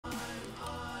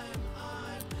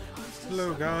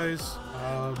Hello guys,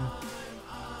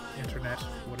 internet,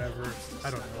 whatever, I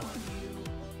don't know.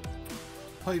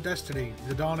 Play Destiny,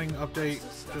 the Dawning update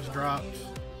just dropped,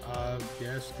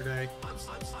 yesterday.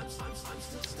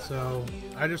 So,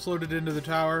 I just loaded into the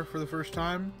tower for the first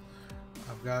time.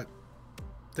 I've got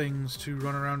things to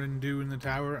run around and do in the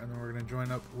tower, and then we're gonna join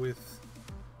up with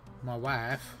my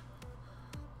wife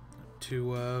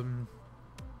to, I don't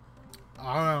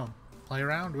know, play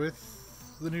around with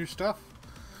the new stuff.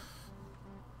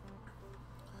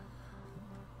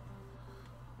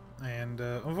 And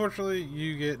unfortunately,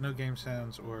 you get no game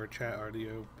sounds or chat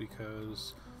audio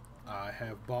because I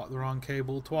have bought the wrong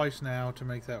cable twice now to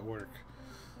make that work.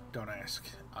 Don't ask.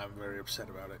 I'm very upset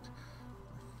about it.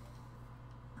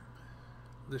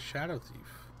 The Shadow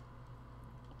Thief.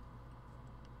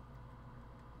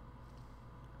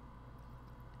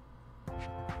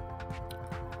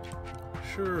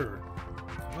 Sure.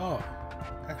 Oh,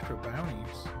 extra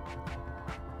bounties.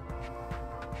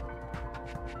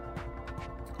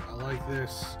 I like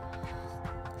this.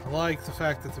 I like the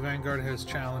fact that the Vanguard has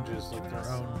challenges, like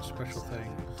their own special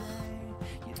thing.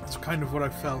 It's kind of what I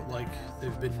felt like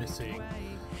they've been missing,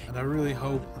 and I really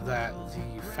hope that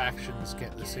the factions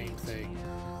get the same thing.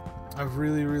 I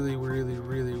really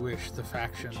wish the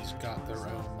factions got their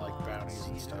own like bounties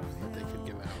and stuff that they could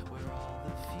give out.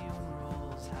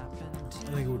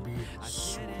 I think it would be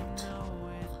sweet.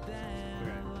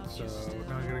 Okay, so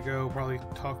now I'm gonna go probably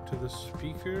talk to the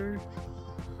speaker.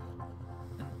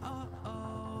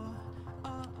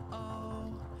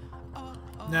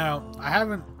 Now, I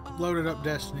haven't loaded up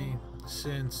Destiny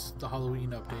since the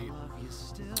Halloween update.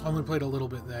 I only played a little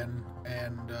bit then,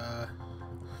 and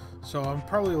so I'm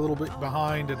probably a little bit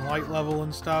behind in light level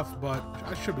and stuff, but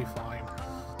I should be fine.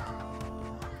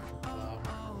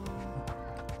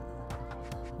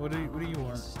 What do you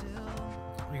want?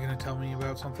 Are you gonna tell me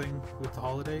about something with the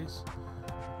holidays?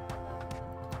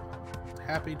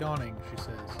 Happy dawning, she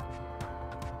says.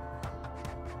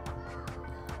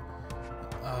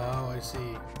 Oh, I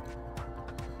see.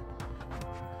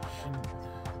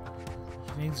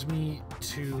 She needs me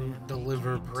to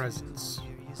deliver presents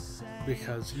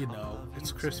because, you know,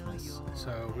 it's Christmas.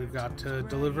 So we've got to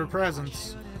deliver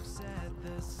presents.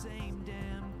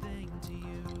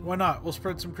 Why not? We'll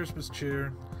spread some Christmas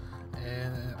cheer.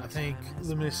 And I think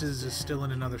the missus is still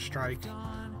in another strike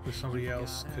with somebody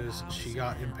else because she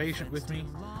got impatient with me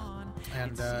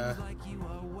and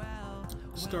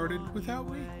started without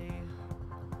me.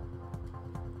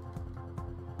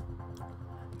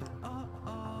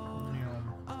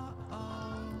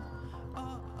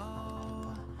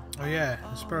 Oh yeah,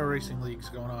 the Sparrow Racing League's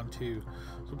going on too.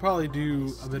 So we'll probably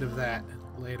do a bit of that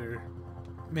later.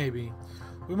 Maybe.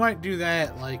 We might do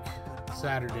that like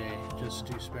Saturday, just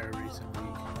do Sparrow Racing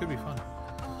League. Could be fun.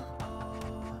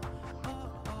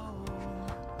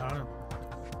 I don't know.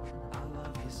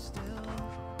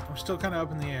 I'm still kind of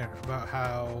up in the air about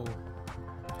how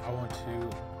I want to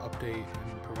update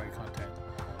and provide content.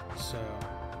 So,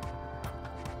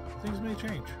 things may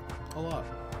change a lot.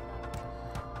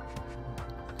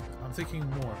 I'm thinking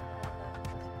more.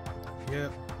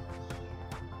 Yep.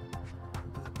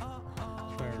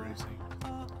 Sparrow Racing.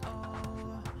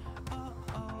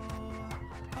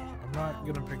 I'm not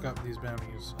gonna pick up these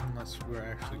bounties unless we're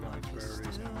actually going Sparrow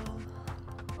Racing.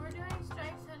 We're doing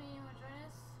strikes, honey. You wanna join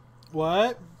us?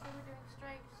 What? So we're doing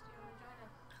strikes. Do you wanna join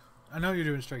us? I know you're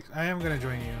doing strikes. I am gonna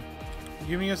join you.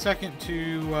 Give me a second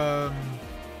to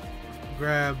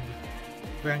grab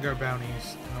Vanguard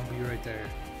bounties, and I'll be right there.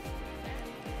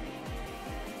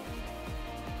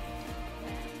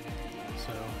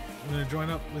 So I'm gonna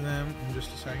join up with them in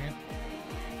just a second.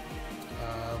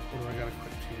 What do I got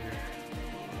equipped here?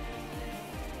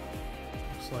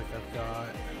 Looks like I've got.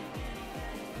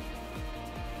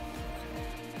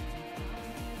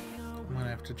 I'm gonna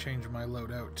have to change my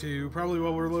loadout too, probably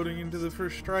while we're loading into the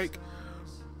first strike.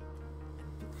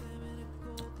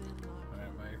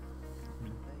 Alright,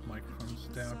 my microphone's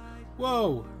down.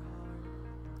 Whoa!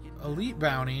 Elite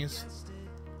bounties.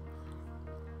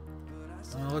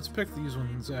 Let's pick these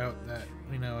ones out that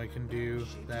we know I can do.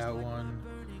 That one.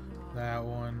 That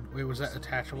one. Wait, was that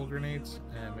attachable grenades?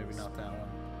 Maybe not that one.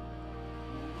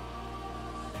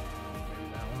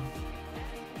 Maybe that one.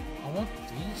 I want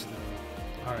these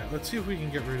though. Alright, let's see if we can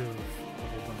get rid of a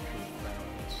whole bunch of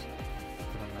bounties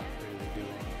that I'm not really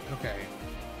doing. Okay.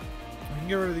 We can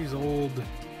get rid of these old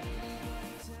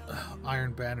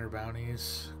Iron Banner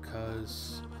bounties,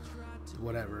 because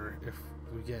whatever, if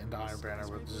we get into Iron Banner,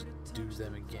 we'll just do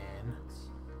them again.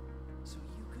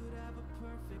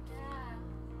 Yeah.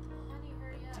 Honey,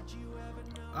 hurry up.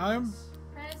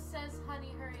 Prez says,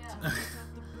 honey, hurry up.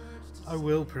 I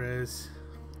will, Prez.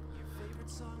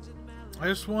 I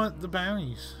just want the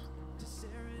bounties.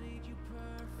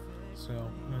 So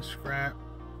I'm gonna scrap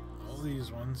all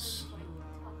these ones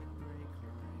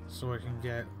so I can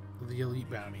get the elite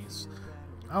bounties.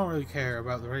 I don't really care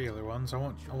about the regular ones. I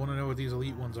want to know what these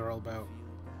elite ones are all about.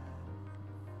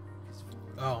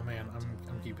 Oh man,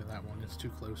 I'm keeping that one. It's too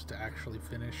close to actually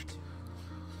finished.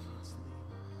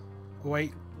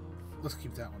 Wait, let's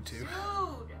keep that one too. Dude!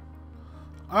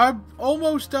 I'm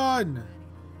almost done.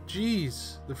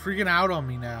 Jeez, they're freaking out on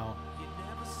me now.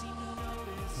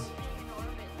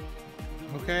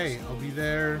 Okay, I'll be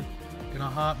there in a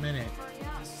hot minute.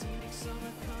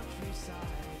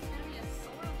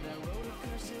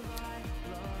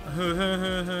 Hurry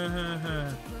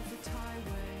up. It's gonna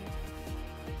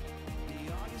be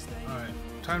a sword. Alright,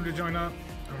 time to join up,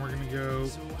 and we're gonna go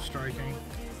striking.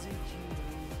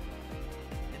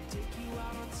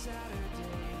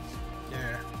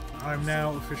 Yeah, I'm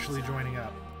now officially joining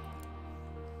up.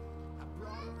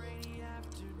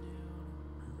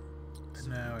 And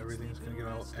now everything's gonna get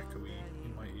all echoey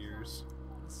in my ears.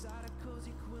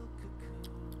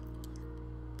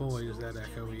 Boy, is that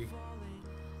echoey.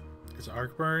 Is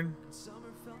Arcburn?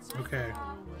 Okay.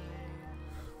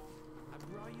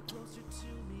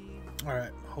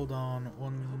 Alright, hold on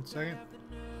 1 second.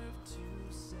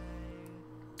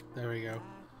 There we go.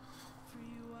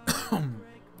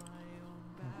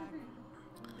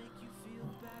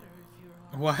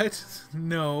 What?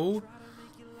 No.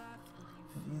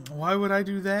 Why would I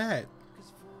do that?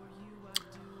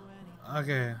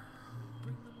 Okay.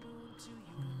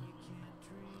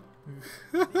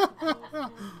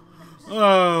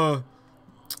 Oh,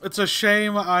 it's a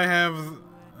shame I have.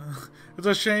 It's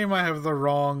a shame I have the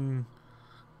wrong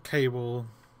cable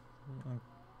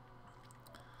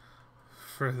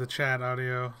for the chat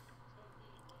audio.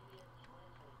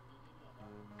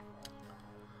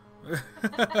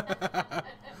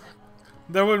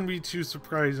 That wouldn't be too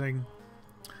surprising.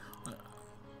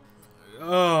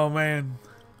 Oh man,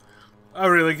 I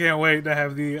really can't wait to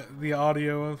have the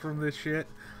audio from this shit.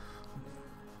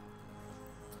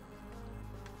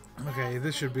 Okay,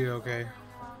 this should be okay.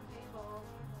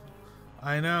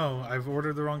 I know, I've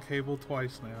ordered the wrong cable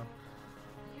twice now.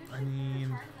 I need...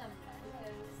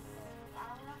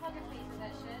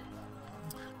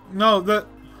 No, the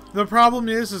problem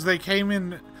is they came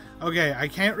in... Okay, I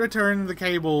can't return the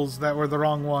cables that were the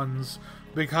wrong ones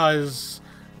because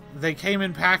they came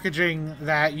in packaging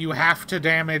that you have to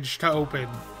damage to open.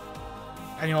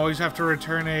 And you always have to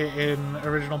return it in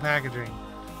original packaging.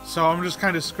 So I'm just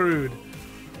kind of screwed.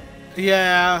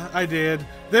 Yeah, I did.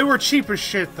 They were cheap as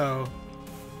shit, though.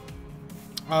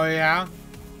 Oh, yeah?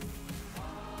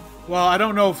 Well, I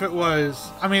don't know if it was...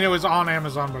 I mean, it was on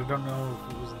Amazon, but I don't know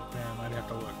if it was... Damn, I'd have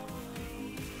to look.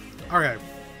 Okay.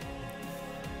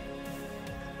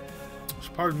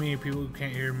 So pardon me, people who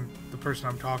can't hear the person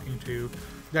I'm talking to.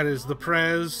 That is the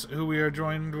Prez, who we are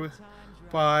joined with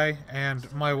by, and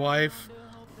my wife,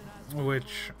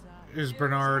 which is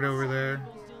Bernard over there.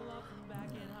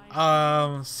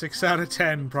 6 out of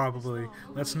 10, probably.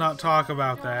 Let's not talk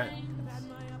about that.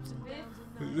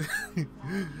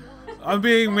 I'm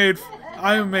being made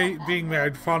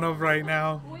fun of right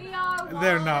now.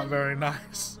 They're not very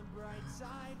nice.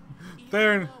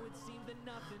 They're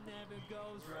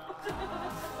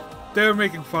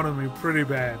making fun of me pretty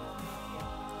bad.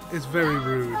 It's very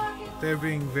rude. They're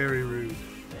being very rude.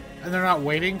 And they're not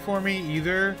waiting for me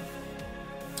either.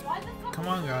 Come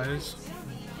on, guys.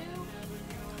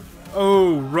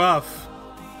 Oh, rough.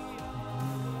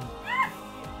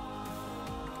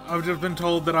 I've just been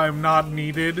told that I'm not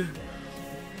needed.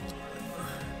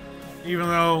 Even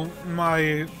though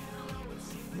my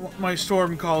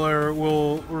Stormcaller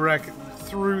will wreck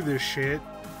through this shit.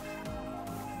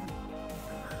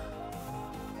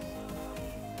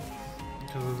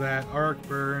 Because of that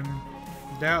Arcburn.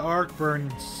 That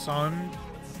Arcburn, son.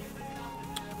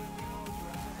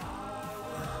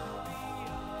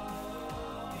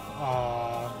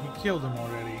 Aw, you killed him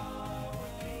already.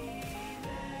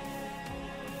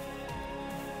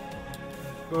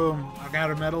 Boom, I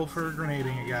got a medal for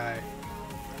grenading a guy.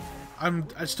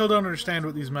 I still don't understand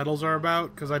what these medals are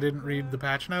about, because I didn't read the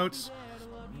patch notes.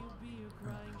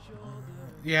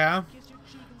 Yeah.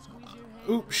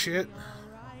 Oop, shit.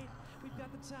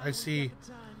 I see.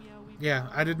 Yeah,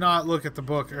 I did not look at the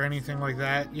book or anything like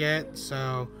that yet,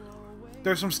 so...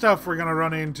 There's some stuff we're gonna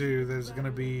run into that's gonna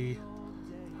be...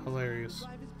 hilarious.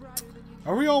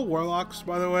 Are we all warlocks,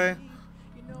 by the way?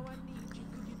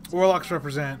 Warlocks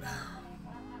represent.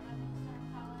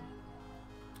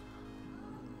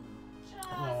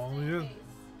 Oh, yeah.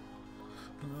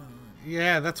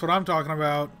 Yeah, that's what I'm talking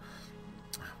about.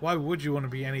 Why would you want to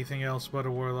be anything else but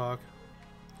a warlock?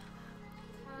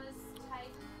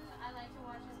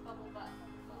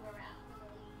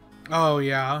 Oh,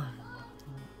 yeah.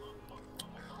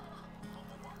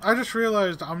 I just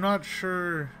realized I'm not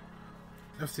sure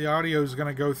if the audio is going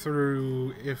to go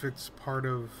through if it's part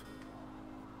of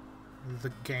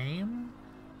the game.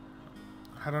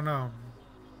 I don't know.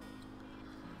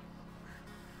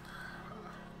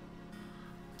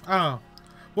 I don't know.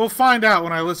 We'll find out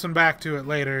when I listen back to it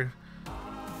later.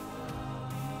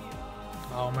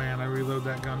 Oh man, I reload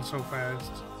that gun so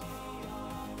fast.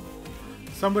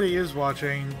 Somebody is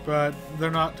watching, but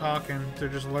they're not talking. They're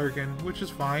just lurking, which is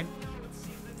fine.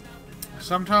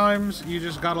 Sometimes you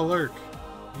just gotta lurk,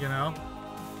 you know?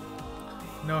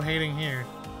 No hating here.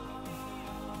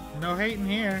 No hating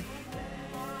here.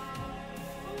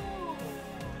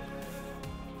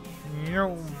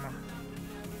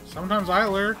 Sometimes I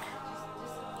lurk.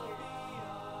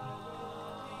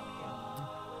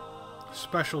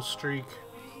 Special streak.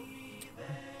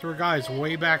 There were guys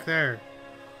way back there.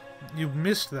 You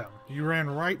missed them. You ran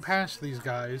right past these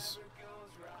guys.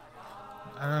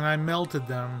 And then I melted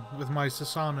them with my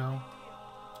Sasano.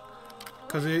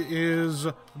 Because it is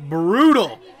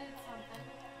brutal.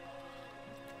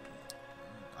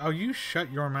 Oh, you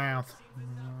shut your mouth.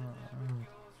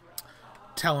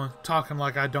 Talking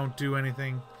like I don't do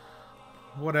anything.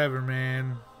 Whatever,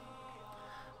 man.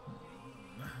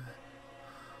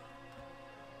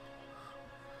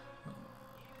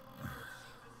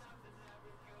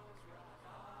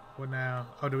 What now?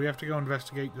 Oh, do we have to go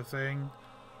investigate the thing?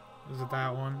 Is it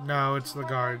that one? No, it's the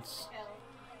guards.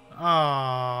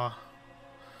 Ah,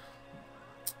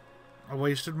 I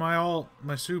wasted my ult,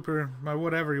 my super, my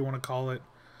whatever you want to call it.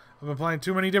 I've been playing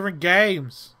too many different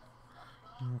games.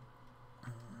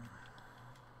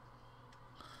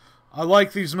 I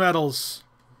like these medals.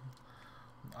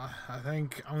 I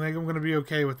think I'm going to be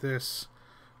okay with this.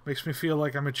 Makes me feel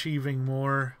like I'm achieving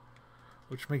more,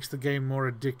 which makes the game more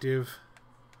addictive.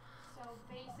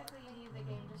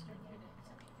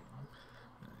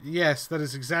 Yes, that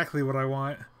is exactly what I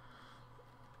want.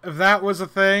 If that was a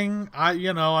thing, I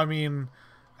mean,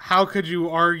 how could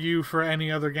you argue for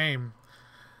any other game?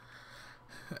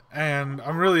 And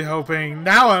I'm really hoping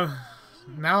now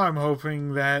I'm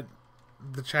hoping that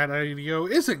the chat audio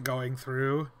isn't going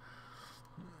through.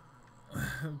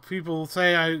 People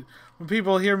say when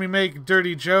people hear me make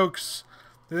dirty jokes,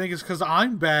 they think it's because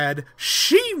I'm bad.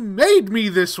 She made me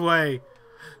this way.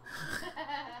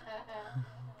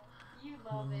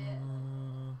 Love it.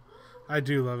 I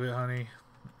do love it, honey.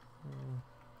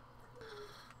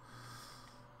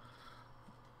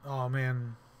 Oh,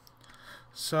 man.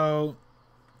 So,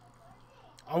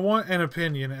 I want an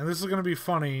opinion, and this is going to be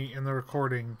funny in the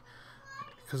recording,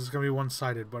 because it's going to be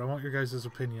one-sided, but I want your guys'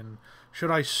 opinion.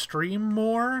 Should I stream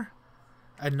more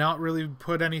and not really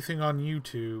put anything on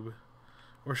YouTube?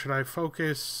 Or should I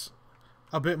focus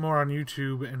a bit more on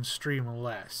YouTube and stream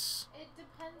less? It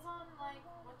depends on, like,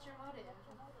 what's your motive.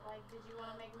 Like, did you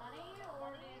want to make money, or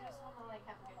do you just want to, like,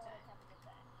 have a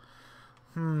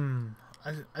good time?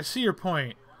 I see your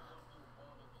point.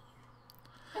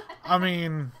 I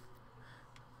mean,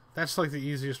 that's like the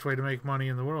easiest way to make money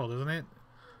in the world, isn't it?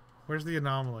 Where's the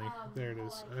anomaly? There it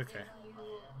is. Like, Okay. if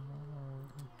you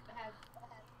have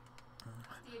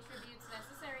the attributes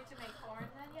necessary to make porn,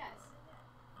 then yes.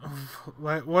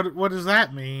 What does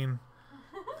that mean?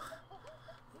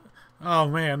 Oh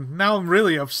man, now I'm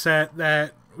really upset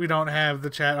that we don't have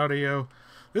the chat audio.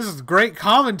 This is great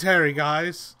commentary,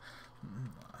 guys.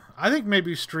 I think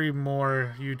maybe stream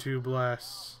more, YouTube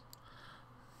less.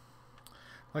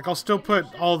 Like, I'll still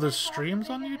put all the streams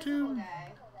on YouTube. When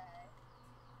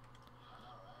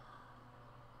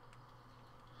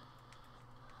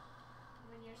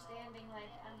you're standing, like,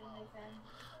 underneath him.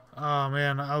 Oh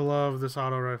man, I love this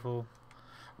auto rifle.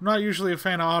 I'm not usually a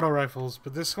fan of auto rifles,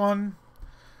 but this one,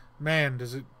 man,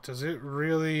 does it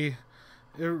really,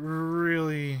 it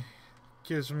really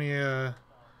gives me a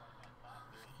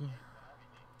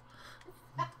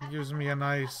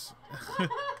nice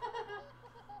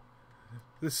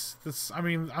I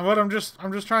mean, I'm just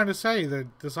trying to say that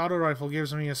this auto rifle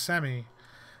gives me a semi,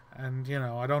 and you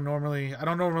know, I don't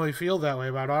normally feel that way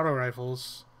about auto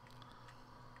rifles.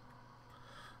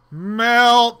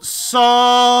 Melt,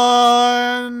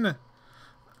 son!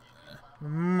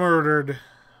 Murdered.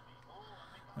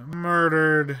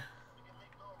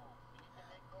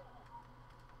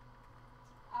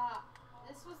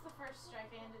 This was the first strike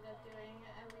I ended up doing,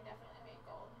 and we definitely made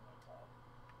gold.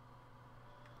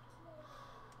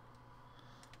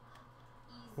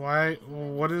 Why?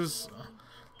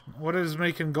 What is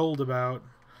making gold about?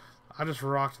 I just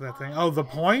rocked that thing. Oh, the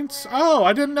points? Oh,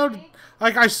 I didn't know.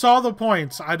 Like, I saw the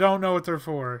points. I don't know what they're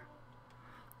for.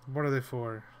 What are they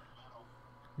for?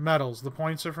 Medals. The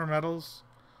points are for medals?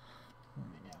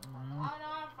 Oh no,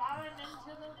 I'm falling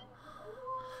into the...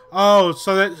 Oh,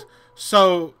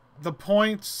 so the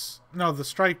points, no, the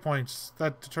strike points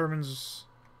that determines.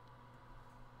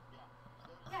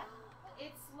 Yeah,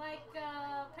 it's like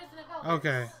Prison of Elders.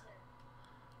 Okay.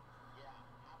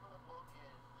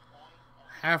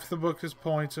 Half the book is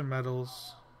points and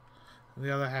medals. The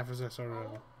other half is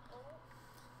SRL.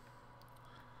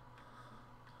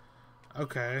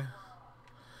 Okay.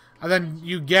 And then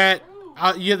you get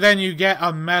you get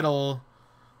a medal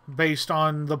based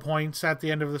on the points at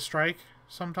the end of the strike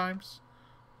sometimes.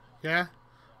 Yeah?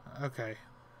 Okay.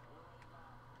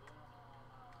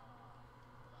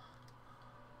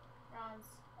 Bronze.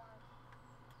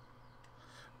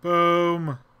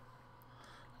 Boom.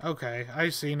 Okay, I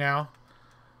see now.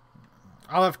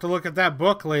 I'll have to look at that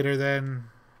book later then.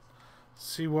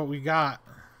 See what we got.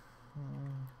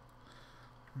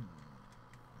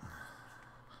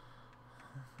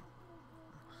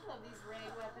 I love these ray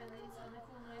weapons and the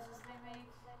cool noises they make.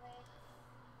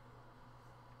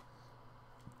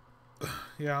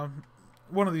 Yeah.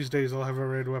 One of these days I'll have a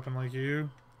raid weapon like you.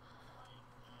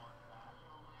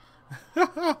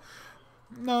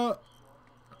 No.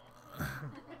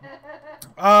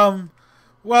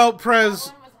 Well,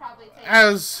 Prez,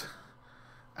 as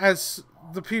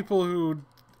the people who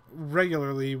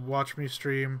regularly watch me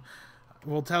stream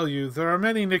will tell you, there are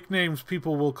many nicknames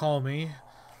people will call me.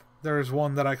 There is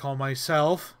one that I call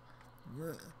myself.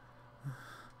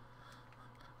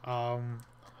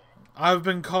 I've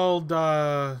been called,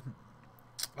 oh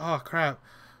crap.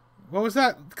 What was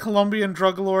that Colombian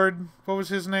drug lord? What was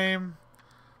his name?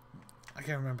 I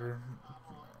can't remember.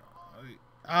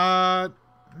 No,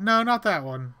 not that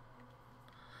one.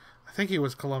 I think he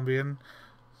was Colombian.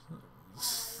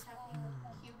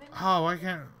 Oh, I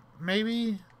can't.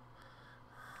 Maybe?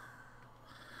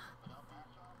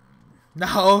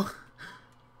 No.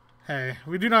 Hey,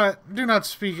 we do not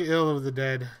speak ill of the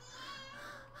dead.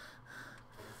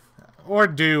 Or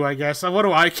do, I guess. What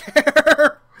do I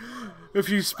care? If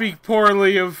you speak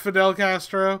poorly of Fidel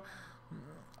Castro.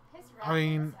 I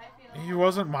mean, he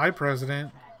wasn't my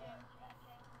president.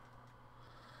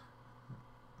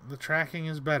 The tracking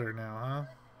is better now, huh?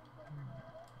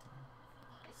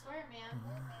 I swear, man.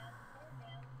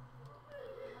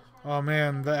 Oh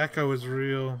man, the echo is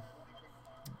real.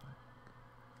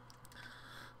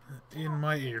 In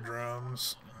my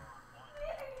eardrums.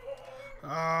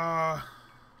 Huh.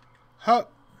 Oh,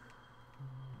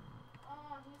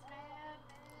 he's mad.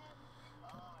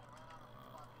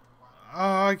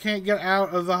 Oh, I can't get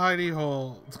out of the hidey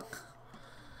hole. Good.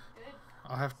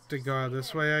 I'll have to go out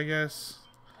this way, I guess.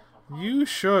 You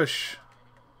shush.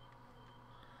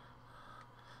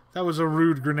 That was a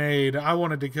rude grenade. I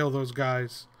wanted to kill those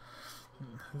guys.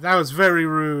 That was very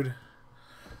rude.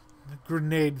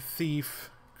 Grenade thief.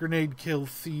 Grenade kill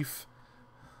thief.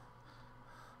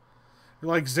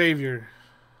 You're like Xavier.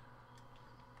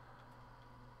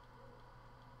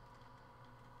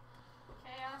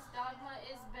 Chaos Dogma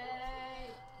is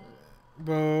bae.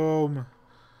 Boom.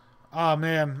 Oh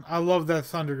man, I love that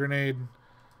thunder grenade.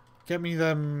 Get me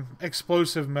them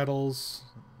explosive medals.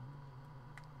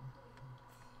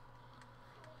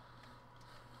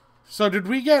 So did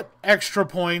we get extra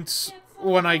points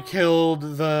when I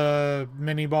killed the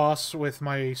mini boss with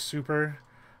my super?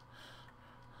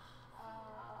 I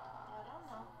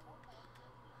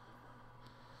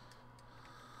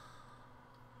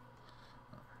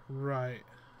don't know. Right.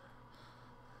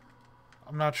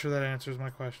 I'm not sure that answers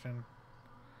my question.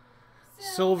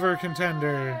 Silver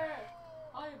contender.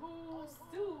 I hold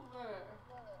silver.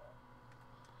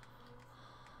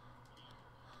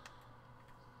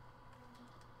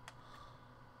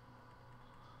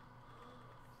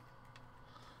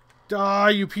 Die,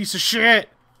 you piece of shit!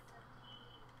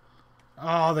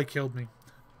 Oh, they killed me.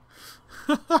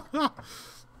 Because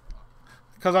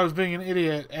I was being an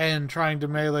idiot and trying to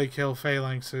melee kill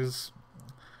phalanxes.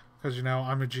 Because, you know,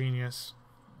 I'm a genius.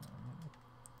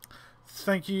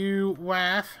 Thank you,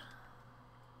 wife.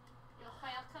 You're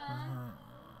welcome.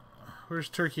 Where's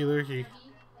Turkey Lurkey?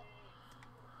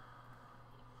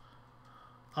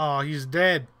 Oh, he's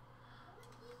dead.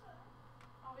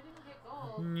 Oh, we didn't get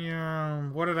gold. Yeah,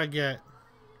 what did I get?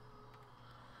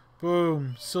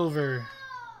 Boom, silver. We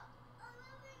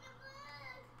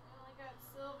only got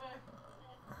silver.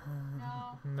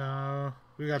 No. No,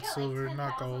 we got like silver, 10,000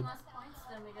 not gold. less points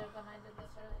than we did when I did this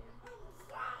earlier.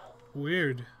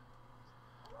 Weird.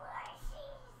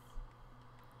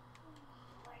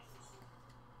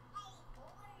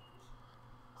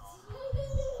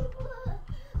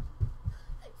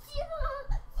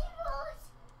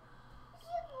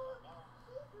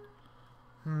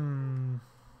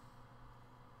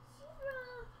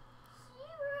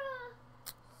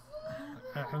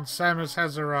 And Samus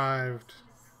has arrived.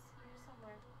 He's here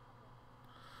somewhere.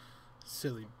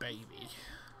 Silly baby.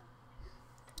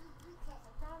 I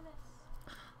promise.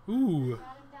 Ooh,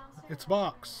 Got him downstairs. it's a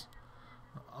box.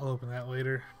 I'll open that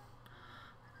later.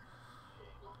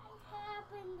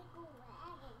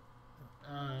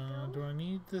 Do I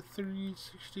need the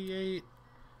 368?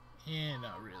 Yeah,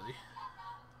 not really.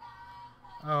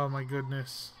 Oh my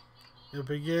goodness. It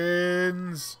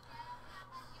begins.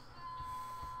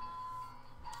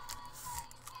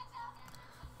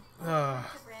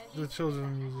 The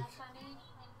children's music.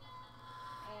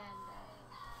 And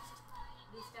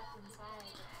we stepped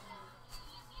inside, and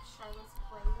Charlotte's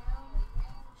playroom,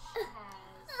 she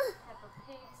has Peppa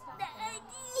Pig stuff.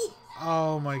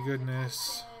 Oh my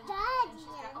goodness. And she's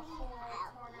got a whole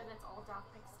corner that's all Doc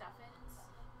McStuffins.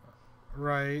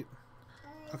 Right.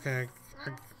 Okay.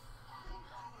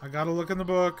 I gotta look in the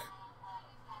book.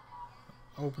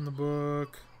 Open the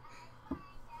book.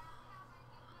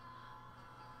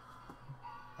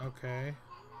 Okay.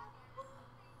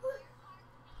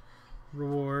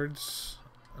 Rewards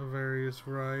of various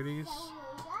varieties.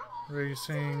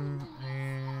 Racing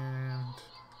and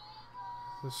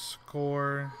the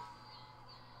score.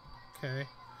 Okay.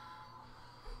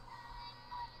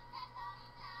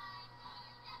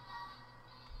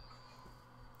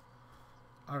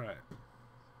 Alright.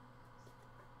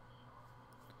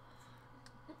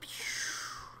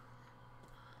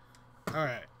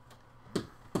 Alright.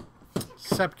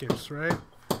 Sepkis, right?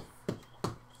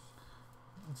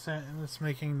 It's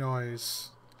making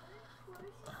noise.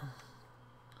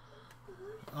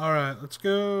 Alright, let's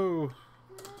go.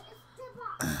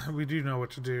 We do know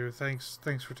what to do. Thanks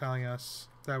for telling us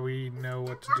that we know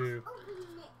what to do.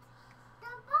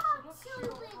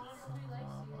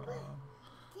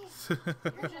 You're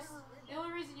just, the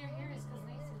only reason you're here is because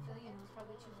Nathan Fillion was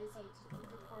probably too busy to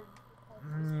record.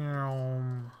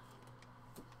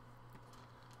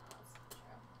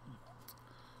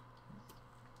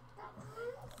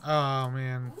 Oh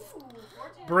man. Ooh,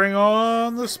 Bring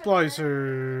on the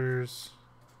splicers.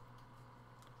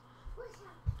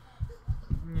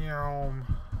 Yum.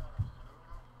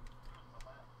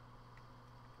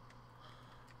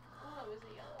 Oh, it was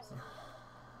a yellow symbol.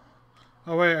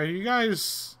 Oh wait, are you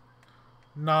guys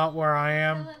not where I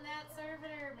am? Killing that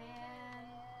servitor,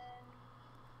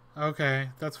 man. Okay,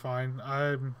 that's fine.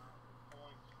 I'm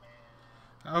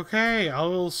okay. I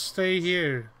will stay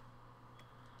here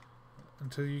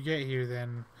until you get here.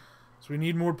 Then, so we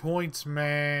need more points,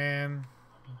 man.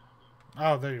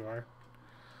 Oh, there you are.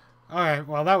 All right.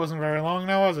 Well, that wasn't very long,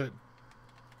 now was it?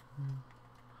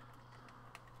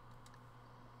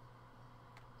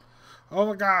 Oh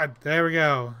my God! There we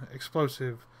go.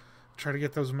 Explosive. Try to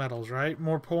get those medals, right?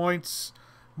 More points,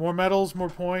 more medals, more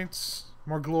points,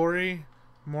 more glory,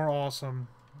 more awesome.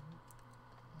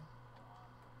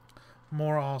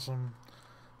 More awesome.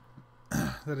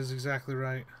 That is exactly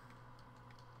right.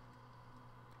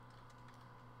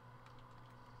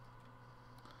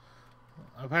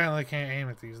 Apparently I can't aim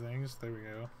at these things. There we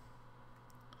go.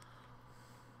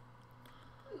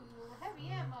 Ooh, heavy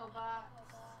ammo box.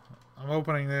 I'm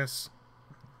opening this.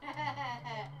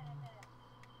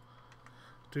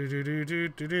 Do do do do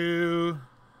do do.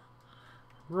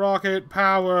 Rocket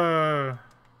power.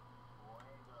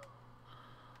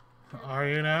 Are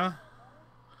you now?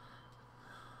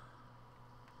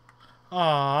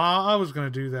 Aw, I was gonna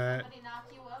do that. Somebody knock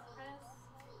you up, Chris?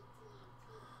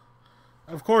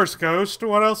 Of course, Ghost.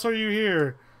 What else are you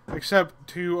here? Except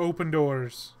to open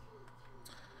doors.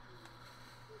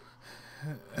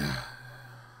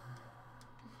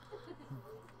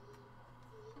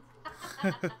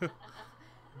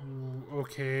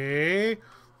 Okay.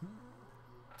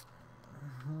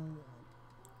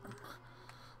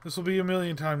 This will be a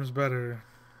million times better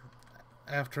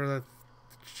after that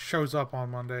shows up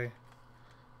on Monday.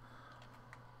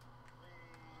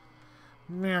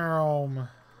 Meow.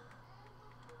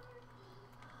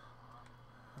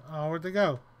 Oh, where'd they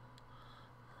go?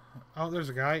 Oh, there's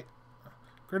a guy.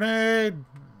 Grenade!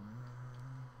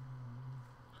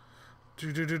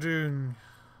 Do-do-do-do.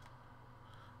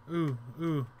 Ooh,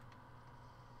 ooh.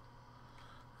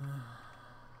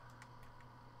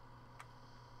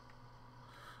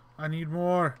 I need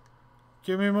more.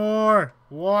 Give me more.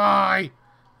 Why?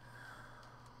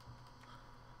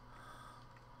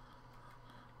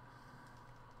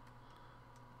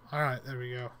 Alright, there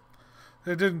we go.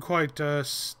 It didn't quite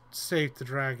save the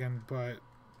dragon, but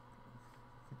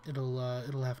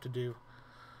it'll have to do.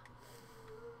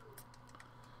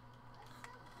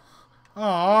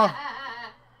 Aww.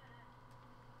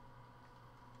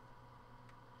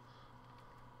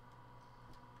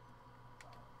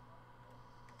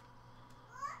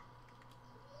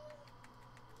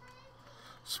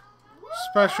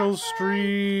 Special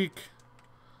streak.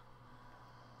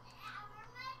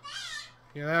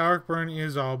 Yeah, that arc burn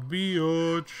is a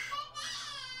bitch.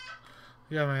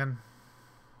 Yeah, man.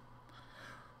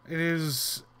 It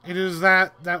is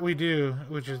that we do,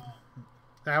 which is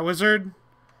that wizard.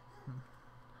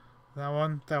 That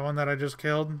one that I just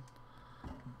killed.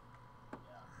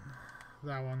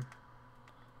 That one.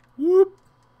 Whoop.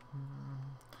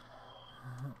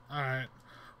 All right,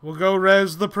 we'll go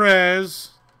res the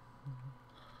prez.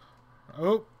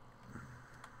 Oh.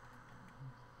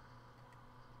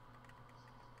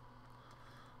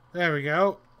 There we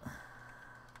go.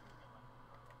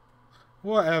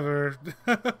 Whatever.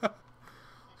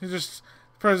 He just...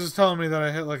 Prez is telling me that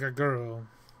I hit like a girl.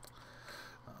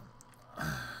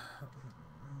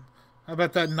 I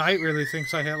bet that knight really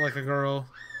thinks I hit like a girl.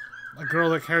 A girl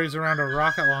that carries around a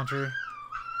rocket launcher.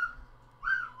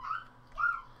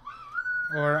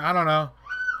 Or, I don't know.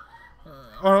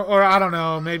 Or I don't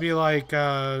know, maybe like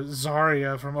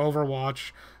Zarya from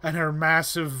Overwatch and her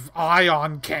massive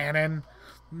ion cannon.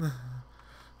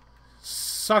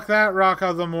 Suck that,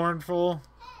 Raka the Mournful.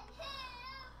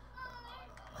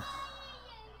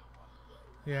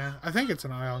 Yeah, I think it's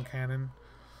an ion cannon.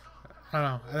 I don't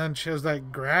know. And then she has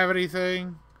that gravity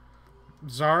thing.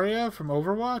 Zarya from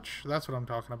Overwatch? That's what I'm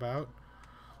talking about.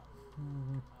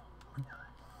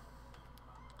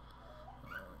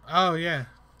 Oh, yeah.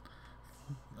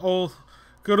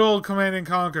 Good old Command and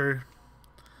Conquer.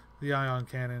 The ion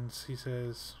cannons, he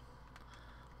says.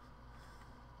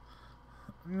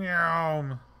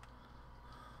 Meow.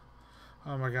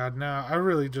 Oh my god, no. I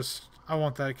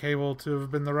want that cable to have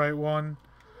been the right one.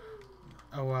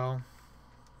 Oh well.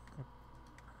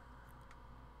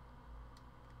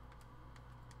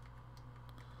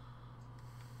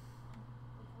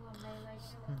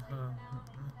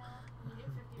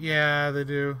 Yeah, they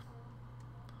do.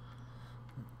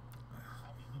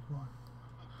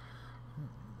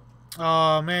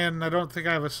 Oh man, I don't think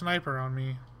I have a sniper on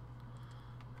me.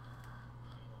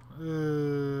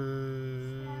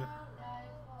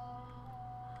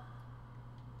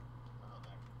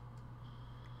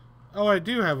 Oh, I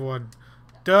do have one.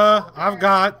 Duh, I've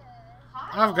got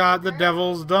the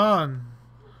devil's done.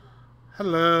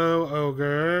 Hello,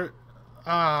 ogre.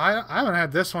 I haven't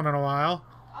had this one in a while.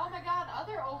 Oh my god,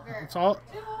 other ogre. It's all... 2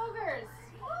 ogres.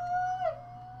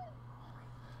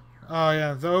 Oh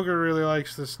yeah, the ogre really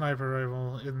likes the sniper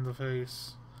rifle in the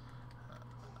face.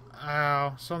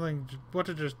 Ow, something... What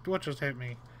just hit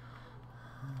me?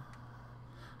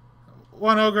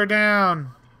 One ogre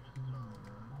down!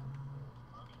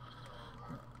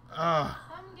 Come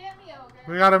get me,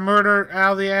 ogre. We gotta murder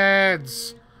all the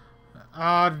ads.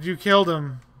 You killed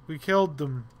them. We killed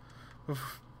them.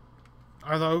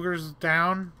 Are the ogres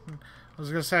down? I was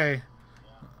gonna say.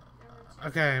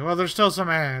 Okay, well there's still some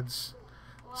ads.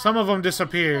 Some of them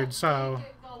disappeared, so...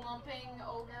 The lumping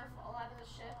ogre fall out of the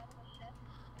ship.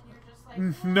 And you're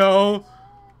just like... No.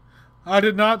 I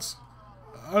did not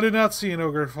see an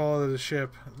ogre fall out of the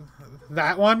ship.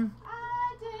 That one?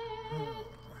 I did.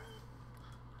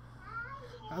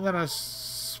 And then a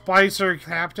Spicer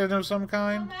captain of some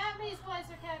kind? Come at me,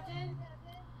 Spicer Captain.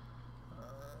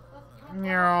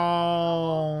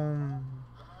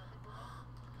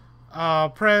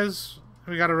 Prez.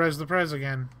 We gotta res the Prez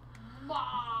again.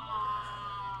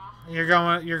 You're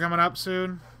coming up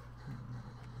soon?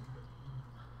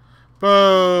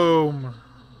 Boom!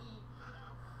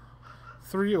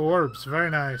 3 orbs, very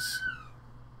nice.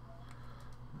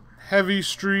 Heavy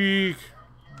streak.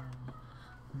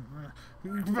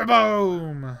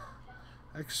 Boom!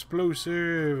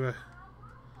 Explosive.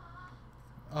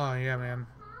 Oh yeah, man.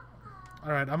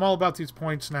 Alright, I'm all about these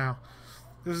points now.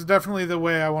 This is definitely the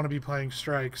way I want to be playing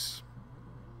strikes.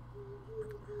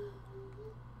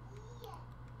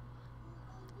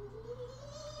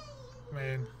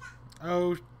 Man.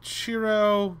 Oh,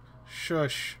 Shiro.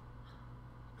 Shush.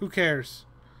 Who cares?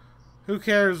 Who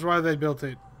cares why they built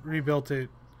it? Rebuilt it.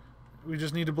 We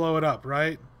just need to blow it up,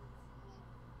 right?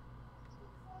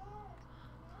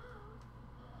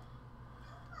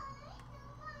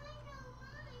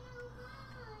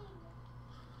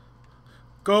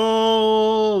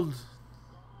 Gold!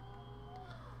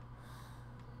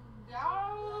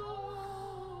 Oh,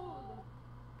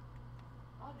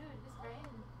 dude, this rain is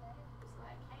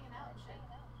like hanging out and shit.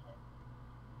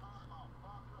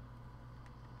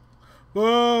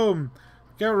 Boom!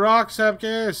 Get rock,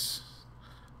 Sepkus!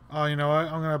 Oh, you know what?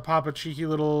 I'm gonna pop a cheeky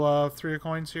little 3 of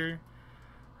coins here.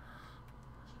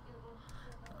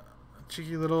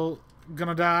 Cheeky little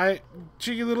gonna die.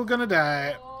 Cheeky little gonna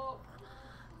die.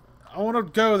 I want to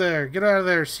go there. Get out of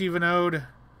there, Stevenode.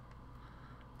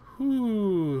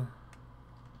 Whoo.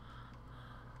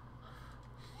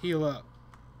 Heal up.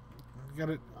 Got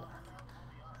it.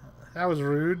 That was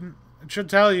rude. It should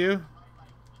tell you.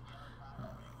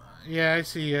 Yeah, I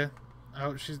see you.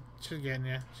 Oh, she's getting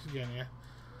you. She's getting you.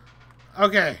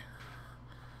 Okay.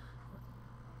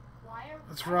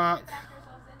 Let's rock.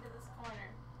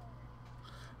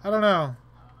 I don't know.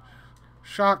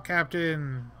 Shock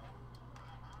Captain.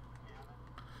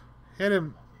 Hit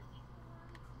him.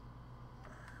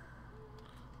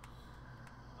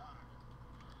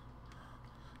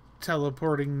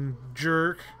 Teleporting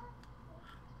jerk.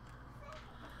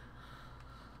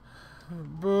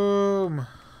 Boom.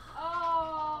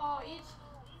 Oh, each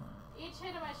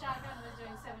hit of my shotgun was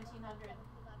doing 1,700.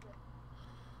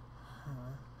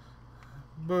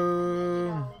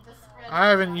 Boom. I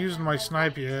haven't used my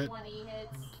snipe yet.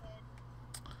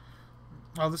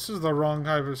 Oh, this is the wrong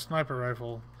type of sniper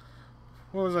rifle.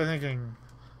 What was I thinking?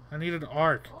 I needed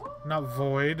arc, not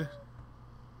void.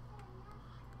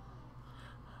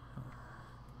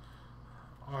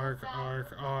 Arc.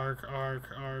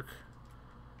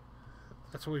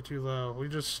 That's way too low. We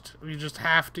just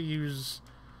have to use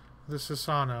the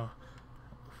Sasano.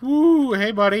 Woo!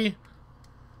 Hey, buddy.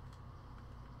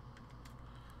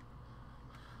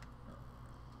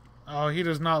 Oh, he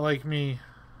does not like me.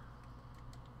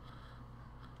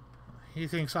 He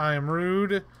thinks I am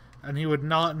rude, and he would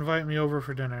not invite me over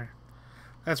for dinner.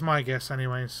 That's my guess,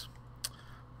 anyways.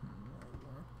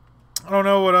 I don't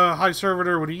know what a high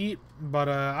servitor would eat, but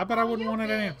I bet I wouldn't want it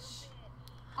anyway.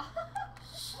 I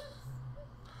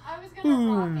was gonna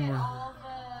rocket all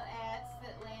the ads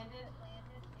that landed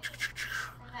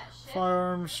from that ship.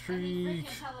 Firearm streak. And he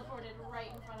freaking teleported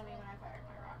right in front of me when I fired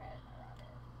my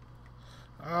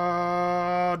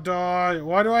rocket. Die.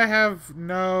 Why do I have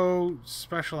no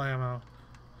special ammo?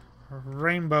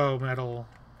 Rainbow medal.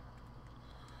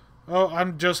 Oh,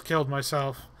 I'm just killed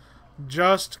myself.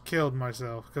 Just killed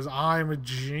myself because I'm a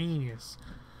genius.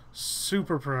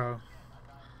 Super pro.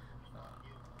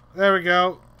 There we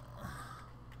go.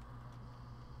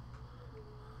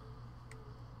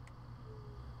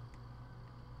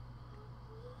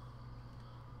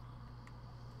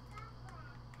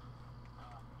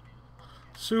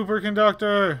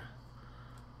 Superconductor.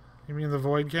 You mean the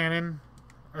void cannon?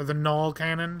 Or the null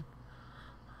cannon?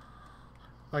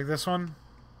 Like this one?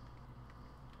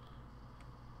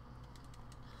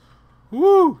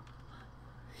 Woo!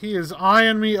 He is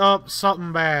eyeing me up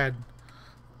something bad.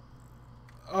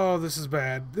 Oh, this is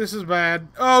bad. This is bad.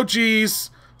 Oh, jeez!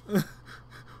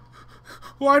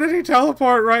 Why did he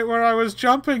teleport right where I was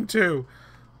jumping to?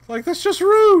 Like, that's just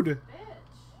rude!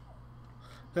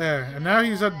 There, and now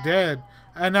he's dead.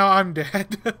 And now I'm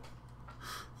dead.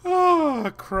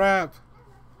 Oh, crap.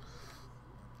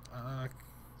 I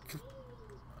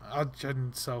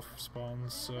didn't self-spawn,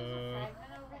 so...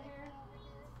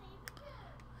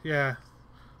 Yeah.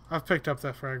 I've picked up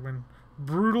that fragment.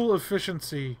 Brutal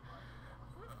efficiency.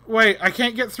 Wait, I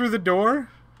can't get through the door?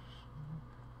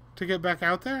 To get back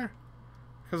out there?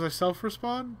 Because I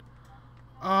self-respawned?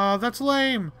 That's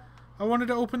lame. I wanted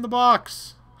to open the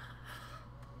box.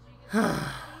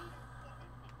 I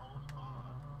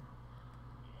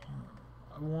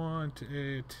want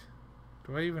it.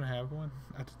 Do I even have one?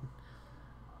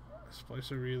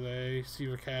 Splicer relay,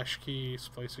 receive a cache key,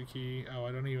 splicer key. Oh,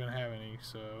 I don't even have any,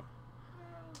 so.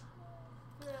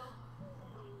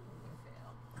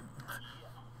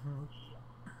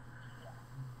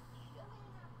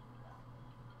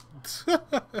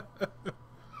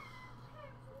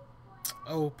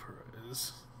 Oh,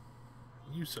 Perez.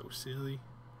 You so silly.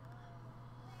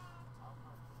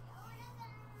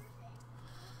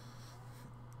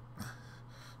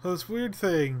 So this weird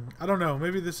thing, I don't know,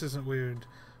 maybe this isn't weird,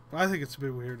 but I think it's a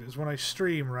bit weird, is when I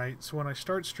stream, right? So when I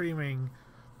start streaming,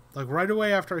 like right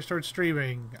away after I start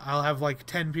streaming, I'll have like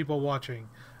 10 people watching.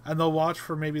 And they'll watch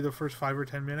for maybe the first 5 or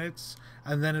 10 minutes,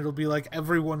 and then it'll be like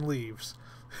everyone leaves.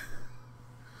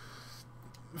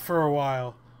 For a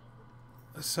while.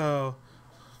 So,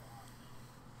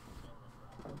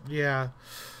 yeah.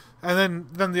 And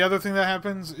then the other thing that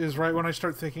happens is right when I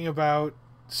start thinking about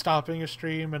stopping a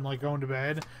stream and like going to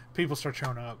bed, people start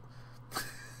showing up.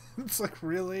 It's like,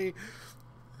 really?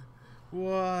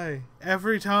 Why?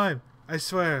 Every time. I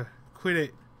swear. Quit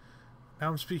it. Now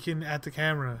I'm speaking at the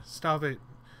camera. Stop it.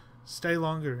 Stay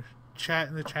longer. Chat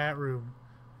in the chat room.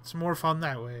 It's more fun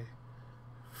that way.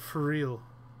 For real.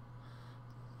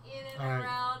 In and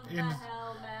around the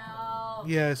Hellmouth.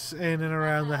 Yes, in and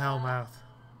around the Hellmouth.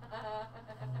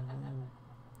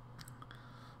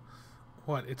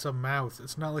 What? It's a mouth.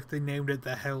 It's not like they named it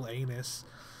the Hell Anus.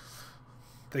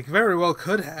 They very well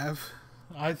could have.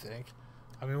 I think.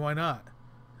 I mean, why not?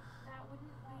 That wouldn't be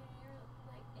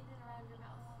like in and around your mouth.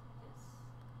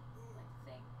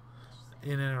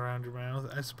 In and around your mouth.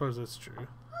 I suppose that's true.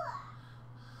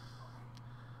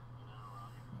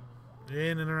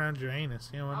 In and around your anus.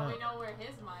 Yeah, why Oh, not? we know where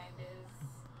his mind is.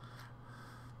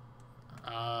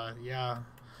 Yeah.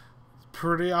 It's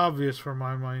pretty obvious where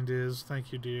my mind is.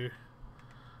 Thank you, dear.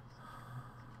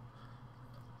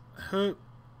 Hup.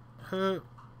 Hup.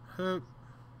 Hup.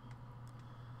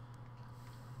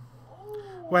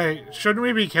 Wait, shouldn't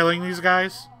we be killing these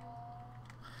guys?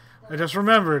 I just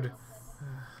remembered.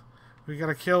 We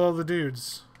gotta kill all the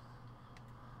dudes.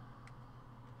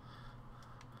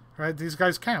 Right? These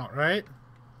guys count, right?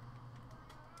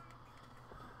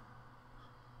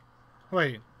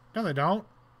 Wait. No, they don't.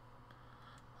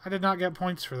 I did not get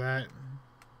points for that.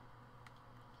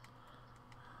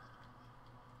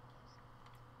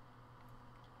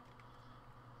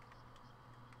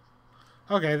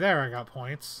 Okay, there I got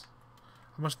points.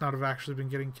 I must not have actually been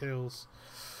getting kills.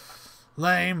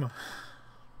 Lame.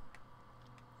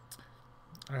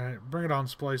 Alright, bring it on,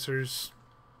 splicers.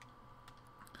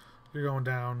 You're going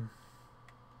down.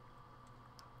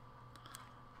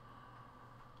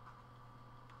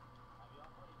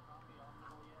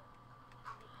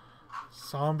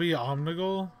 Zombie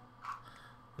Omnigul?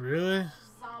 Really?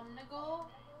 Zomnigul?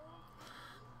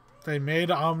 They made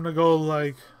Omnigul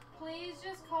like... Please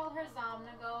just call her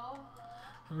Zomnigul.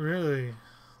 Really?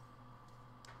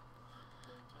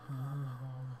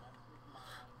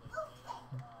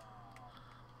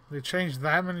 They changed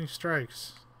that many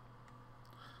strikes.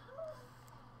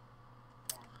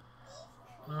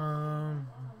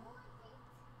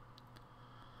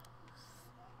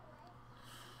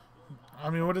 I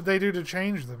mean, what did they do to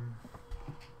change them?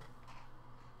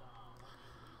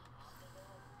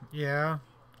 Yeah.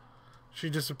 She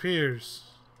disappears.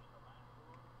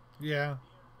 Yeah.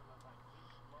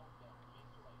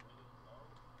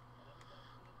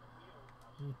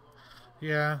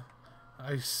 Yeah.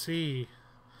 I see.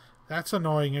 That's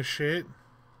annoying as shit.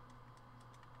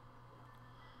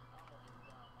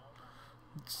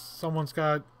 Someone's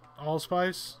got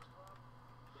allspice?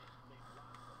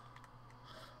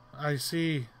 I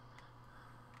see.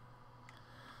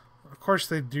 Of course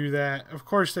they'd do that. Of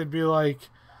course they'd be like,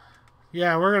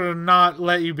 yeah, we're gonna not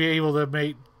let you be able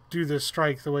to do this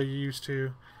strike the way you used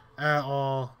to at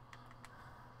all.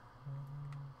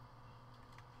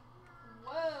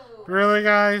 Whoa. Really,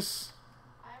 guys?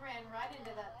 I ran right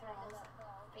into that thrall's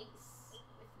face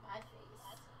with my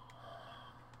face.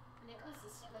 And it was a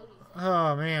splody thing.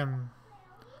 Oh, man.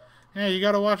 Yeah, you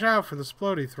gotta watch out for the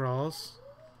splody thralls.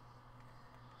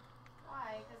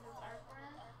 Why? Because it's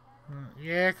Arcburn?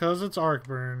 Yeah, because it's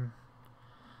Arcburn.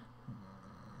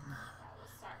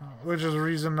 Which is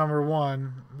reason number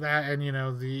one. That and, you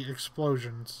know, the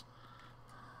explosions.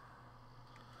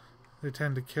 They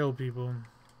tend to kill people.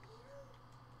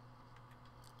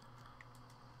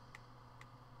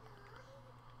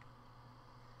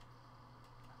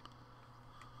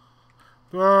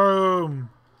 Boom!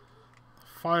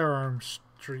 Fire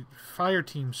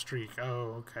team streak.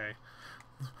 Oh, okay.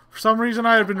 For some reason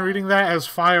I had been reading that as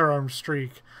firearm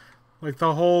streak. Like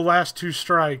the whole last two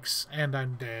strikes, and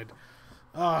I'm dead.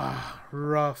 Ah,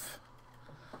 rough.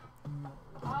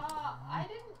 I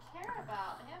didn't care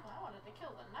about him. I wanted to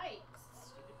kill the knight.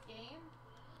 Stupid game.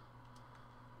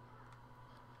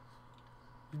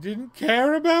 You didn't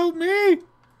care about me? No,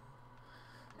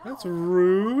 That's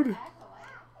rude.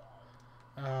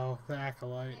 Acolyte. Oh, the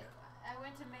acolyte. I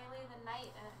went to melee the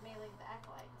knight and it meleeed the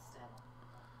acolyte instead.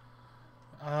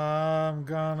 I'm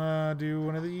gonna do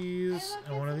one of these Hey, look,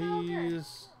 and one of it's an ogre.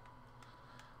 these.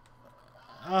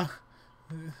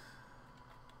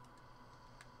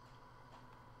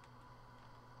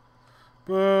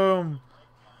 Boom.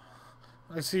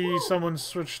 I see Woo. someone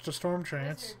switched to Storm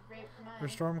Trance. Wizard raped mine. Or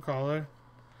Stormcaller.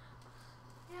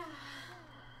 Yeah.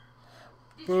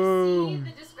 Did Boom. you see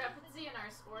the discrepancy in our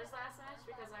scores last match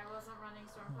because I wasn't running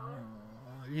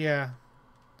Stormcaller? Yeah.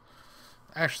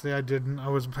 Actually, I didn't. I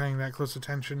wasn't paying that close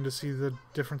attention to see the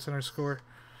difference in our score.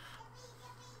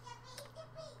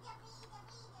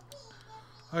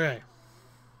 Okay.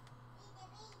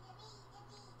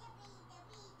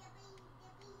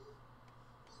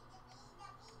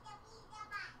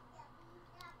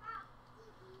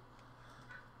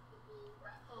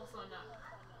 Also not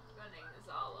running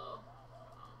Zalo.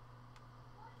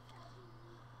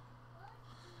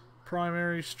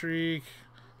 Primary streak.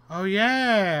 Oh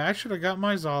yeah, I should have got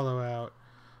my Zalo out.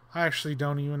 I actually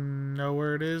don't even know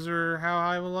where it is or how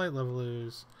high the light level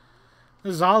is. The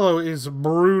Zalo is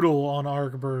brutal on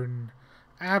Arcburn.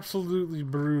 Absolutely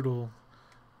brutal.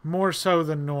 More so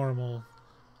than normal.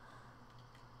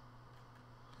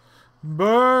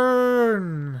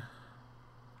 Burn!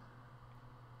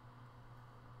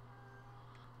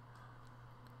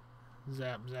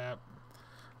 Zap, zap.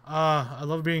 I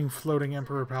love being floating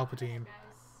Emperor Palpatine.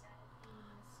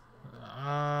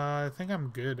 I think I'm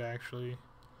good, actually.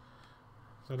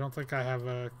 So I don't think I have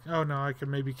a... Oh, no, I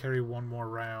can maybe carry one more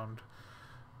round.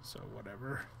 So,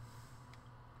 whatever.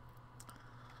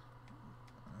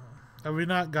 Have we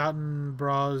not gotten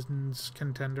Brosnan's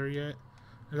Contender yet?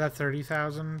 Is that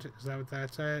 30,000? Is that what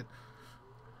that's at?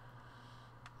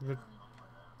 Are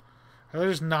there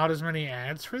just not as many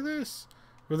ads for this?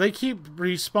 Will they keep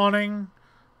respawning,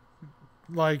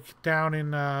 like, down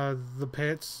in the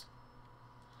pits?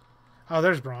 Oh,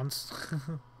 there's bronze.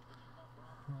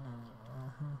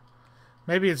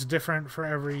 Maybe it's different for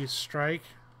every strike.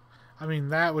 I mean,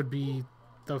 that would be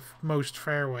the most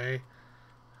fair way.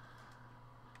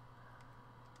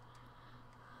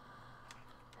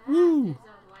 Woo!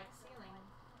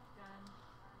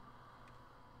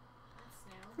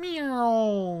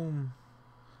 Meow.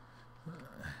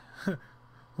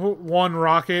 One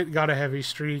rocket got a heavy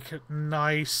streak.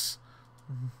 Nice.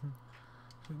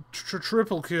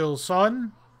 Triple kill,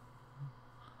 son.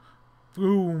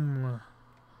 Boom.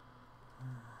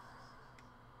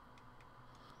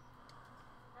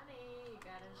 Honey, you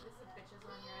got invisible bitches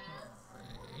on your ass.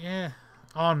 Yeah.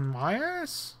 On my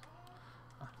ass?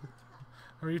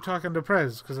 Or are you talking to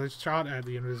Prez? Because I shot at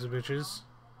the invisible bitches.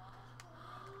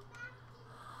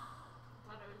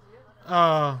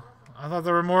 I thought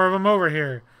there were more of them over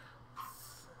here.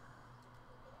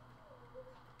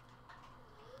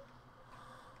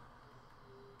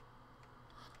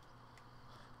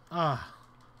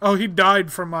 Oh, he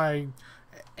died from my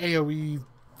AoE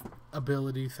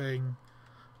ability thing.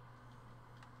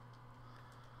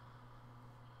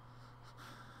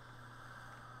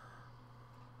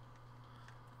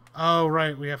 Oh,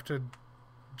 right, we have to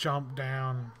jump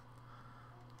down.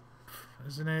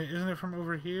 Isn't it from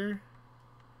over here?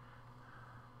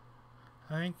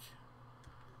 I think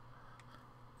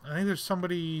there's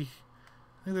somebody...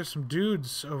 I think there's some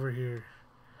dudes over here.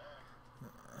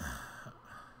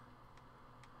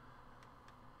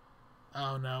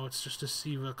 Oh no, it's just a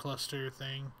SIVA cluster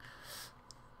thing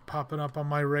popping up on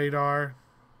my radar.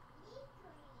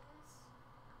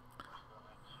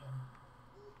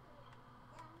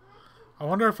 I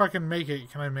wonder if I can make it.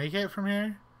 Can I make it from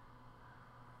here?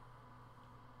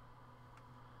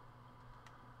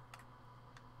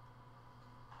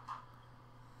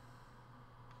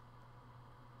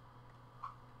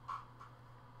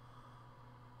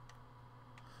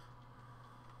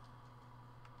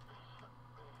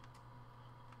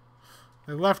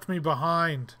 They left me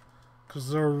behind because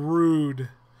they're rude.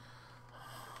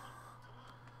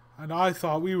 And I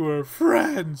thought we were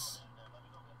friends.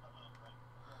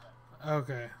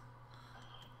 Okay.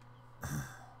 I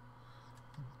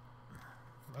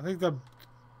think the...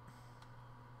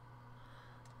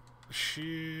 Shit.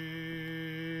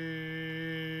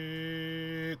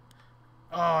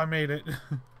 Oh, I made it.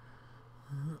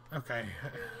 Okay.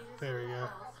 There we go.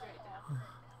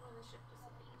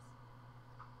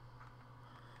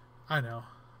 I know.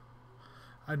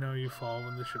 I know you fall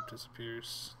when the ship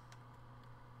disappears.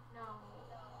 No.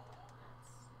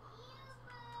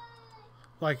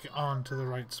 Like, on to the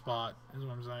right spot, is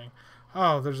what I'm saying.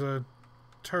 Oh, there's a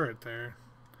turret there.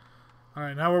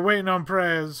 Alright, now we're waiting on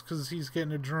Prez, because he's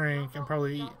getting a drink and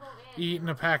probably eating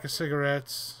a pack of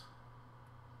cigarettes.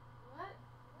 What?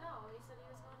 No, he said he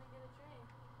was going to get a drink.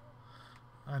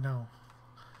 I know.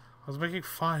 I was making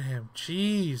fun of him.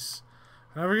 Jeez.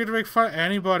 I never get to make fun of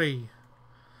anybody.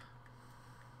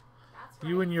 That's right.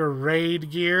 You and your raid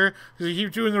gear. Because you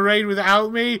keep doing the raid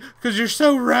without me. Because you're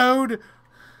so rude.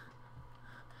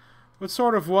 What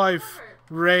sort of wife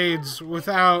raids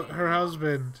without her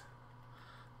husband?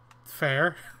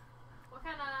 Fair. What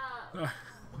kind of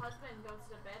husband goes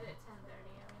to bed at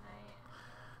 10:30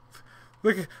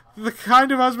 every night? The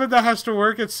kind of husband that has to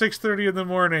work at 6:30 in the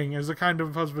morning is the kind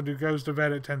of husband who goes to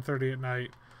bed at 10:30 at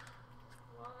night.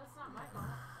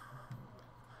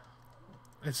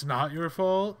 It's not your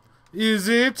fault? Is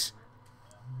it?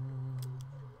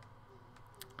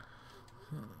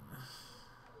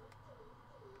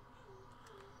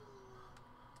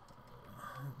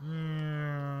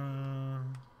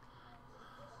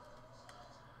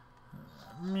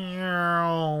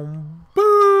 Meow.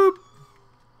 Boop.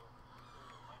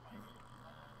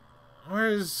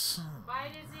 Where's... Bite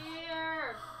his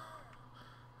ear!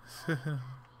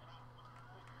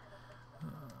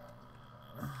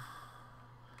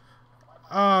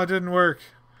 Oh, it didn't work.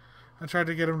 I tried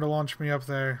to get him to launch me up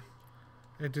there.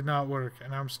 It did not work.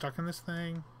 And I'm stuck in this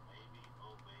thing.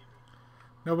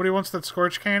 Nobody wants that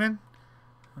Scorch Cannon?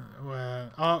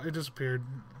 Oh, it disappeared.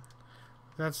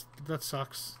 That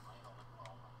sucks.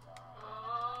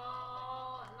 Oh,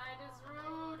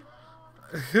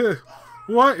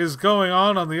 What is going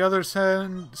on the other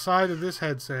side of this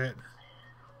headset?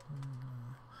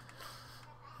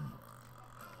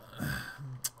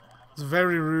 It's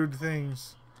very rude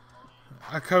things.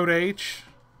 A code H?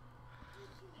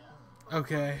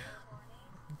 Okay.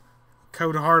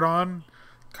 Code hard on?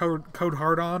 Code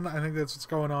hard on? I think that's what's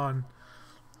going on.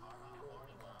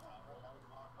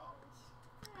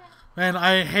 Man,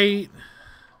 I hate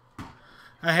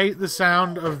the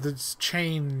sound of the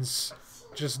chains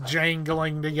just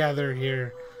jangling together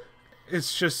here.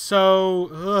 It's just so...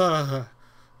 Ugh.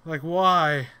 Like,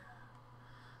 why?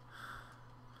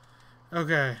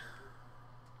 Okay.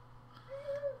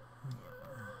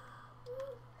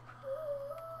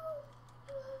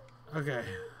 Okay.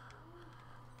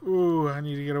 Ooh, I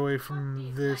need to get away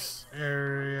from this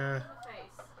area.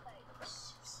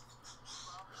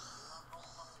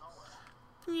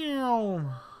 Meow.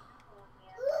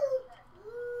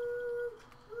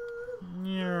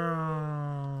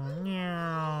 Meow.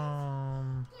 Meow.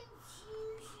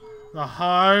 The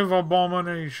Hive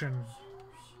Abomination.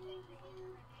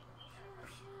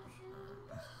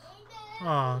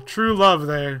 Oh, true love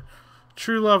there.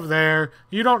 True love there.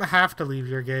 You don't have to leave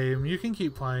your game. You can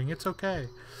keep playing. It's okay.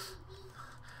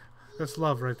 That's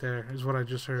love right there, is what I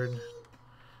just heard.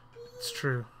 It's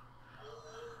true.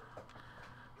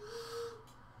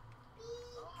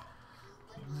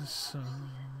 So...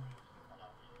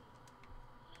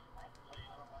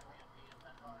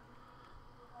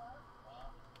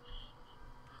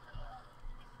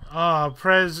 Oh,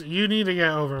 Prez, you need to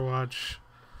get Overwatch.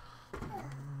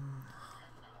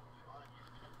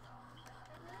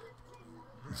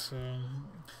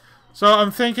 So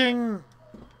I'm thinking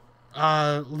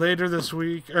later this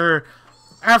week, or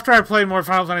after I play more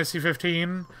Final Fantasy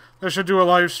 15, I should do a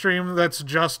live stream that's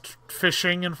just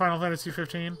fishing in Final Fantasy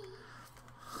 15.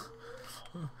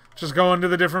 Just going to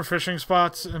the different fishing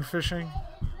spots and fishing.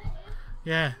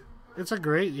 Yeah, it's a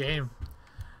great game.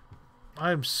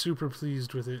 I'm super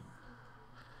pleased with it.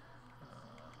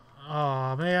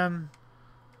 Aw, man.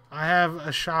 I have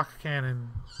a shock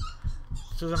cannon.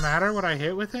 Does it matter what I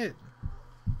hit with it?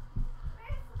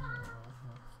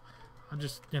 I'm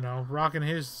just, you know, rocking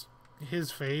his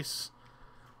face.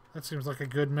 That seems like a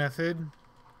good method.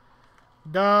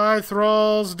 Die,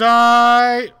 thralls,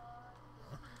 die!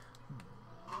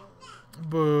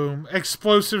 Boom.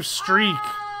 Explosive streak.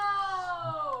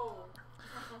 Oh!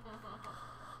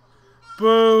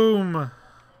 Boom.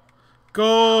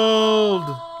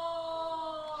 Gold.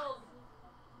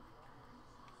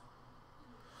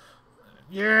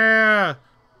 Yeah.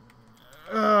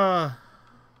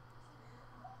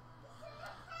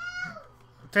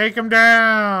 Take him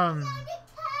down.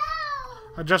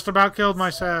 I just about killed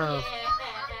myself.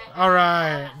 Yeah.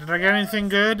 Alright. Did I get anything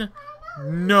good?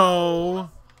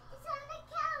 No.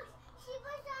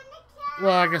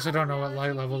 Well, I guess I don't know what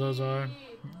light level those are.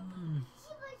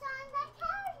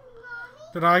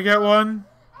 Did I get one?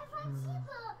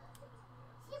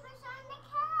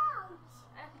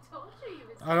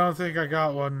 I don't think I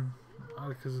got one.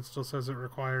 Because it still says it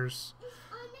requires.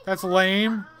 That's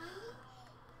lame.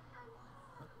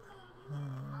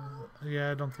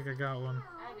 Yeah, I don't think I got one.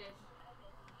 I did.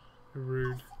 You're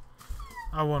rude.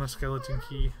 I want a skeleton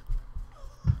key.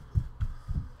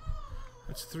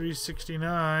 That's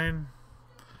 369.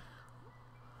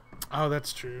 Oh,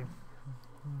 that's true.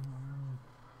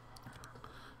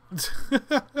 What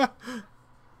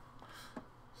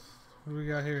do we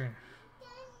got here?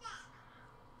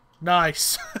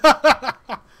 Nice.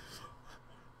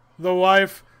 The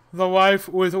wife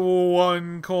with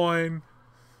one coin.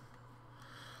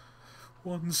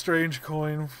 One strange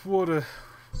coin. What a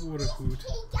hoot.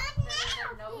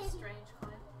 No strange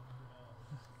coin.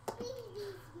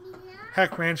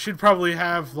 Heck, man, she'd probably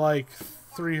have like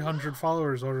 300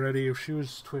 followers already if she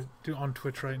was on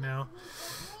Twitch right now.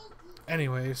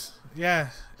 Anyways, yeah,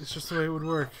 it's just the way it would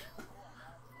work.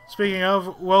 Speaking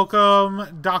of,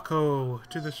 welcome Dako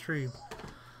to the stream.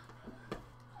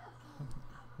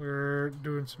 We're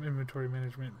doing some inventory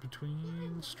management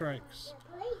between strikes.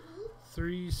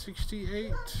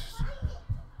 368.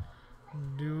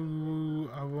 Do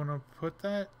I want to put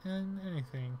that in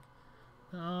anything?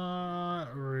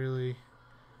 Not really.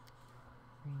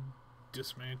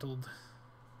 Dismantled.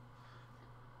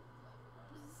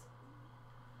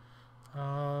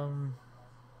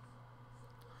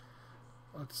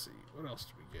 Let's see. What else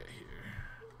did we get here?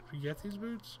 Did we get these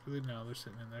boots? No, they're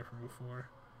sitting in there from before.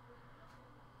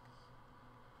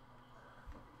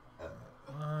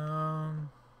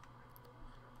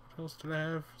 What else did I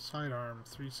have? Sidearm,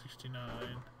 369.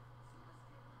 I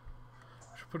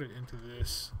should put it into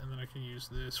this, and then I can use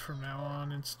this from now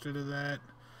on instead of that.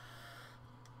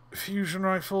 fusion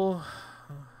rifle.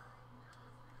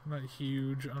 I'm not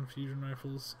huge on fusion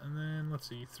rifles. And then, let's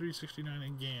see, 369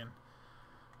 again.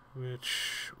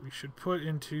 Which we should put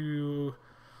into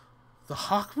the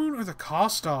Hawkmoon or the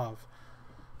Kostov.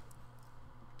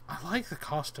 I like the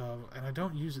Kostov, and I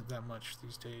don't use it that much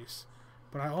these days.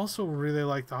 But I also really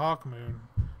like the Hawkmoon.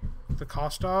 The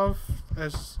Kostov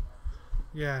as...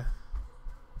 yeah.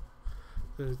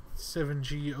 The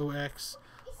 7GOX.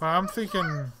 But I'm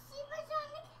thinking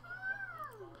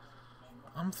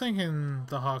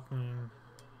the Hawkmoon.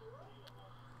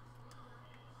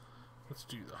 Let's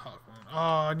do the Hawkmoon.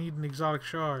 Oh, I need an exotic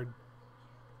shard.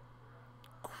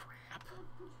 Crap.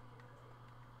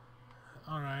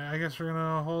 Alright, I guess we're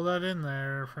gonna hold that in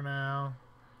there for now.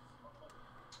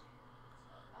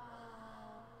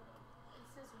 It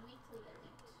says weekly elite.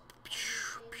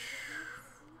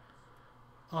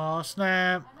 Oh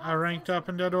snap! I ranked up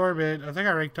in Dead Orbit. I think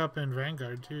I ranked up in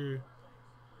Vanguard too.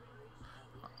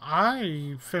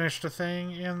 I finished a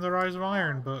thing in the Rise of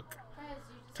Iron book.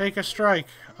 Take a strike,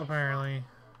 apparently.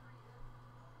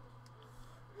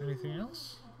 Anything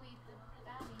else?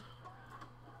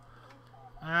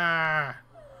 Ah!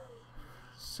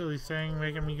 Silly thing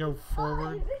making me go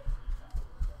forward.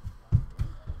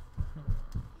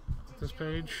 This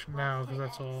page? No, because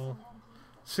that's all.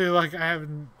 See, like, I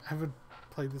haven't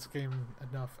played this game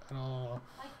enough at all.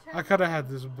 I could have had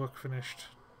this book finished.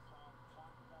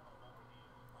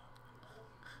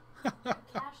 Cash them in.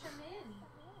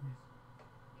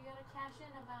 You gotta cash in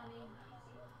a bounty.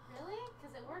 Really?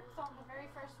 Because it worked on the very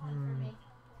first one for me.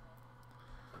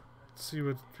 Let's see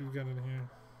what we've got in here.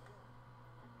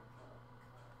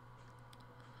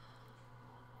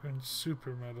 And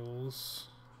super medals.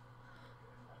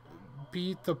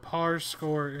 Beat the par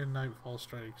score in Nightfall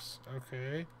Strikes.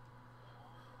 Okay.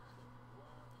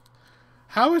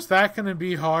 How is that going to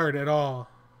be hard at all?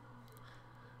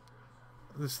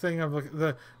 This thing of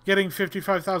the getting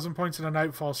 55,000 points in a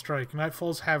Nightfall Strike.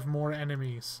 Nightfalls have more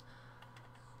enemies.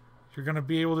 You're going to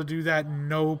be able to do that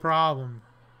no problem.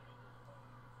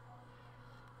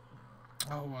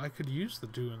 Oh, I could use the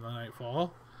Dew in the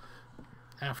Nightfall.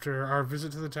 After our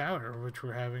visit to the tower, which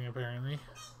we're having apparently.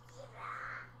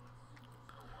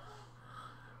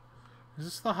 Is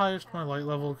this the highest my light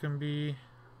level can be?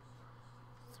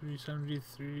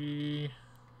 373.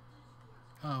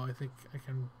 Oh, I think I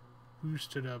can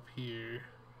boost it up here.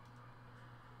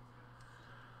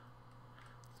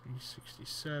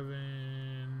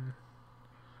 367.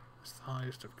 That's the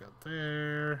highest I've got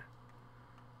there.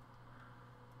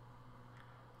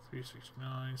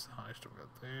 369 is the highest I've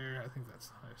got there. I think that's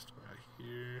the highest I've got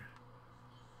here.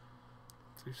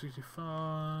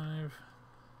 365.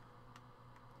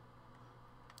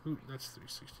 Ooh, that's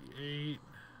 368.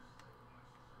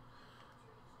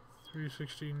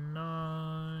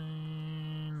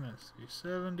 369. That's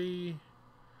 370.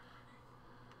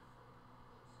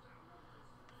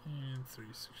 And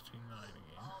 369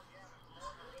 again.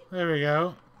 There we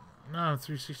go. No,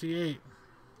 368.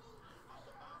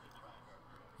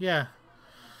 Yeah.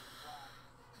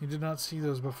 You did not see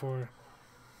those before.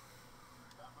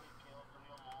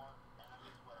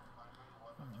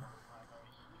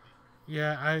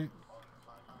 Yeah,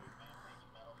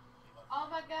 Oh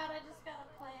my god, I just got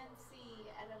a plan C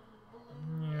out of a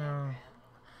blue engram.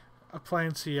 A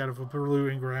plan C out of a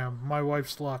blue engram. My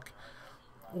wife's luck.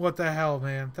 What the hell,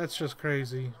 man? That's just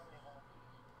crazy.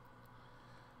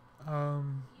 I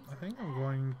think I'm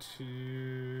going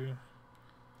to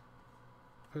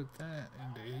put that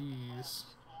into ease.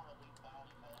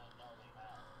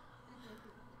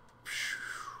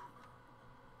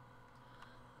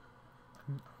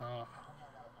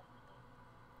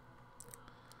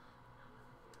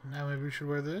 Now maybe we should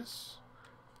wear this.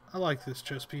 I like this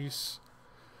chest piece.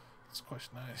 It's quite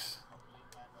nice.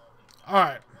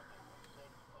 Alright.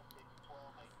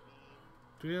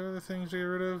 Do we have other things to get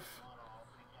rid of?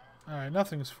 Alright,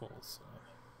 nothing's full, so.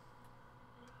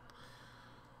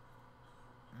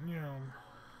 You know.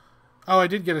 Oh, I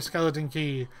did get a skeleton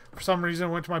key. For some reason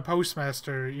I went to my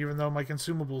postmaster, even though my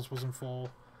consumables wasn't full.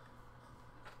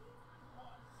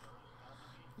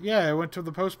 Yeah, I went to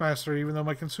the postmaster even though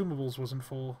my consumables wasn't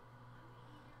full.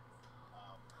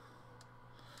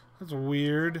 That's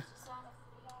weird.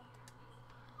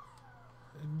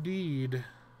 Indeed.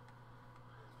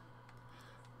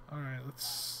 Alright,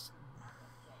 let's...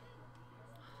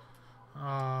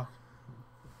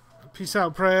 peace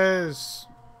out, Prez!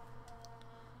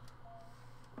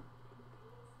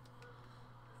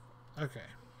 Okay.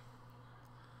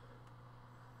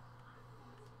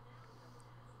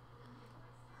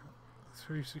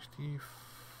 $360.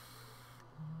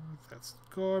 That's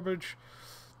garbage.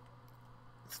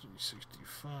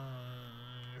 365.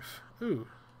 Ooh.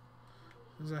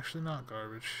 This is actually not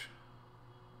garbage.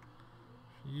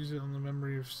 Use it on the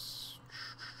memory of Sumlar.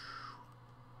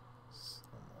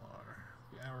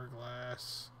 The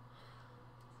Hourglass.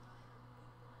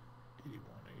 81,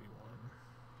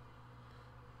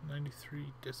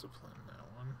 93 Discipline, that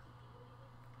one.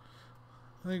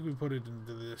 I think we put it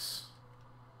into this.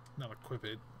 Not equip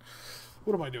it.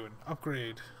 What am I doing?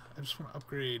 Upgrade. I just want to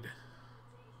upgrade.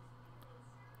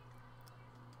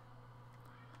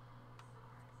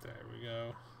 There we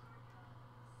go.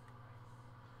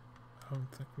 I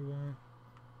don't think we want.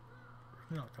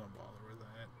 We're not gonna bother with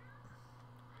that.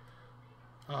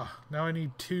 Ah, now I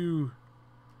need 2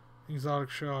 exotic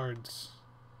shards.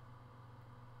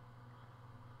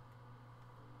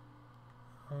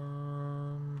 I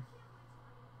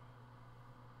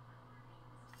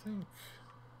think.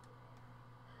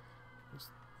 Just,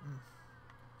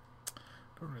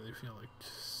 don't really feel like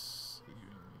saving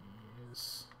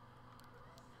these.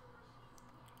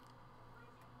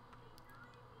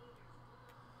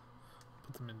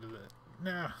 Put them into that.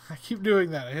 Nah, I keep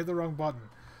doing that. I hit the wrong button.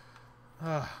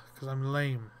 Because I'm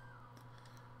lame.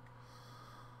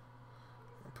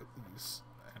 I'll put these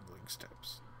handling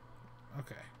steps.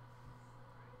 Okay.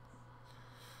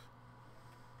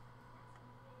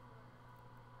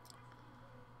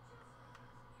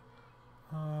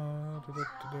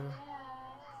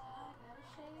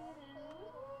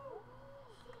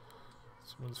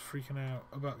 Someone's freaking out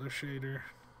about their shader.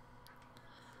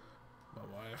 My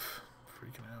wife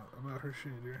freaking out about her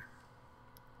shader.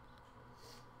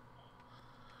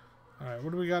 Alright,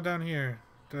 what do we got down here?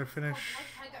 Did I finish?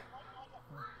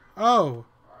 Oh!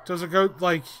 Does it go,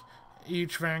 like,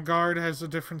 each Vanguard has a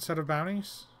different set of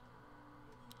bounties?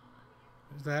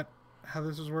 Is that how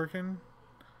this is working?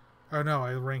 Oh no,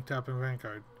 I ranked up in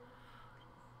Vanguard.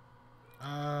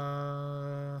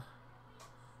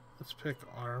 Let's pick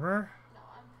armor.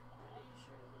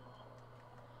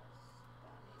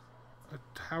 A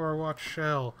Tower Watch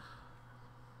shell.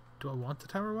 Do I want the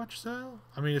Tower Watch shell?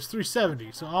 I mean, it's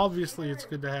 370, so obviously it's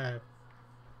good to have.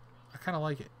 I kind of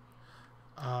like it.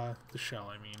 The shell,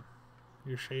 I mean.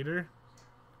 Your shader.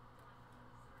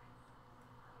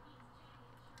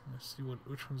 Let's see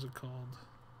which one's it called.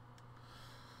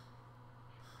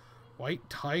 White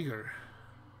Tiger.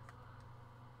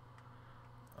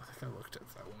 I think I looked at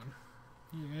that one.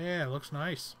 Yeah, it looks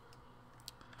nice.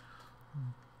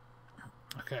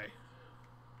 Okay.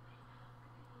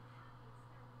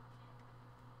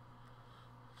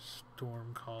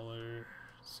 Stormcaller.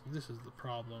 See, this is the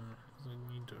problem. I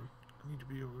need to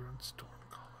be over on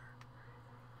Stormcaller.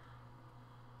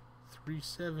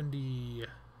 370.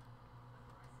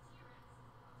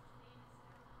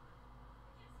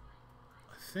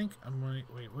 I think I might.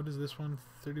 Wait, what is this one?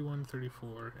 31,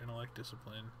 34. Intellect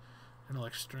Discipline.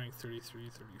 Intellect Strength 33,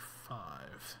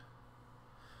 35.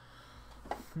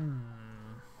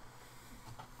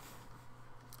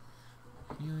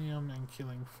 Helium and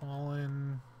Killing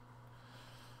Fallen.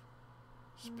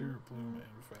 Spirit Bloom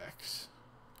and Vex.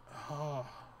 Oh,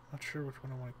 not sure which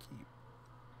one I want to keep.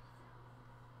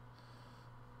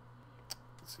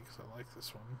 Let's see, because I like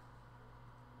this one.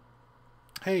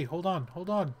 Hey, hold on, hold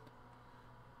on.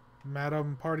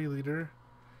 Madam Party Leader.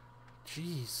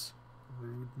 Jeez.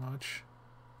 Rude much.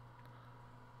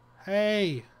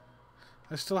 Hey!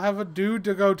 I still have a dude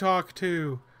to go talk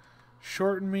to.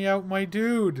 Shorten me out, my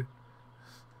dude.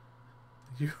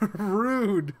 You're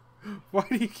rude. Why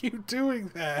do you keep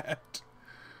doing that?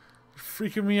 You're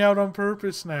freaking me out on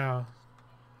purpose now.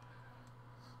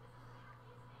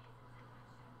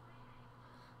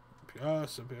 Pure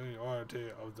superiority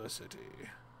of the city.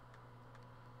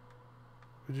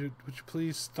 Would you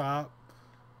please stop?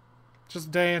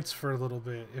 Just dance for a little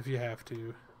bit if you have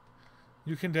to.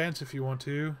 You can dance if you want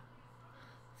to. You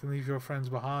can leave your friends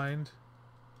behind.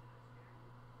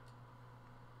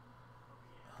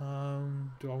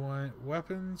 Do I want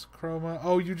weapons? Chroma?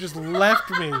 Oh, you just left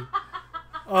me.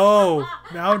 Oh,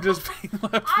 now I'm just being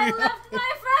left behind. I left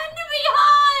my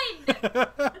friend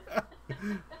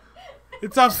behind!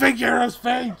 It's a figure of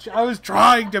speech. I was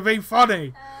trying to be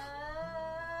funny.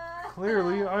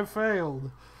 Clearly, I failed.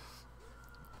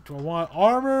 Do I want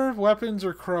armor, weapons,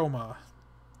 or chroma?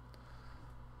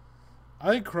 I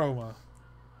think chroma.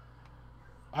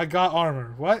 I got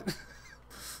armor. What?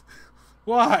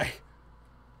 Why?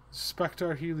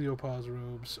 Spectre Heliopause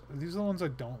robes. Are these the ones I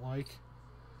don't like?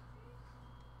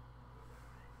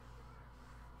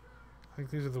 I think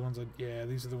these are the ones yeah,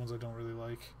 these are the ones I don't really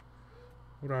like.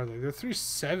 What are they? They're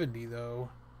 370 though.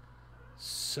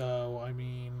 So, I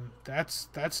mean, that's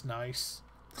nice.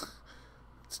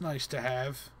 It's nice to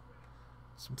have.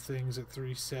 some things at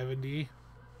 370.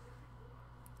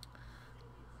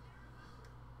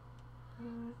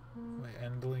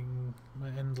 My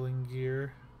Endling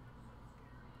gear.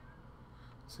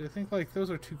 See, I think like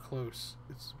those are too close.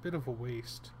 It's a bit of a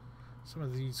waste. Some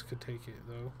of these could take it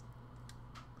though.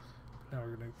 Now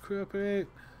we're gonna equip it.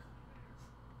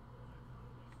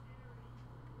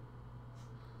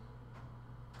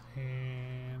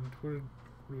 And what do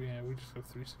we have? We just have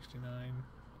 369.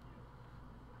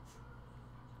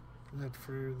 That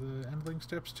for the Endling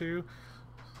steps too.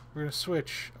 We're gonna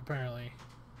switch apparently.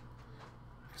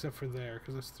 Except for there,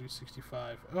 because that's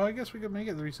 365. Oh, I guess we could make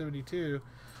it 372.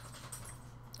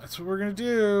 That's what we're gonna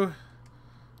do.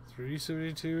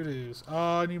 372 it is.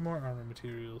 Oh, I need more armor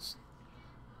materials.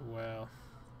 Well,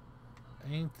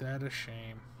 ain't that a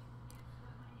shame.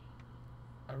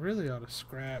 I really ought to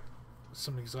scrap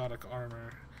some exotic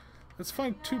armor. Let's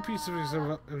find 2 pieces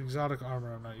of exotic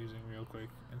armor I'm not using real quick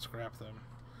and scrap them.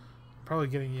 I'm probably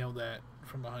getting yelled at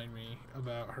from behind me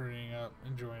about hurrying up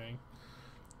and joining.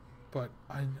 But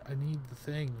I need the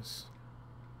things.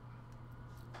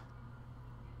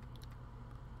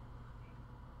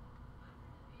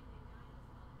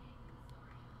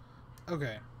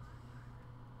 Okay.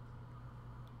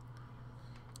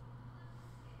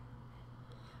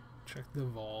 Check the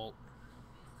vault.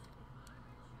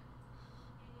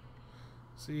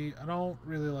 See, I don't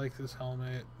really like this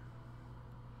helmet.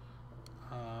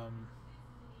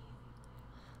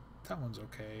 That one's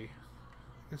okay.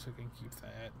 I guess I can keep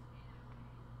that.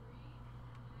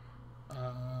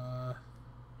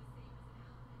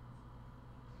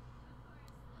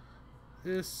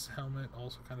 This helmet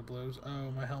also kind of blows.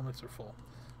 Oh, my helmets are full.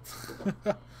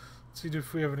 Let's see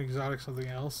if we have an exotic something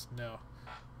else. No.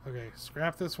 Okay,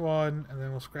 scrap this one, and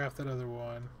then we'll scrap that other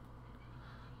one.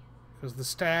 Because the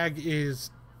stag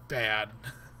is bad.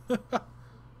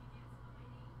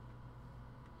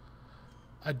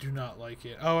 I do not like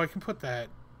it. Oh, I can put that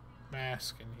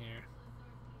mask in here.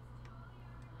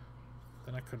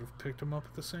 Then I could have picked them up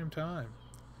at the same time.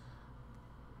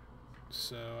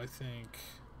 So I think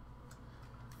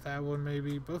that one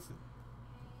maybe both.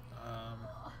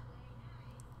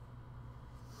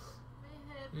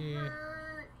 Yeah.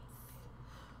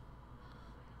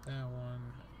 That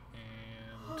one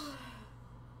and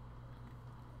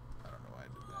I don't know why I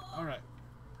did that. All right.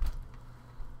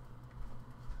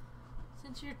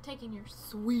 Since you're taking your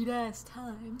sweet ass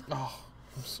time. Oh,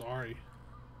 I'm sorry.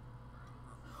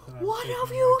 What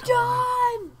have you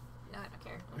done? No, I don't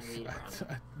care. I'm gonna eat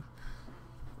around.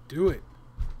 Do it.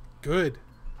 Good.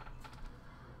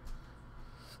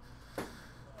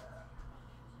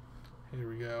 Here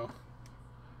we go.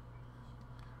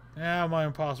 Now my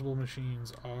impossible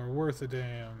machines are worth a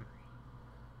damn.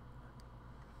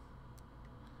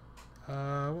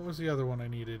 What was the other one I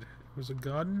needed? It was a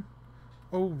gun?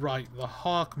 Oh, right. The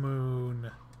Hawk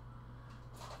Moon.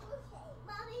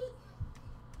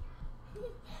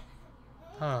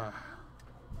 Ah.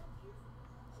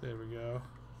 There we go.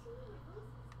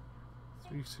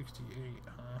 368,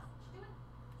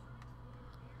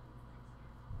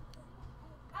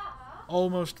 huh?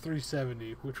 Almost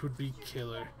 370, which would be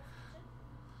killer.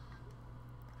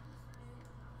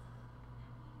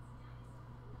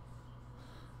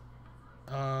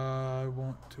 I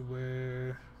want to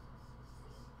wear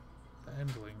the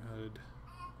Endling hood.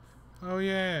 Oh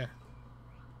yeah.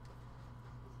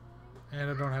 And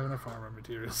I don't have enough armor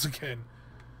materials again.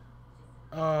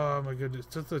 Oh my goodness.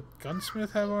 Does the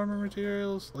gunsmith have armor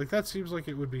materials? Like, that seems like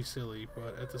it would be silly,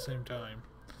 but at the same time,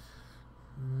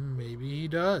 maybe he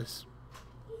does.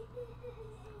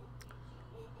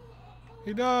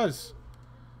 He does!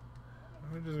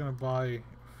 We're just gonna buy a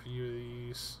few of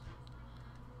these.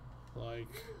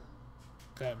 Like,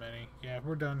 that many. Yeah,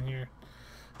 we're done here.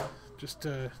 Just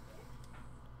to,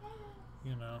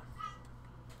 you know,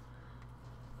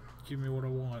 give me what I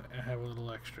want and have a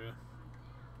little extra.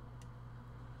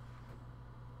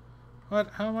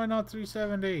 What? How am I not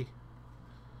 370?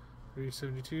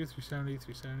 372, 370,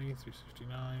 370,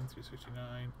 369,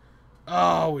 369.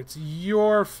 Oh, it's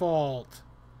your fault.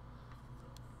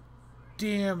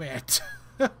 Damn it.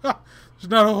 There's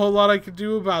not a whole lot I can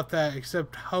do about that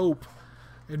except hope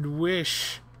and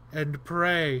wish and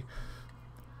pray.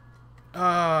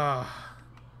 Ah.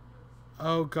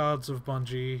 Oh, gods of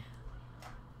Bungie.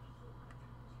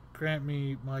 Grant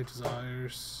me my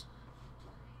desires.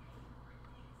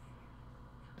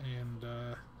 And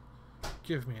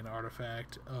give me an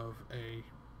artifact of a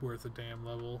worth a damn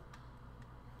level.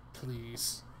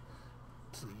 Please.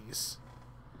 Please.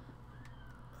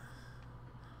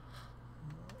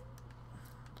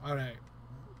 Alright.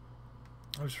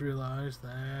 I just realized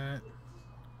that.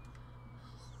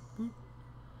 Boop.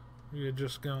 We had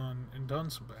just gone and done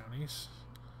some bounties,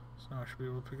 so now I should be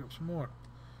able to pick up some more.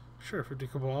 Sure, for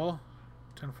Cabal,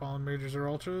 10 fallen majors or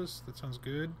ultras. That sounds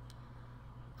good.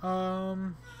 I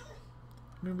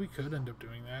mean, we could end up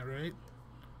doing that, right?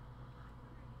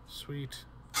 Sweet.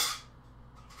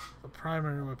 A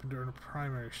primary weapon during a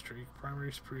primary streak,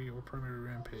 primary spree, or primary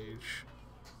rampage.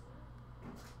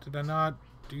 Did I not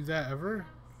do that ever?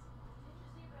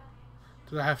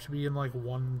 Did I have to be in like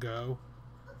one go?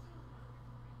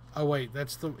 Oh wait,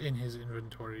 that's the in his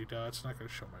inventory. Duh, it's not going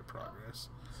to show my progress.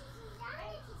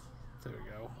 There we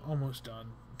go. Almost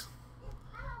done.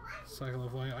 Cycle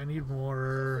of light. I need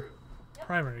more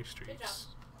primary streaks.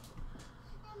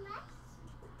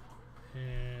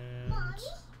 And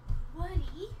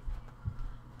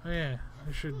oh yeah,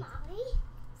 should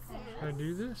I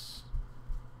do this?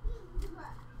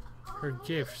 Her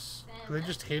gifts. Are they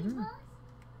just hidden?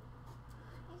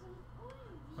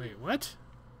 Wait, what?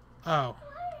 Oh.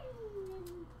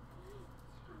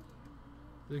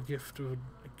 The gift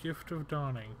of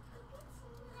dawning.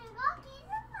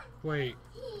 Wait.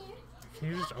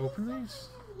 Can you just open these?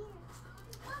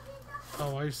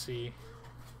 Oh, I see.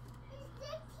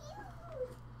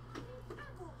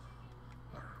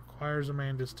 Requires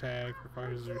Amanda's tag,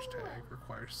 requires Zeus tag,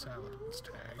 requires Saladin's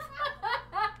tag.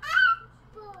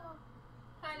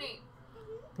 Honey.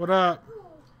 What up?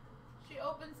 She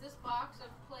opens this box of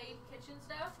plain kitchen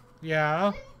stuff.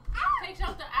 Yeah. Takes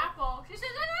out the apple. She says,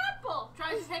 an apple!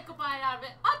 Tries to take a bite out of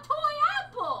it. A toy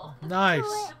apple!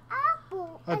 Nice.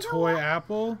 A toy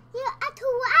apple? Yeah, a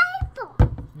toy apple.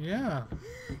 Yeah.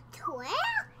 Toy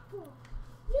apple.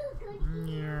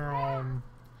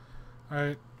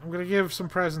 Alright, I'm gonna give some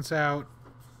presents out.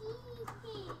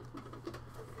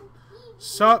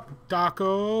 Sup,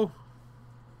 Daco?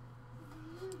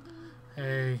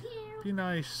 Hey, be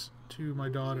nice to my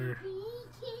daughter,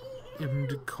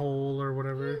 Cole or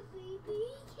whatever.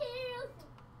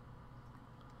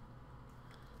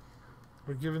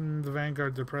 We're giving the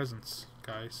Vanguard their presents,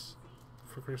 guys,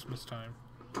 for Christmas time.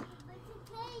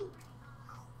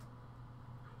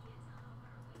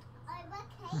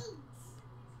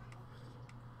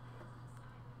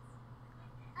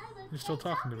 You're still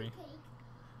talking to me.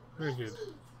 Very good.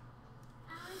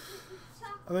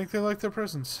 I think they like their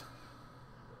presents.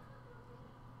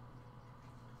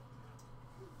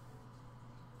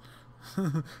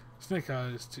 Snake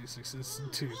Eyes, 2 6s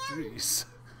and 2 3s.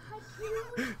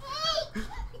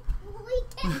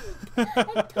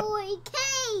 A toy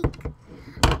cake.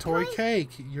 A toy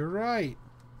cake. You're right.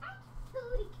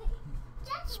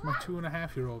 It's my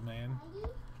 2.5-year-old man.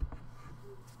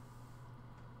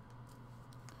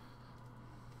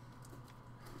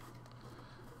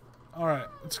 Alright,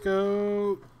 let's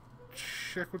go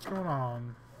check what's going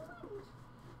on.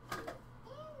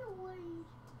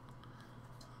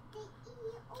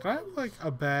 Did I have like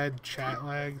a bad chat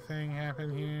lag thing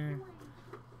happen here?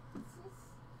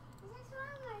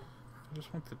 I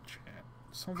just want the chat.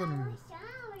 Something.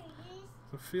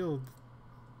 The field.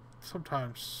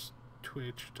 Sometimes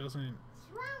Twitch doesn't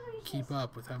keep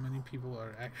up with how many people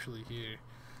are actually here.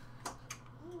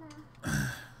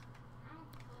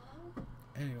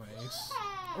 Anyways.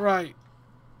 Right.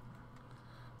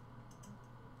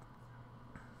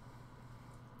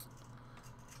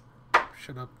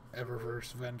 Shut up,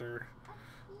 Eververse vendor.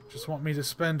 Just want me to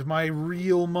spend my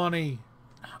real money.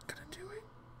 Not gonna do it.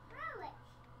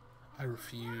 I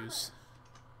refuse.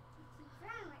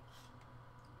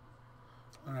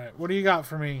 Alright, what do you got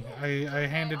for me? I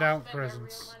handed out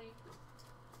presents.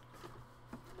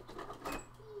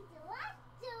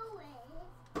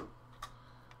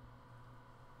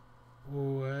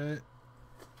 What?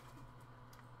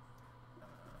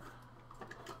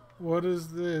 What is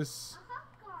this?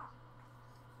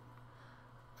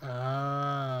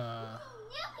 Ah.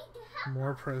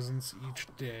 More presents each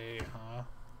day, huh?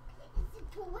 It's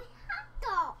a toy hot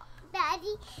dog.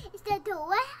 Daddy, it's the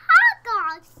toy hot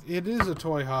dogs. It is a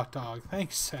toy hot dog.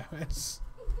 Thanks, Samus.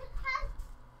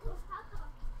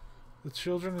 The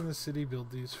children in the city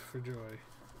build these for joy.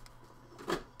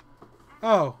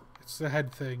 Oh, it's the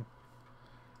head thing.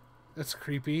 That's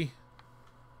creepy.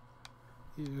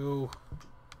 Ew.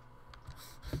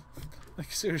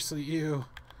 Like, seriously, ew.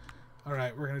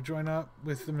 Alright, we're gonna join up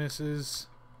with the missus,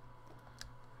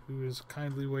 who is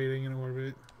kindly waiting in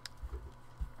orbit.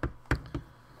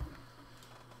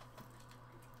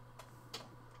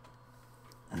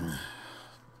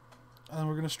 And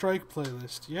we're gonna strike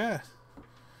playlist, yeah.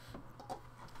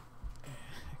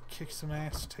 Kick some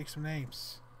ass, take some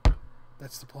names.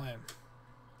 That's the plan.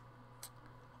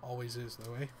 Always is,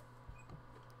 though, eh?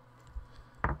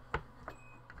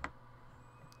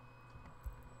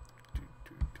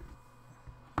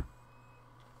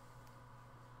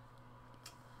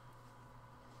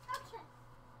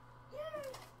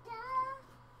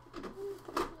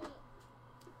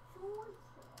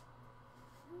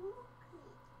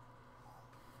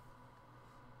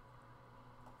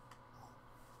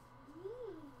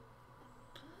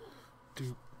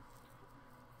 Dude.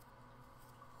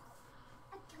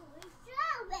 A toy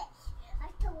sandwich. A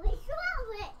toy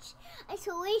sandwich. A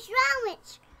toy sandwich.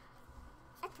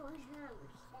 A toy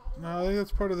sandwich. No, I think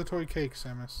that's part of the toy cake,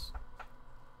 Samus.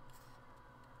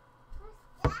 What's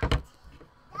that? Sandwich.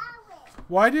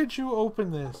 Why did you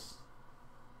open this?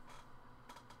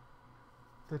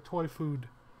 The toy food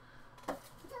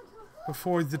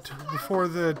before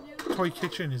the toy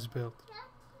kitchen is built.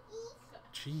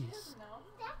 Jeez.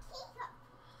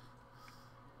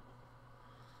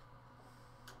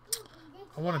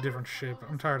 I want a different shape.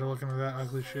 I'm tired of looking at that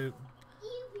ugly shit.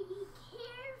 You be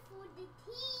careful the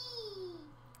tea.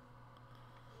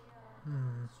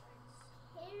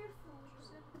 Careful the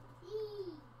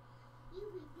tea. You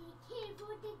be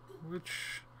careful the tea. Which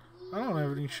I don't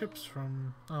have any ships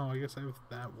from. Oh, I guess I have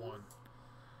that one.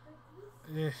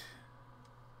 Eh.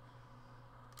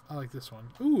 I like this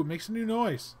one. Ooh, it makes a new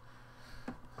noise.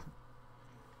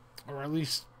 Or at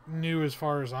least new as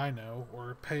far as I know,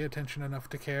 or pay attention enough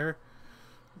to care.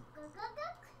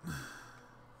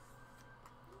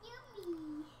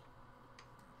 Yummy.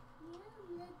 Yum,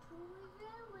 the toy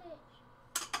sandwich.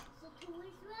 It's a toy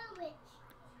sandwich.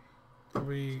 Are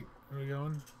we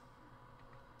going?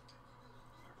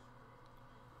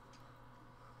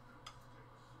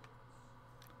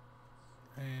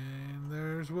 And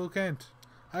there's Will Kent.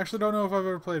 I actually don't know if I've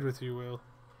ever played with you, Will.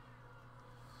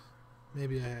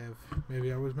 Maybe I have.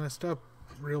 Maybe I was messed up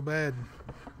real bad,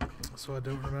 so I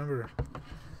don't remember. We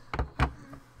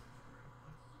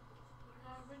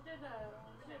did a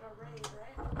raid,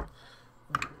 right?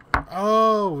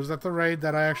 Oh, was that the raid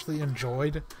that I actually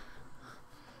enjoyed I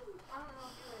don't know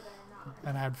if you were there or not.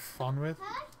 and had fun with?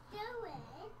 Let's do it.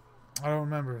 I don't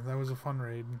remember. That was a fun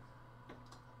raid.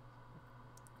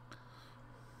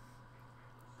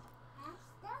 Let's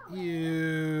do it.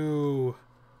 Ew.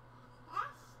 Let's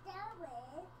do it.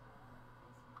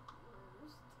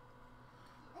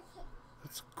 Okay.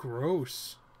 That's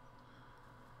gross.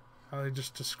 How they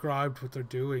just described what they're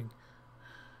doing.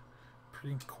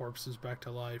 Bringing corpses back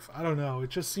to life. I don't know. It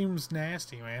just seems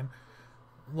nasty, man.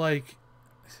 Like,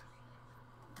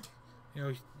 you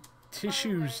know,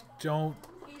 tissues don't.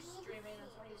 He's streaming,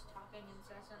 that's why he's talking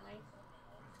incessantly.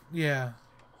 Yeah.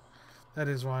 That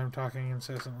is why I'm talking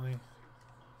incessantly.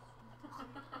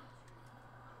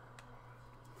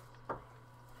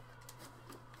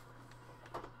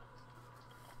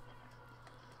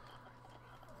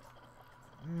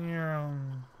 Yeah.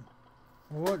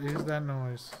 What is that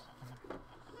noise?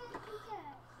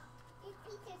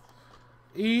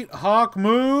 Eat Hawk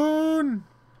Moon!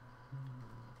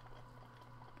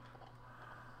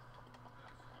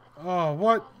 Oh,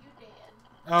 what? Oh, you did.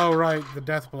 Oh, right. The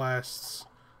death blasts.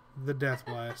 The death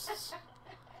blasts. You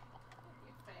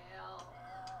fail.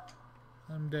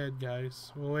 I'm dead,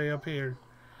 guys. Way up here.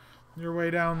 You're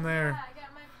way down there. Yeah, I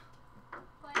got my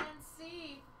plan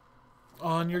C.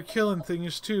 On your killing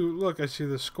things, too. Look, I see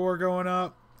the score going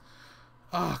up.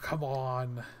 Oh, come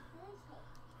on.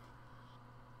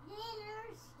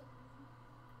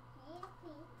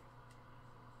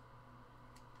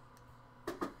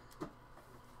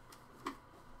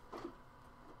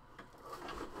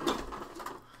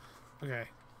 Okay.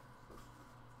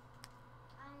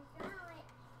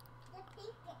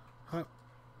 Huh.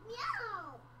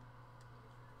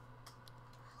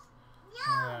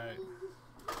 Alright.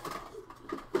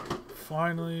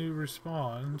 Finally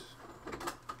respond.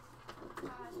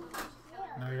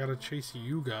 Now I gotta chase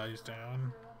you guys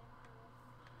down.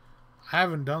 I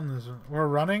haven't done this. We're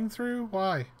running through?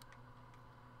 Why?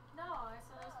 No, I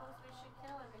said I was supposed to we should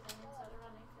kill everything instead of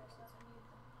running through since we need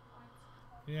the points.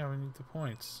 Yeah, we need the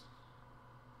points.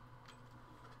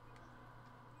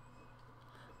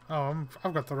 Oh,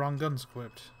 I've got the wrong guns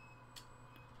equipped.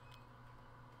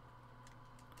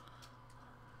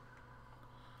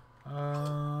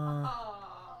 I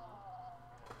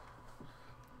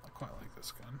quite like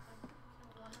this gun.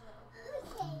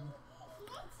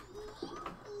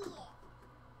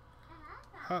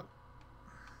 Huh.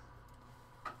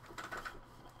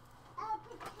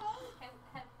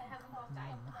 Haven't both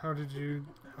died. How did you...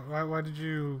 Why did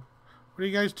you... What are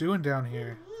you guys doing down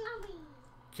here?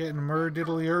 Getting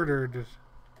murdiddly-urdered.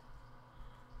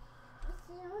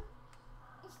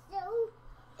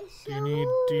 Do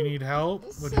you need help?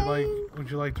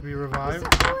 Would you like to be revived?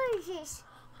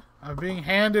 I'm being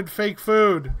handed fake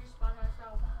food. Respawn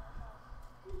myself.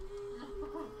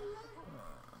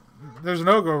 There's an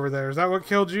ogre over there. Is that what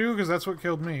killed you? Because that's what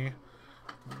killed me.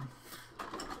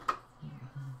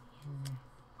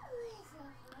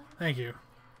 Thank you.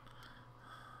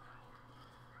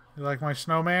 You like my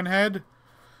snowman head?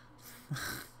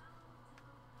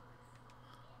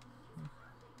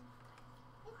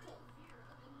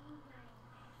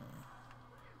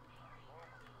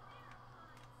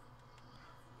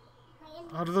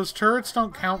 Oh, do those turrets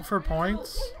don't count for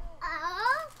points?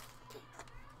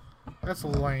 That's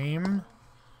lame.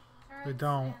 They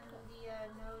don't.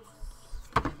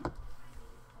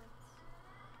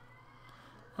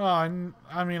 Oh,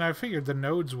 I mean, I figured the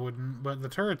nodes wouldn't, but the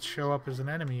turrets show up as an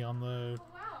enemy on the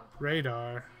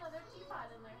radar.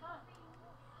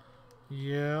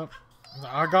 Yep.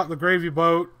 I got the gravy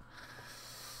boat.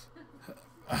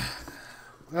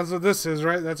 That's what this is,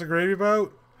 right? That's a gravy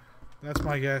boat? That's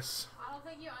my guess. I don't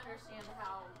think you understand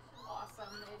how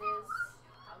awesome it is,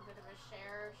 how good of a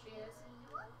share she is.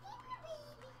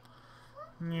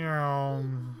 Yeah.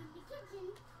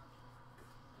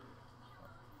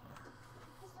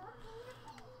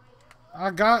 I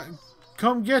got...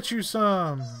 Come get you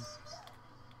some.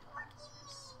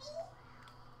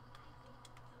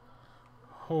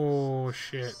 Oh,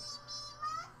 shit.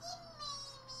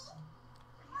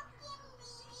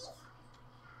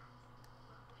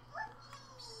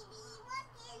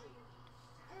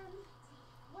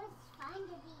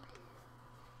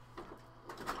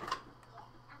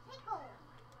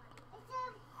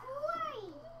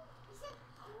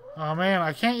 Oh man,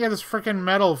 I can't get this freaking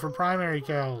medal for primary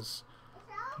kills.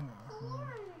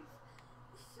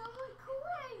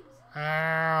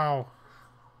 Ow.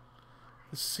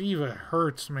 The Siva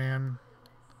hurts, man.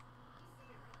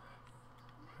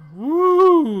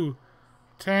 Woo!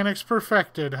 Taniks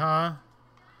perfected, huh?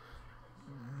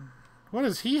 What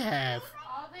does he have?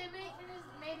 All they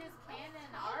made his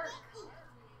cannon arc.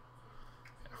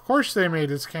 Of course they made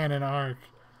his cannon arc.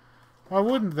 Why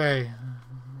wouldn't they?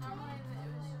 Normally it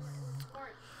was just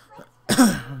scorched.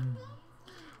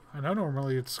 I know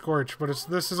normally it's Scorch, but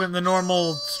this isn't the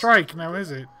normal strike now,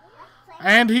 is it?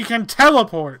 And he can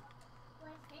teleport!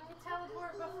 He could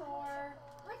teleport before.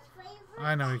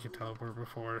 I know he can teleport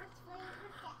before.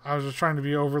 I was just trying to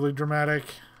be overly dramatic.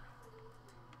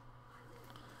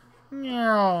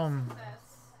 Meow. This.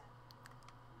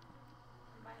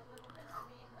 By a little bit, I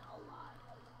mean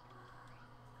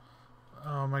a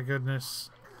lot. Oh my goodness.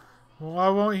 Why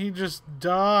won't he just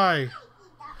die?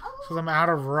 Because I'm out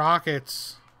of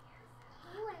rockets.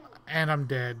 And I'm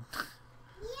dead.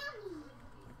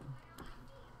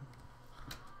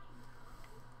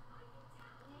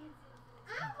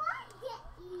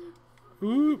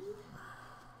 Ooh.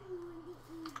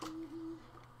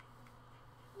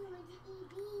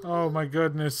 Oh my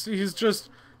goodness.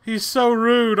 He's so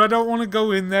rude. I don't want to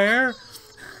go in there.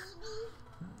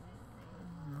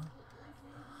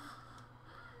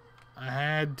 I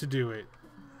had to do it.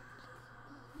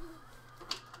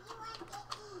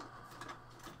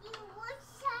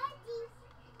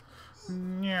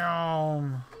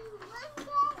 No.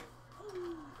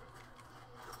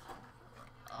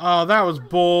 Oh, that was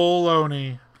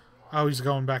baloney. Oh, he's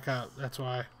going back up. That's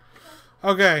why.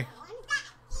 Okay.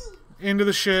 Into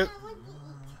the ship.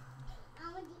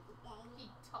 He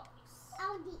talks.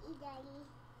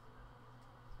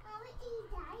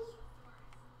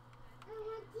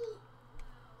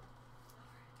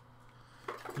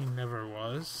 He never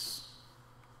was.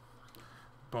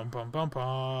 Bum bum bum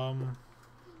bum.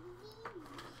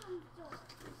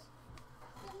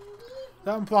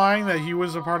 That implying that he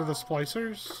was a part of the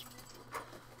Splicers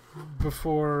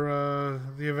before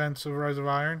the events of Rise of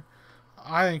Iron?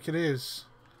 I think it is.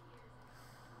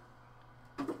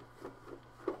 They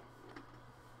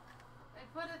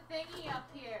put a thingy up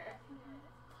here.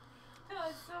 That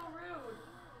was so rude.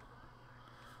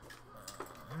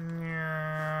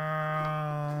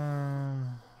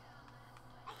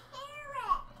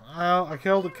 Well, I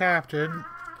killed the captain.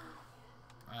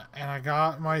 And I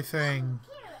got my thing.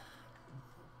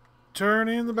 Turn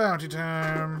in the bounty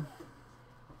time.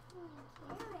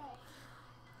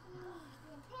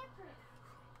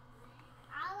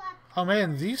 Oh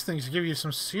man, these things give you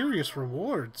some serious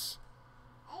rewards.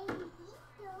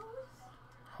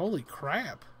 Holy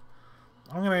crap.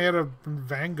 I'm gonna get a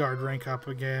Vanguard rank up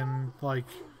again, like,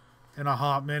 in a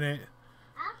hot minute.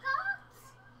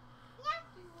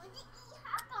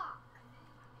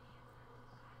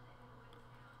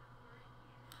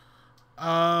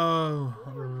 Oh,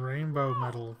 rainbow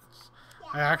medals.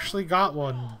 I actually got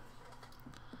one.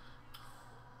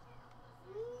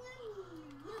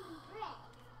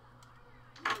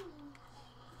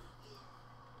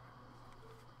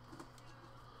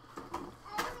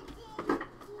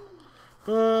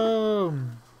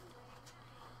 Boom.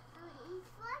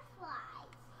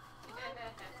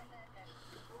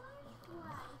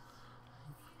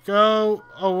 Go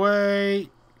away,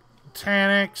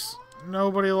 Taniks.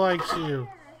 Nobody likes you.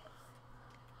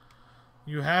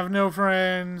 You have no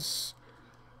friends.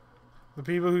 The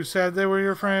people who said they were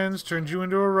your friends turned you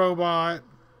into a robot.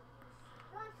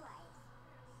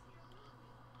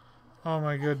 Oh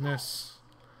my goodness.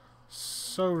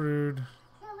 So rude.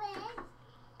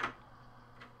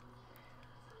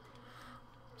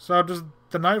 So does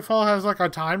the Nightfall has like a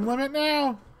time limit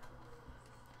now?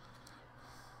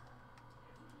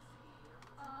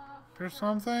 Or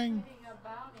something? Getting a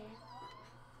bounty.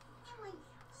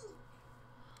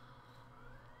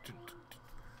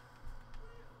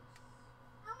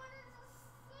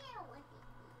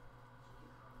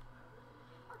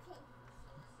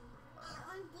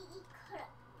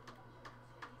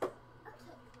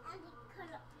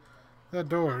 That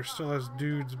door still has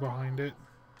dudes behind it.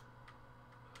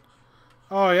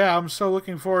 Oh yeah, I'm so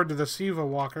looking forward to the Siva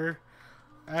Walker.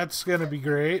 That's gonna be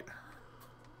great.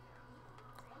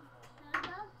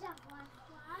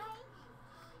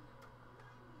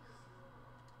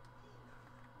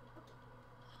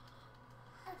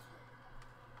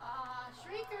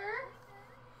 Shrieker.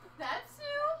 That's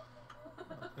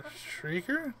new.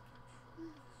 Shrieker?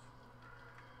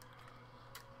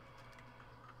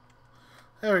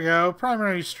 There we go.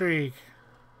 Primary streak.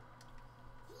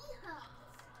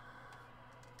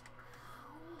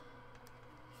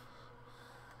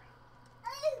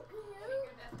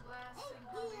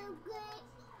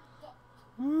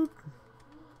 Whoop.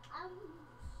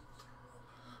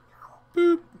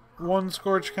 Boop. One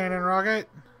Scorch Cannon rocket.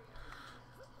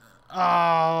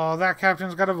 Oh, that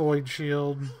captain's got a Void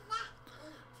Shield.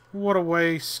 What a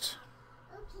waste.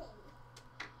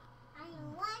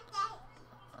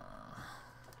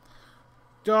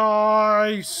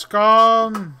 Die,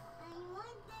 scum!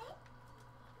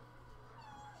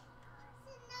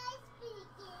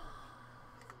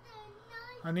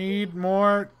 I need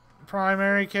more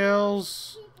primary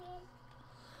kills.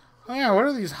 Oh yeah, what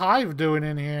are these Hive doing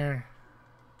in here?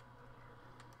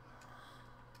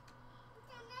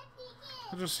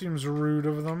 It just seems rude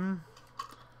of them.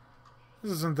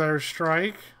 This isn't their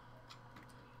strike.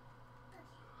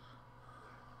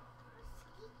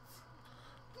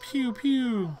 Pew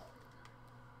pew.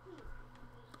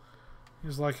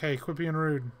 He's like, hey, quit being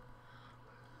rude.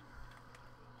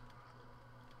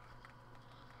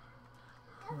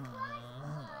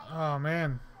 Oh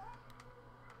man.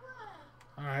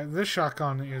 Alright, this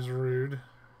shotgun is rude.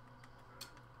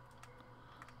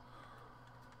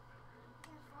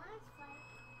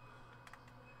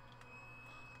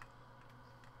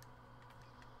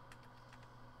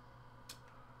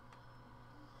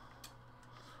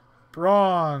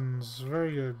 Bronze.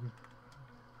 Very good.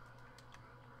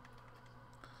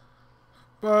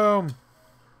 Boom.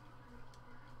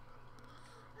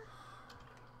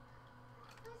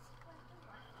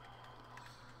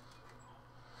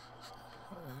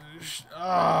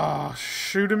 Ah,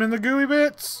 shoot him in the gooey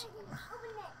bits.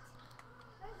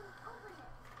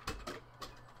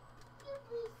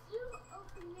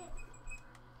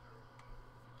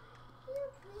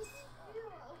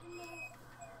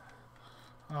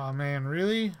 Oh man,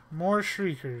 really? More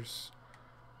Shriekers.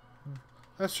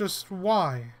 That's just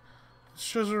why. It's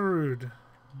just rude.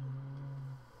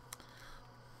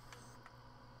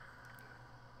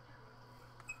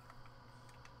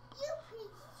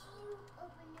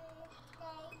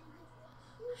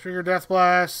 Shrieker Death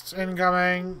Blasts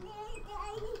incoming.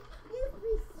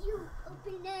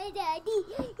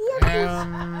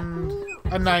 And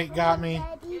a knight got me.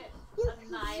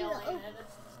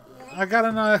 I got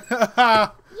a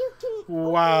knight.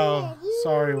 Wow.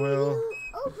 Sorry, Will.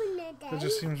 That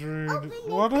just seems rude.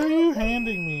 What are you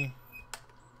handing me?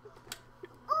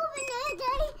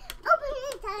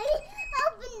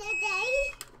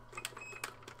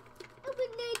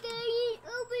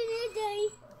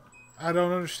 I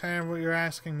don't understand what you're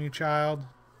asking me, child.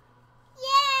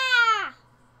 Yeah.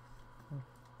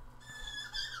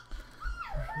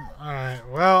 Alright,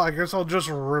 well, I guess I'll just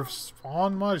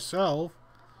respawn myself.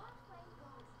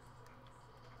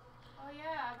 Oh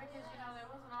yeah, because you know there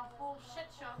wasn't a whole shit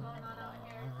show going on out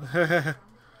here.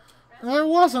 There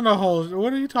wasn't a whole...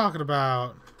 What are you talking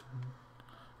about?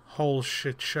 Whole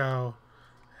shit show.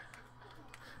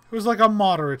 It was like a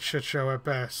moderate shit show at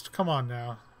best. Come on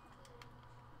now.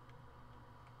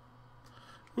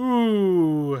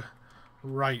 Ooh.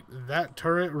 Right, that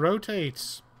turret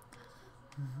rotates.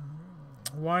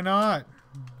 Why not?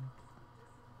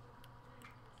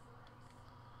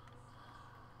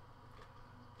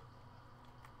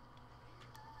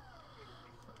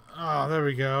 Oh, there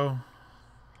we go.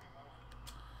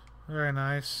 Very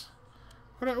nice.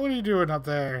 What are you doing up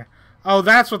there? Oh,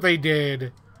 that's what they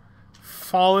did.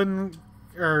 Fallen,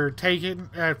 or taken,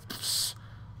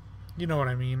 you know what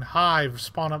I mean. Hive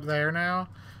spawn up there now.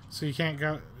 So you can't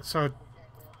go, so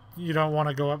you don't want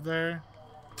to go up there.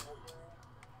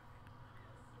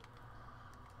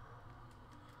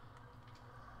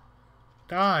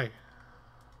 Die.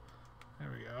 There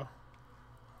we go.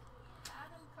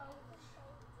 Adam Coach.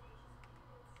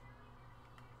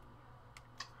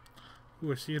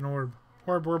 Ooh, I see an orb.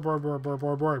 Orb, orb, orb, orb, orb,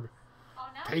 orb, orb. Oh,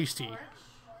 now Tasty. He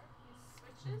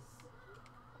switches.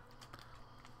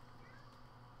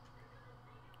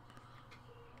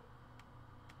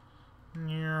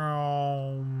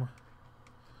 Nyom.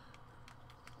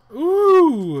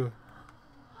 Ooh!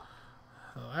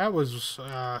 That was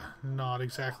not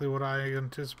exactly what I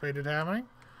anticipated happening.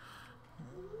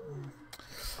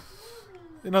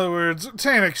 In other words,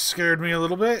 Tanic scared me a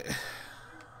little bit.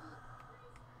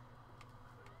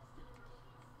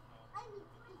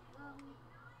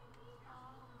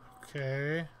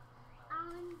 Okay.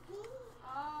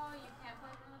 Oh, you can't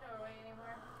play from the doorway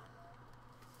anymore.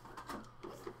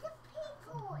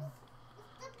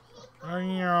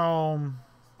 Nyom.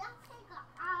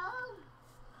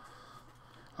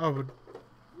 Oh, but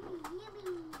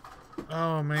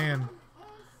oh man,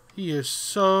 he is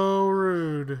so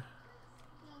rude.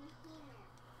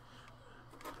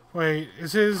 Wait,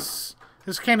 is his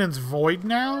cannon's void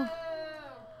now?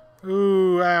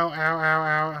 Ooh, ow, ow, ow,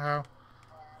 ow, ow.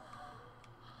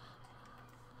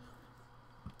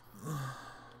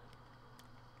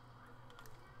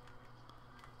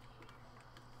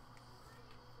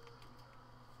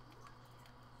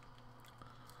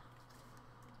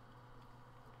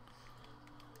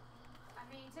 I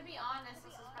mean, to be honest,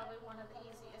 this is probably one of the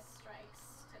easiest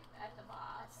strikes at the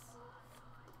boss.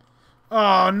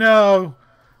 Oh no!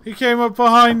 He came up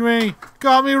behind me!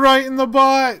 Got me right in the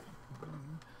butt!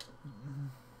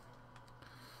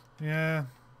 Yeah.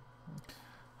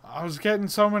 I was getting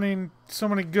so many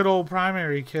good old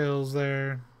primary kills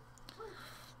there.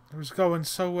 It was going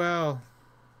so well.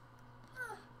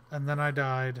 And then I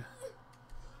died.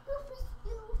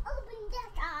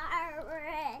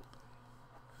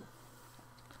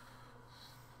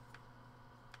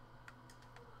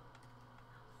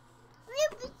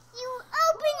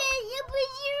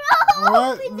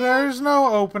 What? There's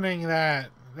no opening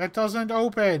that. That doesn't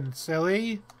open,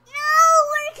 silly.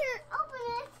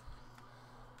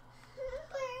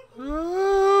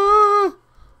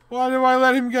 Why do I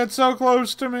let him get so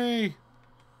close to me?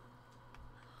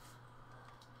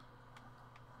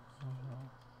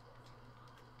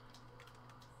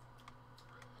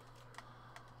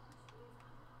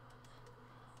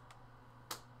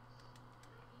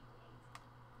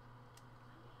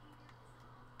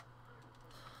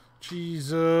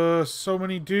 Jesus, so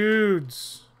many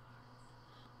dudes.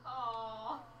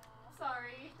 Oh,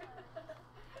 sorry.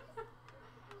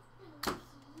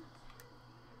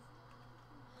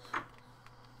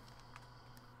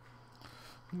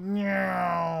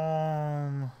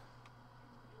 Nyam.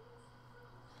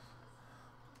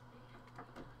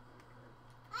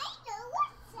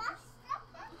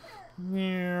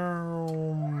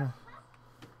 Nyam.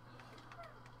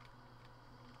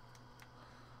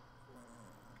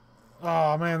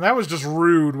 Oh man, that was just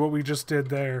rude what we just did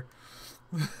there.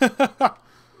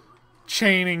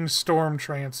 Chaining storm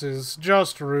trances.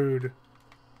 Just rude.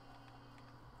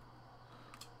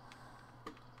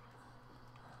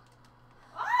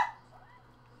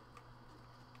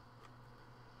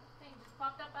 Thing just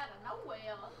popped up out of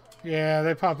nowhere. Yeah,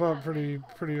 they pop up pretty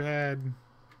bad.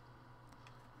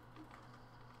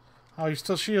 Oh, you're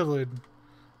still shielded.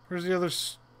 Where's the other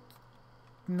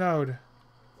node?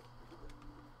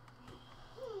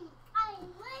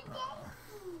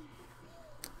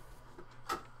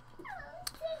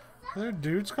 Are there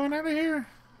dudes coming out of here?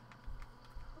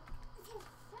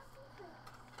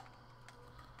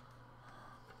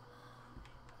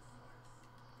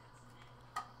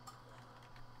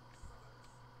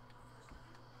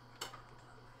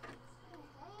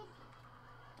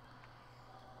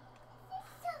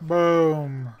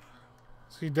 Boom.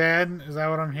 Is he dead? Is that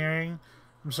what I'm hearing?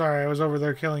 I'm sorry, I was over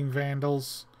there killing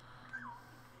vandals.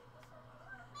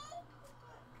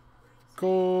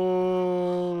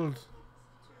 Gold.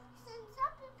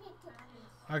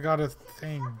 I got a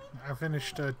thing. I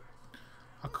finished a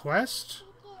quest?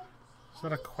 Is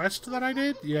that a quest that I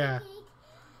did? Yeah.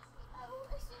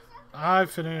 I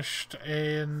finished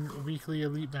a weekly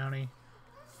elite bounty.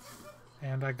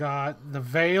 And I got the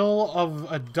Veil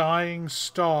of a Dying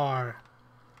Star.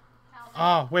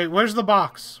 Ah, wait, where's the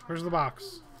box? Where's the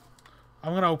box?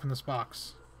 I'm gonna open this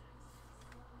box.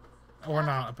 Or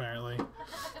not, apparently.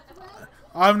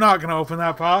 I'm not gonna open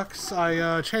that box.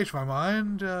 I changed my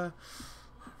mind.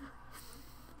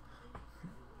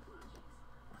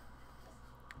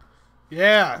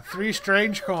 Yeah, 3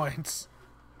 strange coins.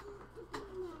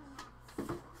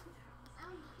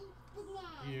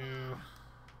 You.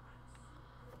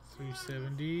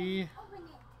 370.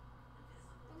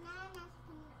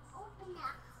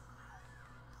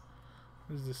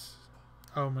 What is this?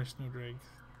 Oh, my Snowdrake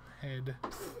head.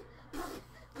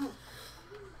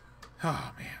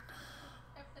 Oh, man.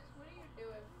 What are you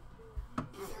doing?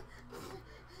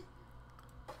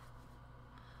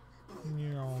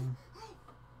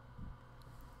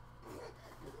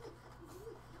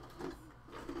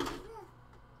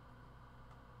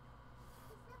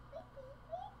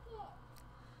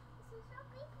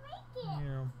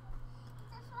 Yeah.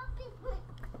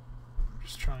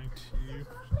 Just trying to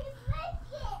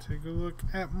take a look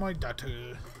at my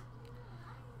data.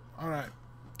 Alright.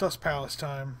 Dust Palace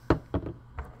time.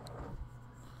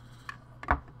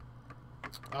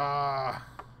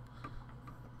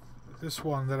 This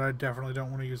one that I definitely don't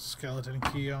want to use the skeleton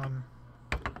key on.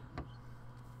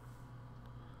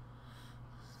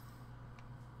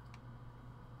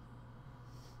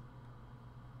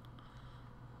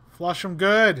 Flush them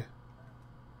good.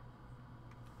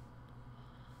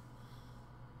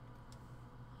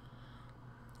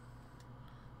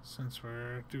 Since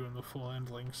we're doing the full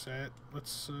endling set,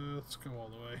 let's go all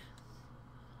the way.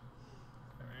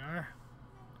 There we are.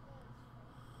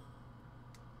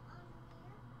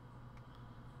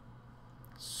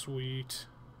 Sweet.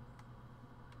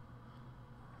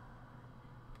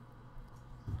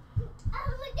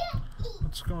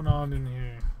 What's going on in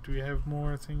here? Do we have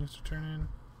more things to turn in?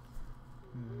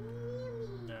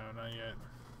 No, not yet.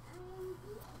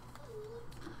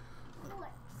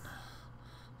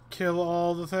 Kill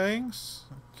all the things?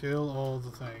 Kill all the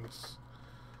things.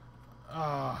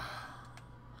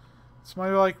 It's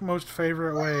my most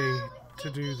favorite way to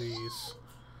do these.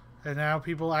 And now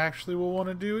people actually will want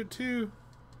to do it too.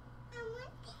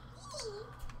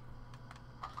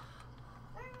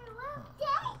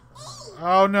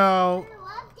 Oh no.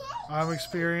 I'm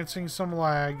experiencing some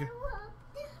lag.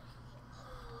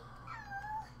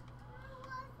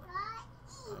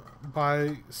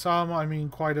 By some, I mean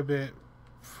quite a bit,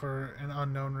 for an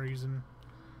unknown reason.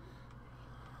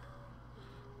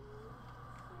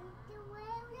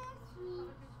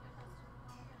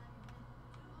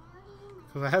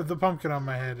 Because I have the pumpkin on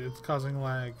my head, it's causing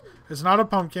lag. It's not a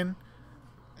pumpkin,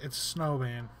 it's a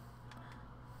snowman.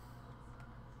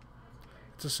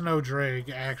 It's a Snowdrake,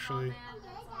 actually.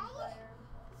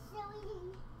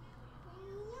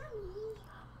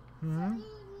 Hmm?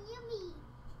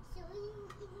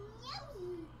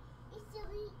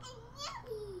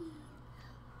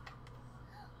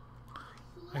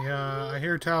 I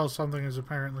hear tell something is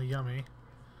apparently yummy.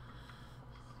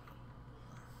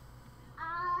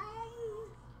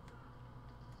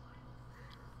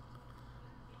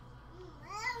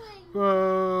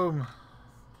 Boom!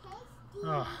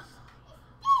 Oh,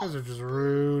 these are just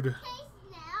rude.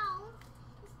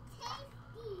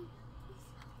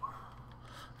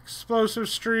 Explosive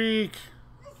streak!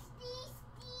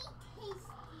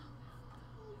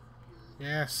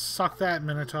 Yeah, suck that,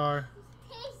 Minotaur.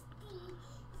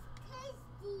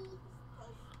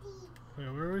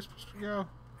 Wait, where are we supposed to go?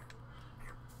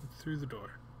 Through the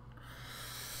door.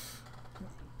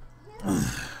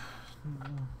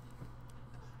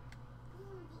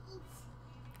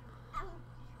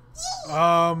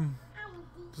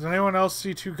 Does anyone else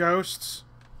see two ghosts?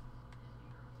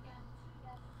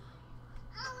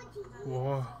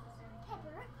 Whoa.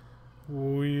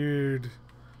 Weird.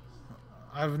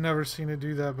 I've never seen it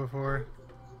do that before.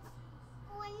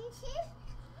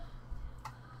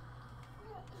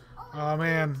 Oh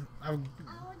man,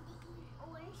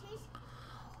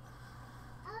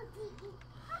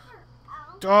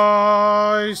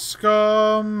 die,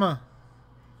 scum!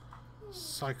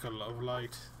 Cycle of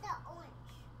light.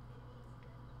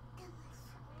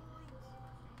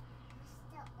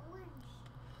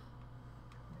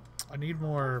 I need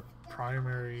more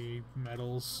primary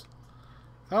metals.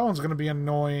 That one's gonna be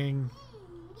annoying.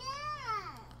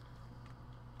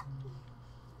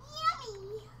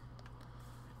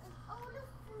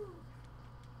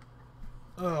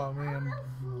 Oh man,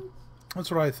 that's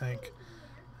what I think.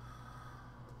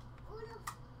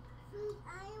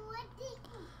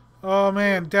 Oh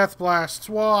man, death blasts.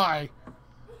 Why?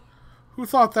 Who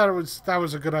thought that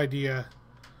was a good idea?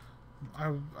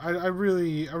 I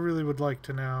really would like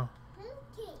to know.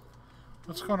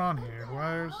 What's going on here?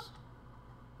 Wires?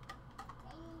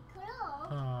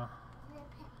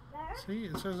 See,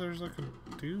 it says there's like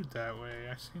a dude that way.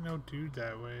 I see no dude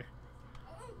that way.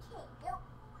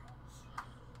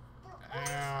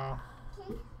 Ow.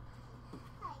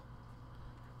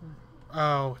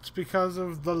 Oh, it's because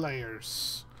of the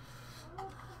layers.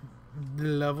 The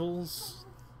levels.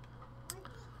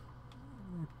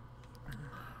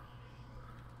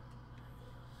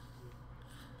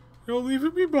 You're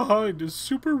leaving me behind is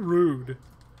super rude.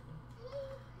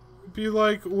 Be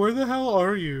like, where the hell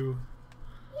are you?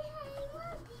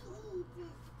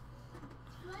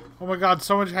 Oh my god,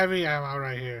 so much heavy ammo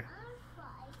right here.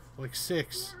 Like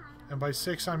 6. And by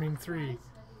 6 I mean 3.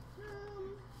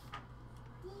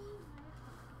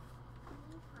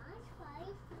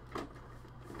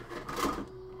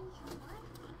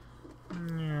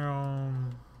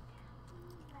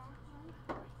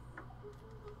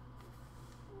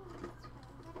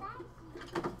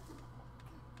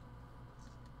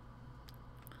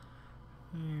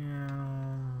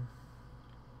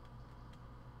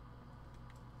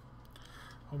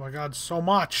 Oh my god, so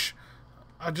much.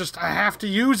 I have to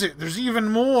use it. There's even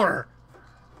more.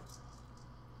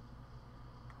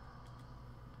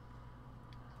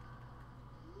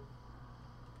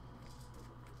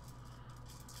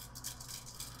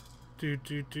 Do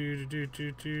do do do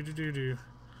do do do do do.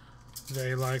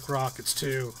 They like rockets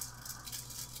too.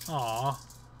 Aw.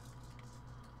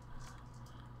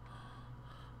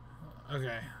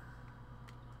 Okay.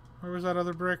 Where was that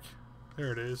other brick?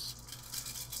 There it is.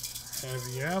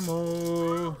 Heavy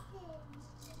ammo.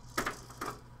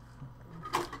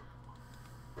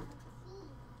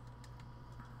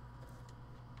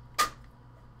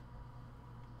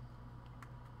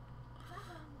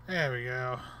 There we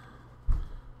go.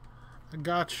 I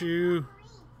got you.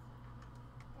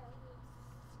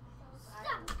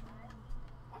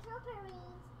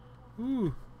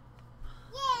 Ooh.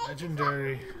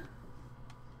 Legendary.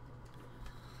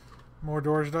 More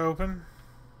doors to open.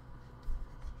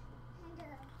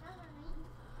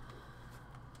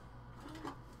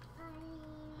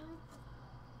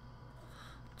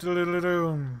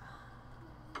 Doom.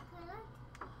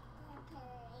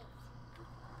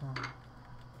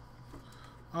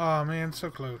 Oh man, so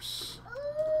close.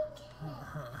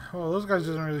 Well, those guys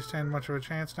didn't really stand much of a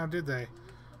chance now, did they?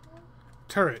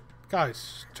 Turret.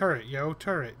 Guys, turret, yo,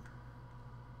 turret.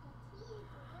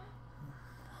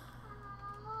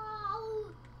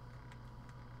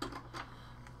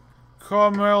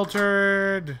 Come,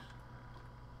 melted.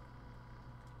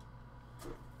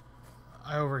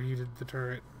 I overheated the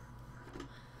turret.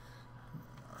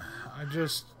 I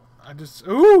just,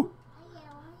 ooh!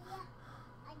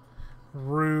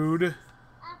 Rude.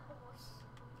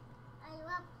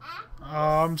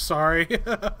 Oh, I'm sorry.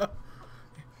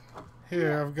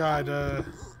 Here, I've got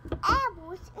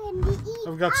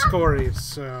scories,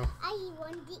 so. I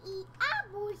want to eat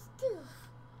apples too.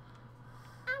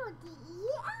 I want to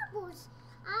eat apples.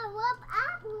 I love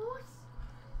apples.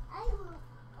 I love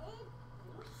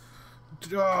apples.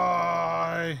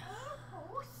 Die.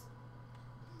 Apples.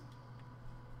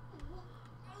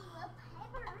 I love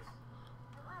peppers.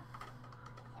 I love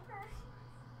peppers.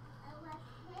 I love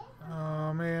peppers.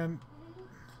 Oh man.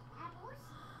 Apples.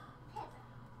 Pepper.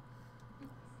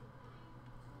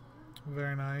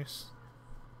 Very nice.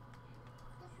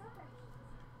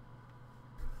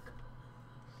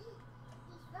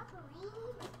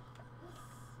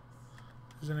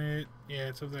 Isn't it? Yeah,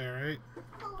 it's up there, right?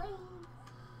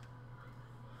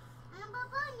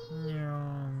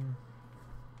 Yum.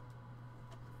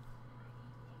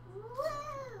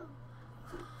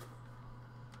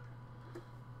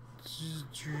 Choop,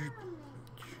 choop,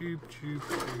 choop,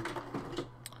 choop.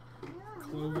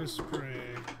 Clovis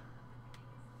spray.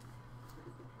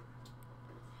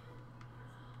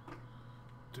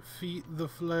 Defeat the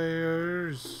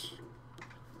flares.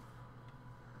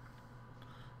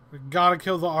 We gotta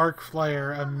kill the arc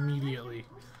flare immediately.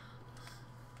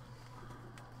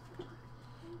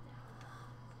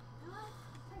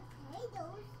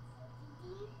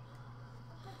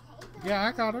 Yeah,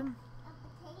 I got him.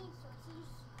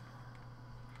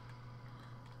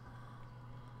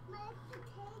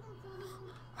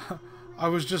 I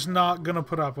was just not gonna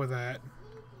put up with that.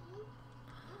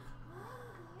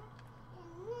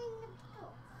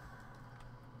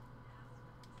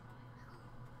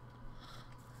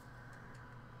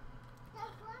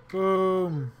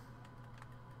 Boom.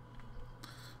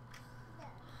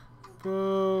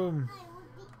 Boom.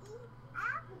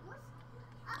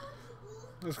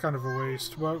 That's kind of a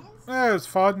waste, but it's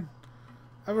fun.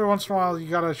 Every once in a while, you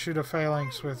gotta shoot a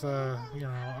phalanx with you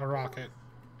know, a rocket.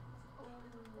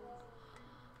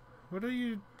 What are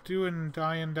you doing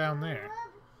dying down there?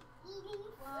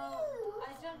 Well,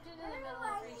 I jumped into the middle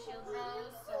of 3 shield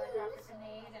rows, so I dropped a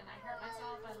grenade and I hurt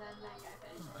myself, and then that guy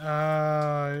finished.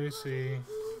 I see.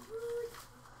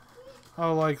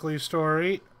 A likely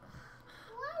story.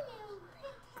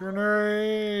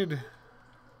 Grenade!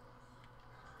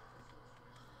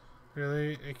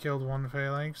 Really? It killed one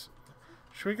phalanx?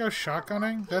 Should we go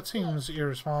shotgunning? That seems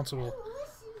irresponsible.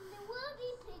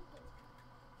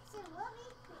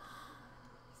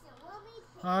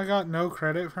 I got no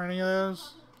credit for any of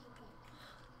those.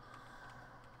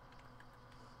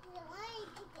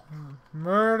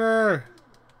 Murder!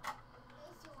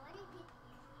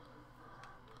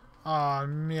 Aw, I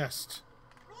missed.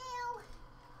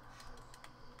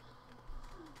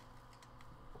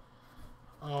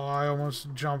 Oh, I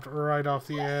almost jumped right off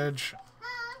the edge.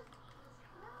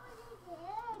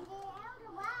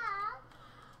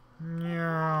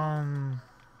 Yeah.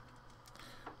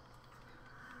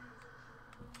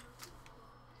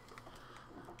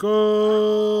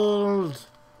 Gold!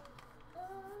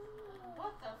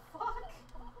 What the fuck?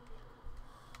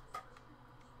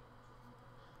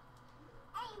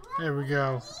 There we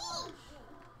go.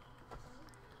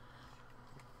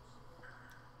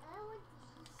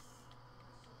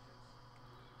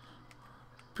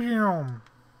 Boom!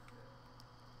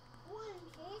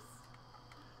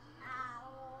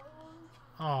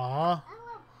 Aw,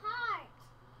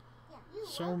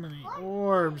 so many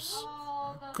orbs.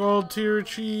 Oh, the Gold tier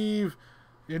achieve.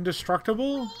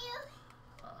 Indestructible?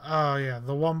 Oh yeah,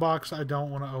 the one box I don't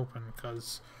want to open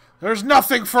because there's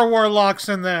nothing for warlocks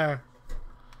in there.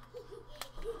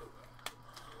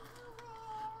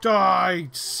 Die,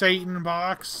 Satan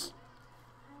box.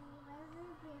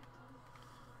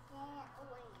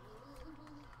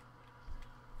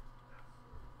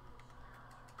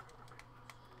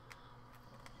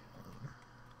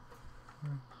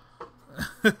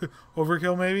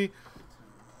 Overkill maybe?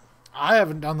 I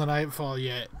haven't done the Nightfall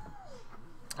yet.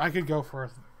 I could go for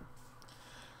it.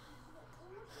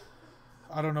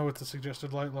 I don't know what the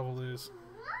suggested light level is.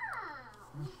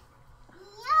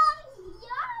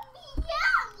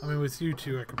 I mean, with you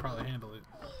two, I could probably handle it.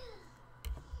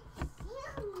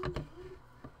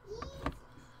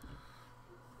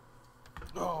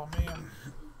 Oh, man.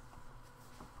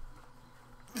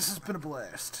 This has been a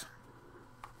blast.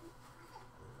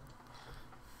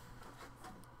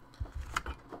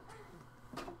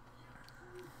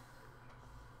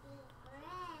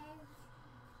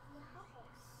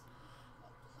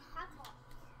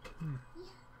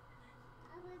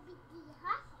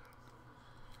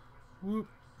 Whoop.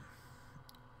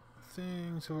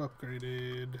 Things have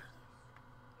upgraded.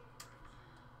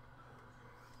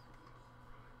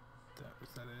 Was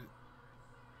that it?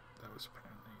 That was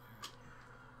apparently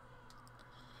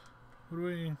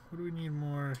it. What do we need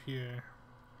more here?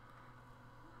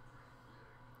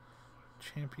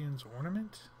 Champion's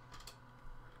ornament?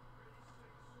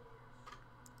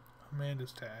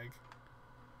 Amanda's tag.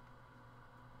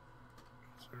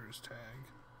 Zura's tag.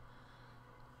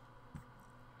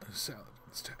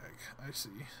 Saladin's tag. I see.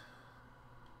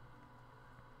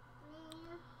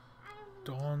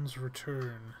 Dawn's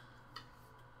return.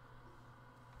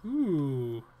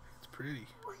 Ooh, it's pretty.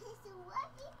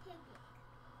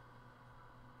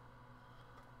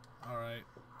 Alright.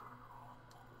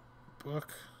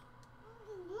 Book.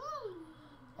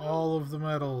 All of the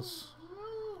medals.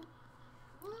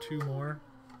 2 more.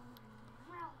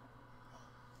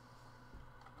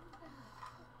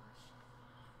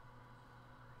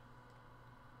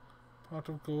 Pot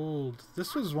of gold.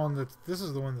 This is one that this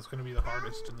is the one that's going to be the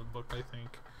hardest in the book, I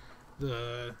think.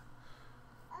 The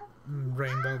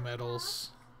rainbow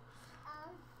medals.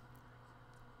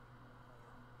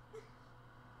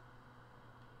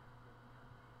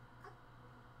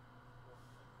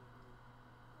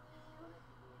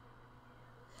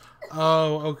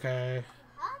 Oh, okay.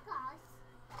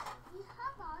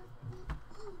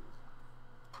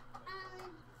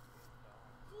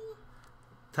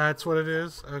 That's what it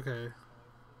is? Okay.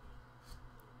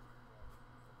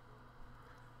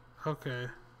 Okay.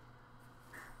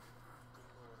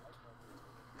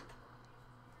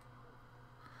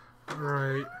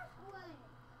 Right.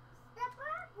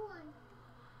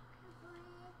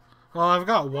 Well, I've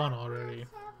got one already.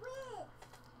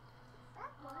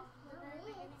 the very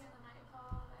beginning of the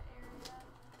Nightfall, that area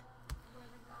where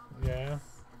the goblins Yeah.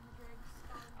 and the dregs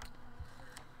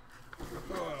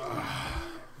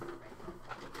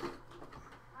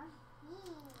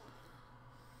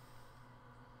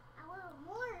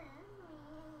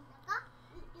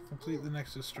Complete the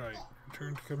Nexus Strike.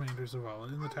 Return to Commander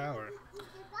Zavala in the tower. Is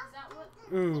that what?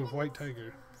 Ooh, White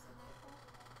Tiger.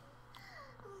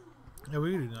 Yeah,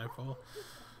 we can do Nightfall.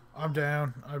 I'm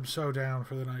down. I'm so down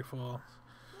for the Nightfall.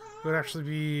 It would actually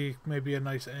be maybe a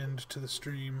nice end to the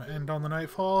stream. End on the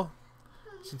Nightfall,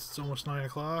 since it's almost 9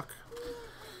 o'clock.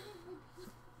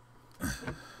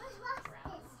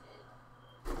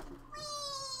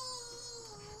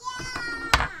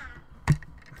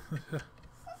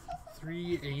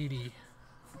 380.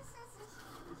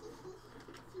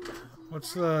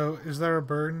 What's the... Is there a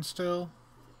burn still?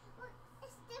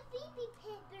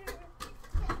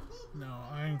 No,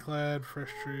 Ironclad,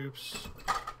 Fresh Troops,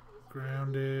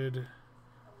 Grounded,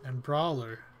 and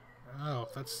Brawler. Oh,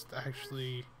 that's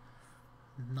actually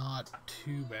not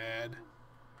too bad.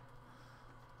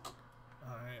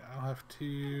 Alright, I'll have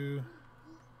to...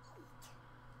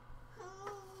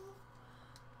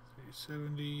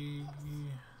 370...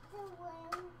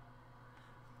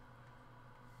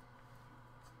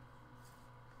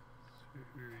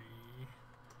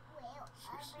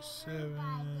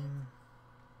 367...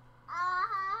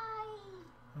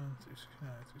 1, 2,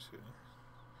 9, 3, 7. I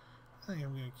think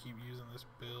I'm gonna keep using this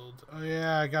build. Oh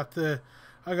yeah, I got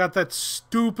that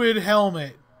stupid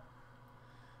helmet.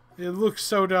 It looks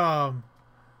so dumb.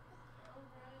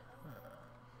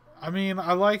 I mean,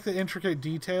 I like the intricate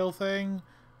detail thing,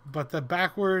 but the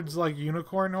backwards like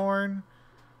unicorn horn.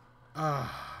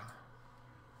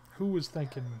 Who was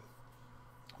thinking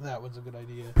that was a good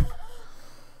idea?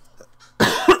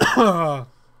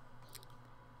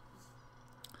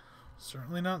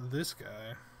 Certainly not this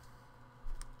guy.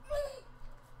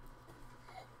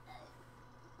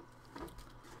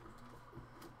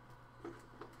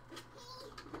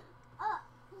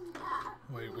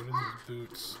 Wait, what are these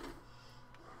boots?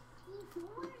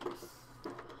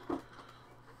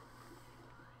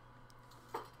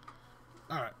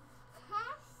 Alright.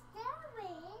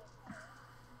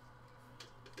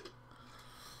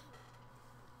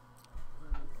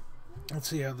 Let's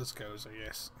see how this goes, I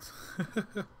guess.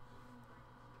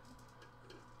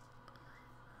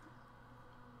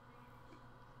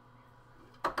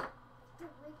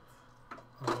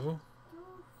 Oh.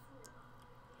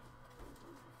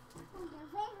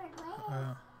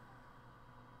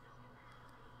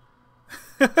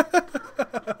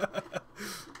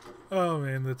 Oh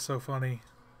man, that's so funny.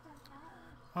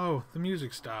 Oh, the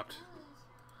music stopped.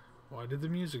 Why did the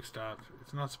music stop?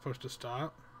 It's not supposed to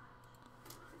stop.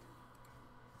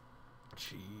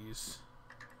 Jeez.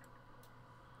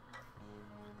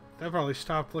 That probably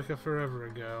stopped like a forever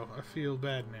ago. I feel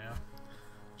bad now.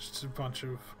 Just a bunch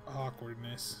of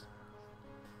awkwardness.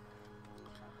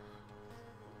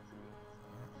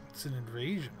 It's an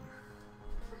invasion.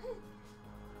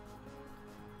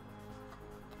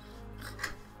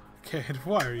 Cade,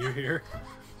 why are you here?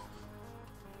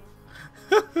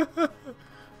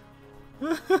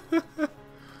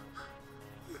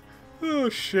 Oh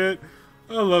shit.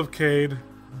 I love Cade.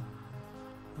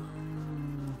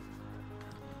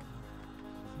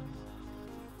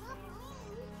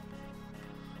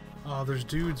 Oh, there's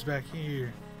dudes back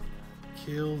here.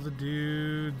 Kill the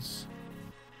dudes.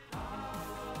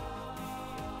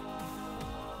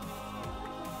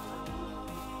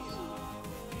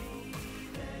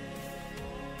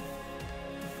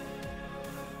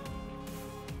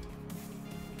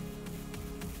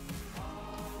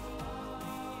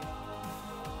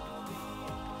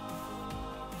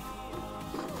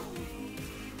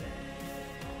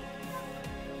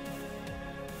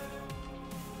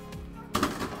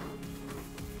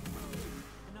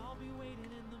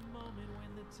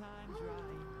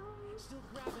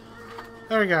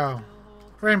 There we go.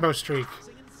 Rainbow Streak.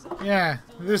 Yeah,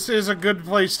 this is a good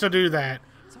place to do that.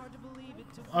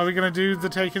 Are we gonna do the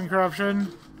Taken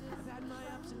Corruption?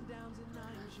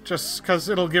 Just because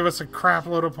it'll give us a crap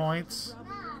load of points?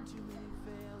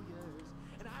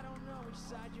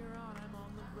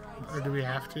 Or do we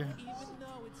have to?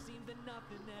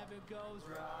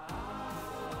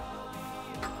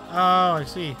 Oh, I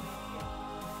see.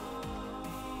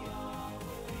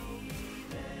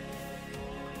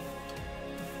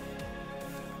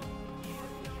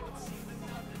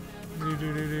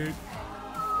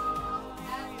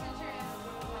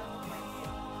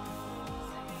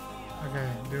 Okay,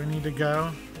 do we need to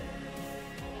go?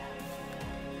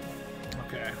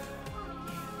 Okay.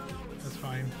 That's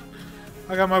fine.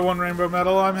 I got my one rainbow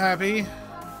medal, I'm happy.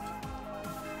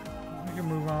 We can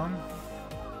move on.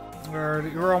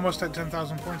 We're almost at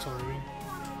 10,000 points already.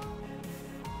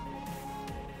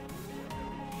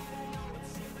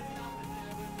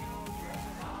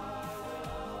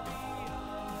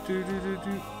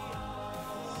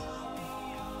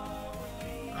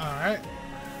 Alright.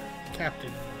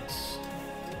 Captains.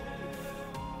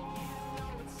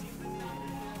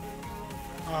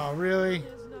 Oh, really?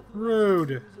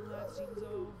 Rude.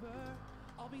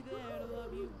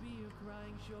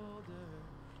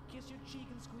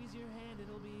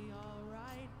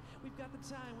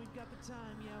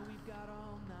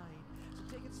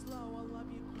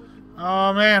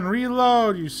 Oh man,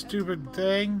 reload, you stupid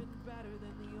thing.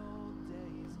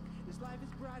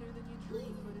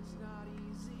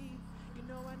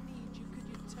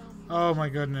 Oh my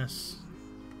goodness.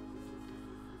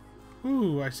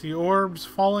 Ooh, I see orbs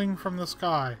falling from the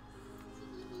sky.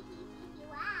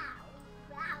 Wow.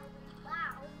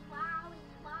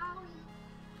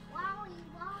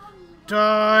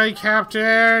 Die,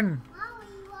 Captain!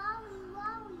 Wowie, wowie,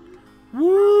 wowie.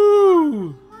 Woo!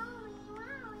 Wowie, wowie.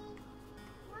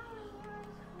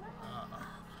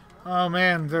 Oh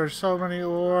man, there's so many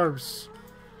orbs.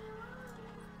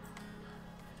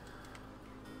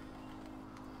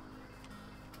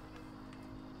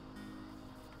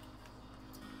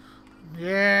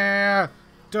 Yeah!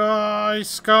 Die,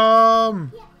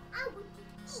 scum! Yeah, I want to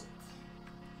eat.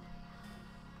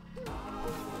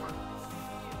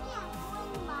 Yeah,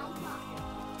 going my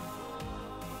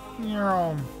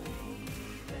mom. Yum.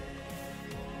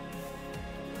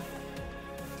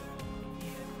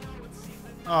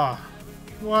 Ah,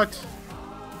 what?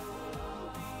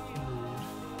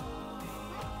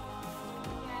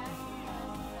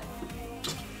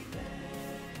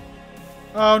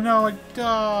 Oh no, I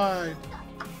died.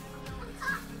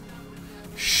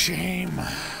 Shame.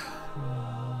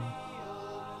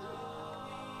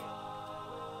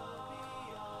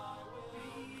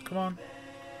 Come on.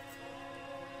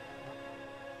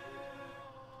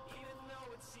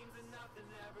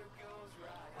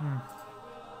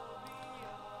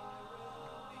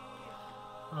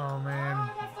 Oh man. I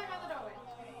got stuck on the doorway.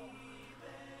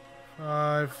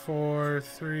 5, 4,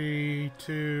 3,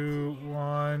 2,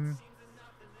 1.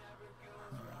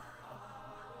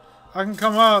 I can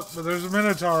come up, but there's a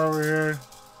Minotaur over here.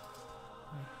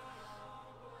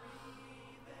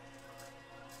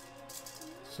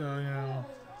 So, you know.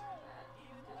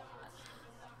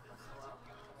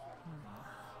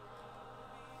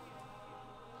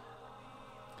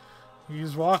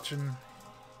 He's watching.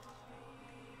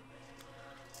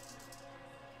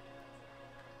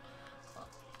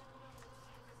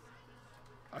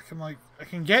 I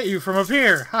can get you from up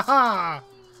here. Haha.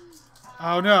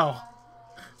 Oh no.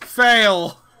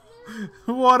 Fail.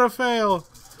 What a fail.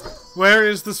 Where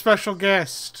is the special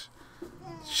guest?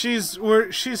 She's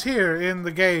here in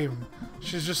the game.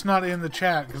 She's just not in the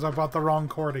chat because I bought the wrong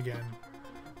cord again.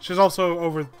 She's also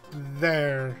over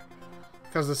there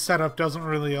because the setup doesn't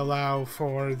really allow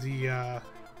for the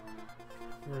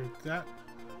that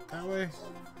way?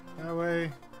 That way?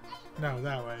 No,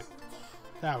 that way.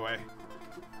 That way.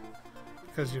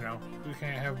 Because, you know, we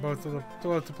can't have both the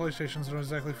PlayStations don't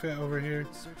exactly fit over here.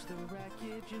 Search the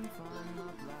wreckage and find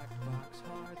my black box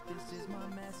heart. This is my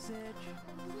message.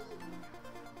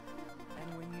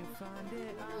 And when you find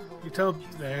it, I hope You tell.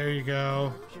 There you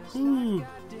go. just Ooh. like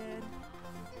I did.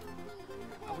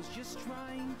 I was just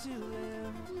trying to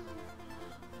live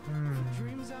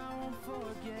dreams I won't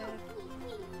forget.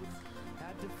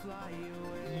 Had to fly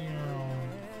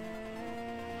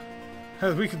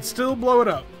away. We can still blow it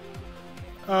up.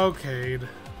 Okay.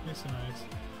 Nice and nice.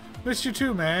 Missed you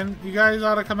too, man. You guys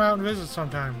ought to come out and visit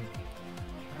sometime.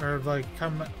 Or, like,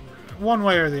 come one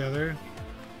way or the other.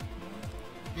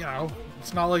 You know,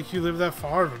 it's not like you live that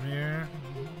far from here.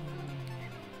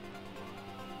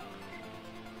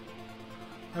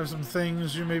 Have some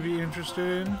things you may be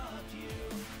interested in.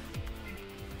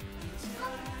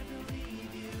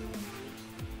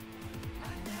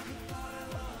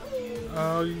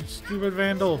 Oh, you stupid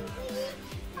vandal.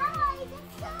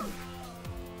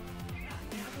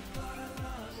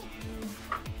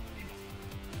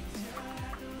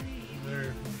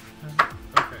 There.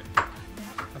 Okay.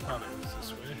 I thought it was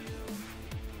this way.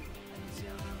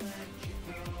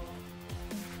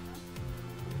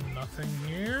 Nothing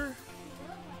here?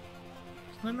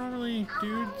 Isn't there normally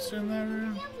dudes in that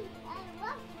room?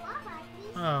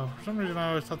 Oh, for some reason I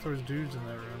always thought there was dudes in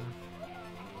that room.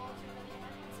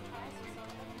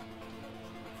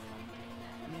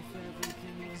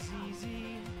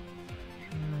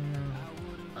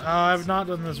 I've not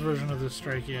done this version of this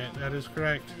strike yet. That is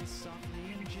correct.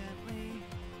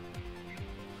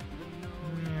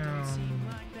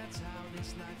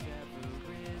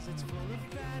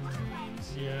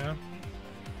 Yeah.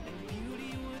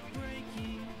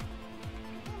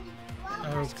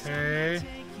 Okay.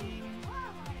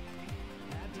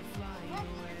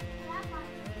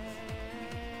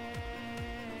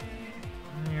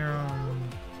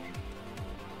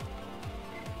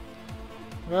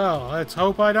 Well, let's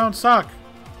hope I don't suck.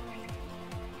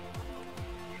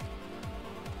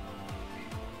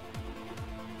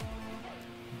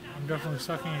 I'm definitely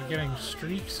sucking at getting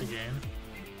streaks again.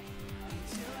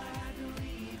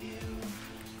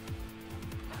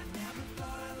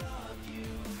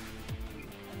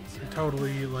 I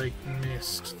totally, like,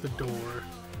 missed the door.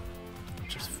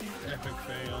 Just epic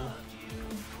fail.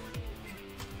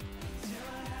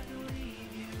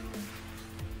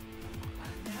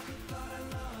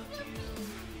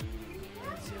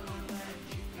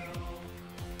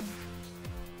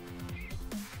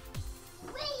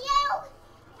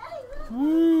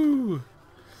 Woo!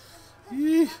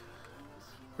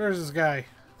 Where's this guy?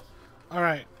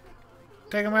 Alright.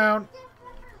 Take him out.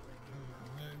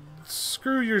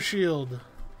 Screw your shield.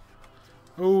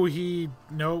 Oh,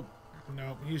 nope.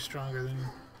 Nope, he's stronger than you.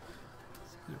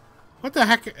 What the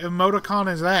heck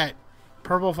emoticon is that?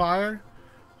 Purple fire?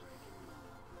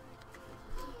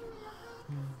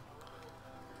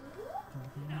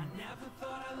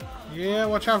 Yeah,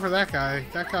 watch out for that guy.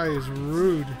 That guy is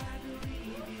rude.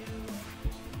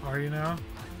 Are you now?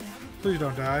 Please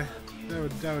don't die.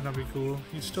 That would not be cool.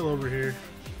 He's still over here.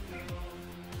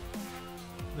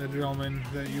 The gentleman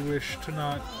that you wish to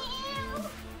not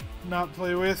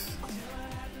play with.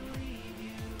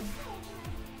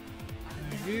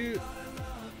 Thank you.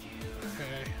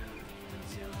 Okay.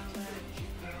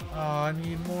 Oh, I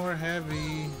need more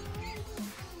heavy.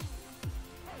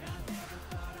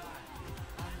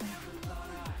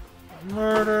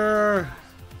 Murder!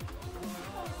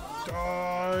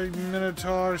 Die,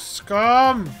 Minotaur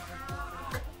scum!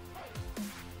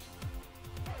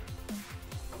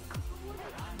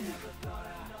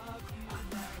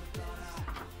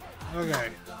 Okay.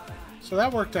 So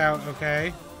that worked out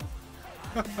okay.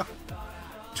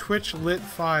 Twitch lit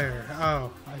fire.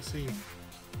 Oh, I see.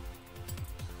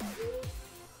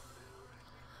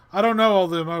 I don't know all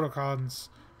the emoticons.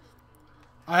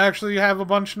 I actually have a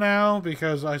bunch now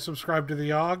because I subscribed to the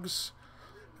Yogs.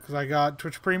 Because I got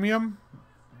Twitch Premium.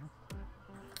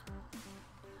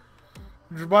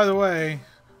 Which, by the way,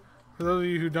 for those of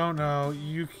you who don't know,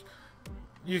 you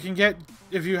can get,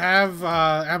 if you have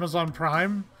Amazon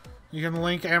Prime, you can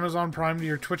link Amazon Prime to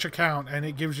your Twitch account and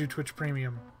it gives you Twitch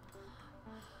Premium.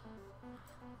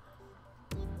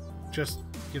 Just,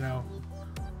 you know,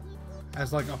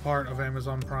 as like a part of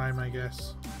Amazon Prime, I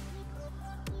guess.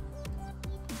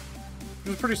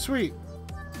 Which is pretty sweet,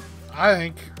 I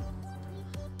think.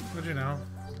 But you know.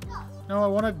 No, I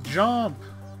want to jump.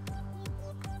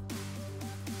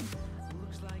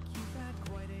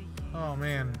 Oh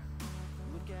man.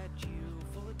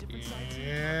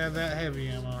 Yeah, that heavy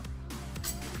ammo.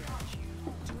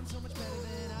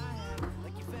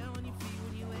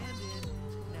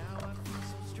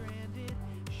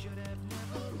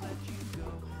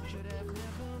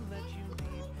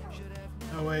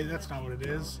 Oh wait, that's not what it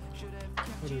is.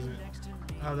 What is it?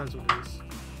 Oh, that's what it is.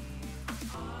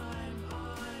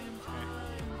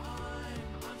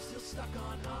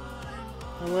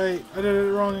 Oh wait, I did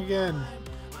it wrong again.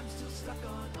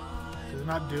 Does it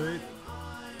not do it?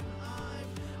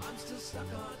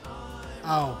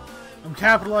 Oh, I'm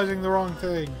capitalizing the wrong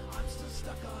thing.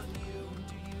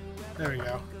 There we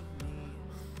go.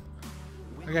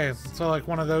 Okay, so like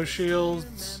one of those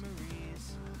shields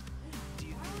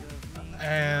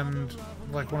and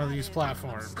like one of these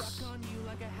platforms.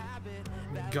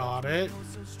 Got it.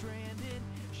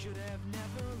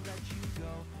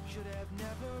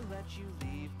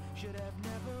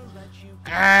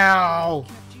 Ow!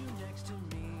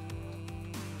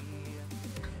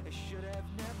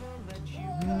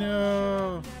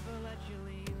 No.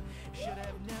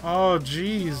 Oh,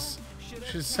 jeez.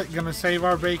 She's gonna save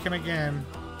our bacon again.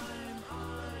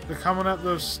 They're coming up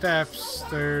those steps.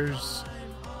 There's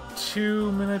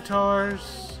 2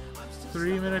 Minotaurs,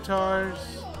 3 Minotaurs.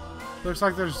 Looks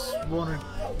like there's one or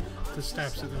the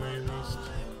steps at the very least.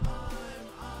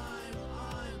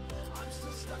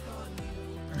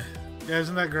 Yeah,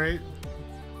 isn't that great?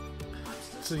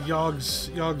 It's a Yogs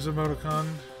emoticon.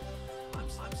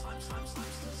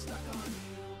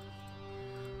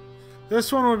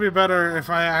 This one would be better if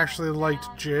I actually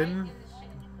liked Jin.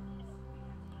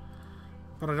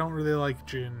 But I don't really like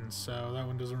Jin, so that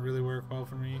one doesn't really work well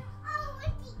for me.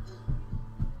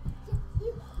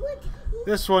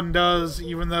 This one does,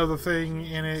 even though the thing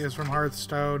in it is from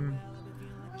Hearthstone.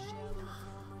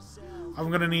 I'm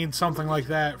gonna need something like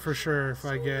that for sure if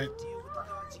I get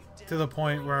to the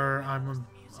point where I'm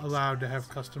allowed to have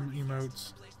custom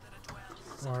emotes.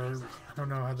 Or, I don't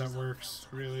know how that works,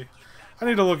 really. I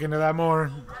need to look into that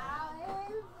more.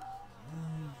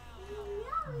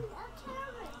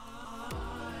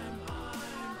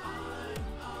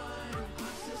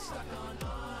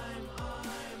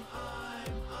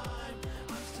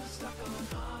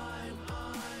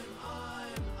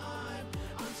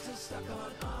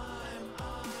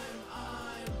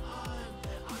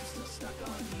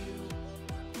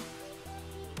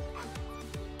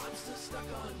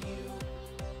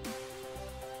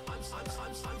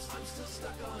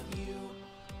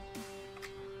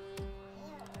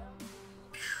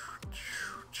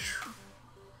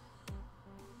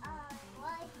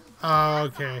 Oh,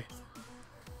 okay.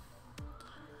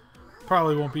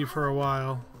 Probably won't be for a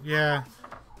while. Yeah.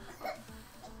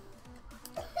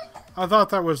 I thought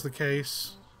that was the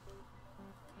case.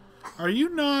 Are you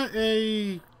not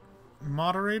a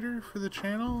moderator for the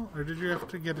channel? Or did you have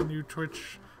to get a new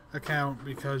Twitch account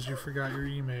because you forgot your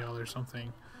email or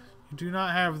something? You do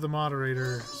not have the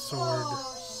moderator sword.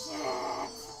 Oh, shit.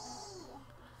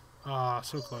 Ah,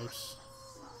 so close.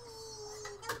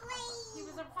 He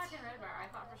was a fucking red bar. I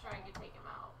thought for sure I could take him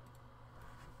out.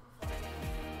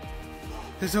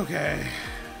 It's okay.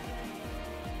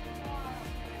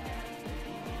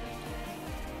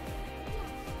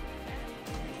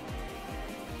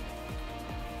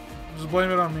 Just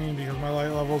blame it on me because my light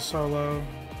level's so low.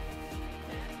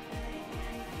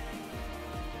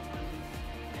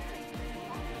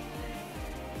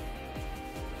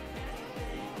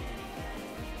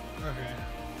 Okay.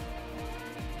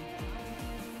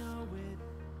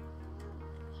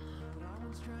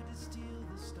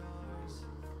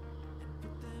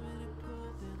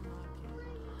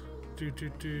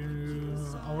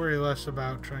 I'll worry less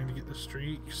about trying to get the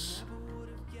streaks.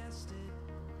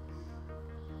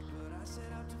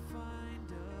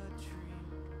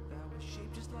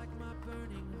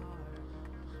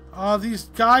 Oh, these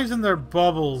guys and their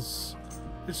bubbles.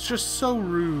 It's just so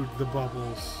rude, the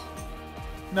bubbles.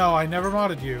 No, I never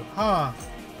modded you. Huh.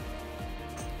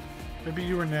 Maybe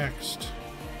you were next.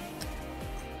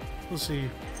 We'll see.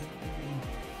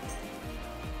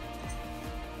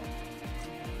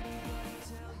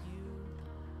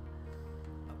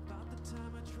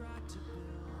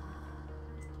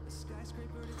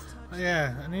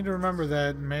 Yeah, I need to remember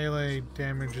that melee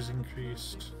damage is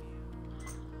increased.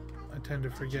 I tend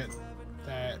to forget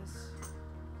that.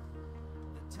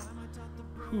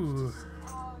 Whew.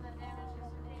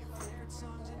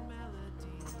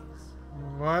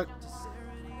 What?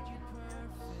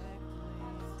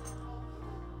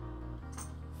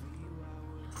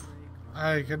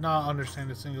 I could not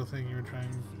understand a single thing you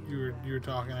were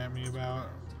talking at me about.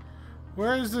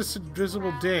 Where is this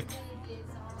invisible dick?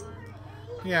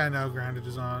 Yeah, I know Grounded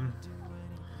is on.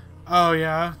 Oh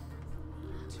yeah?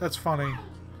 That's funny.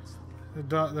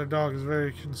 Their dog is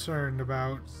very concerned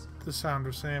about the sound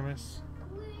of Samus.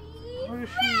 What is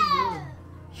she doing?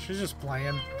 She's just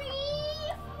playing.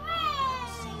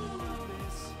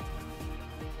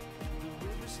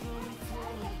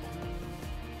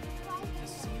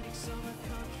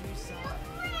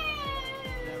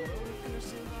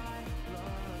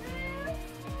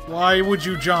 Why would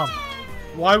you jump?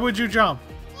 Why would you jump?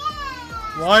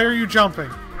 Why are you jumping?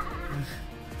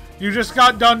 You just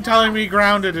got done telling me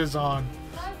Grounded is on.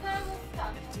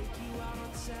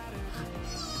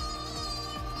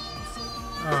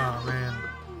 Oh, man.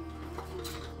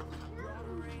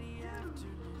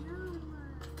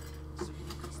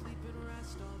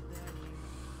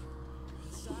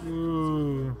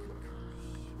 Ooh.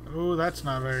 Ooh, that's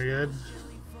not very good.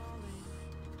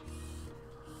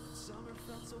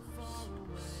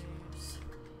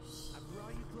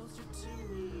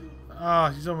 Ah,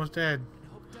 oh, he's almost dead.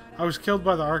 I was killed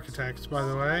by the architects, by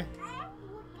the way.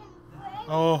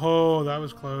 Oh ho, that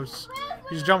was close.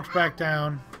 He's jumped back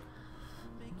down.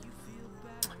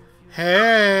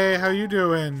 Hey, how you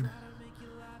doing?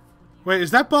 Wait,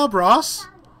 is that Bob Ross?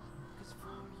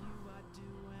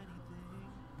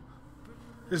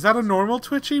 Is that a normal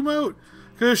Twitch emote?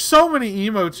 Because there's so many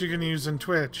emotes you can use in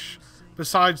Twitch,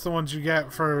 besides the ones you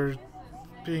get for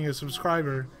being a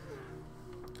subscriber.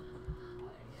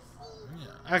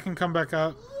 I can come back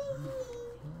up.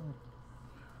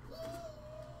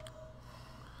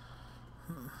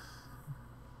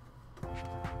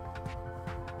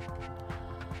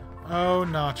 Oh,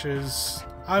 Notches.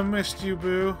 I missed you,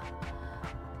 boo.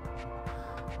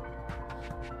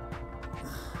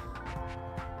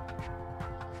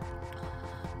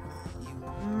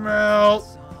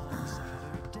 Melt.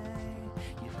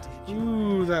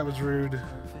 Ooh, that was rude.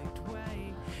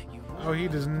 Oh, he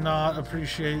does not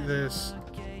appreciate this.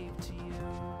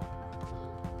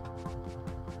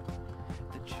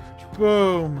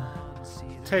 Boom.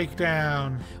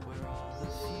 Takedown.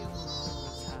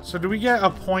 So do we get a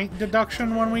point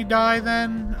deduction when we die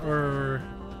then? Or...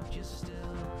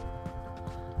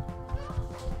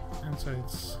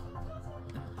 Insights.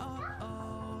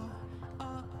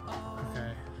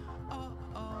 Okay.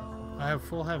 I have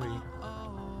full heavy.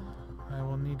 I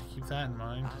will need to keep that in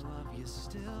mind.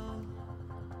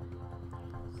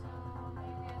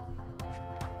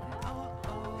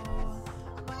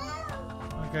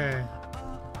 Okay.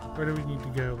 Where do we need to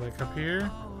go? Like up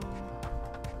here?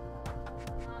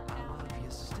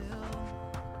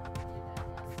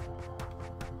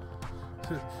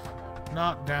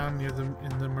 Not down near the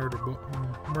in the murder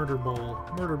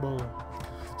bowl.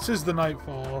 This is the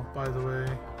Nightfall, by the way.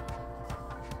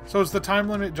 So is the time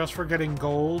limit just for getting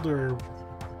gold or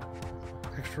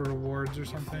extra rewards or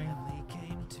something.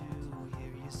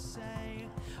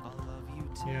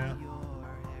 Yeah.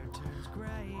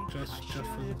 Just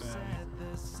for the bag.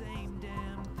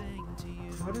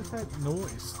 What is that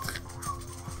noise?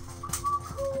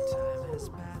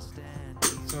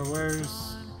 So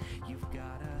where's...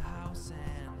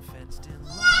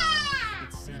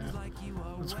 Yeah.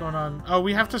 What's going on? Oh,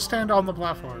 we have to stand on the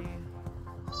platform.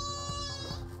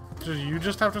 Do you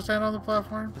just have to stand on the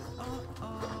platform?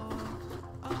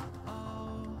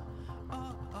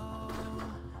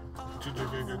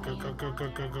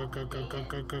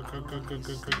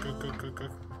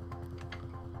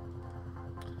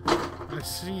 I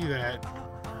see that.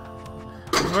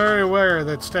 I'm very aware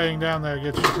that staying down there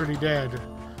gets you pretty dead.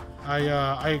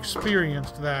 I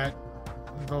experienced that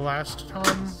the last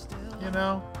time, you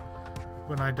know,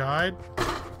 when I died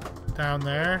down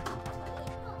there.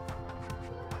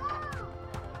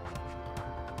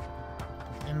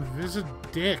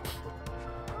 Invisidick.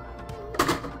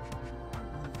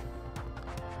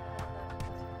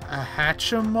 A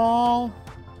Hatchimal?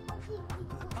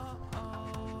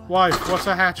 Wife, what's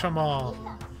a Hatchimal?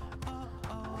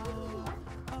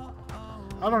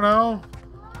 I don't know.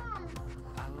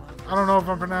 I don't know if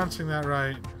I'm pronouncing that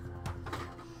right. I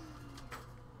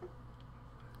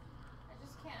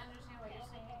just can't understand what you're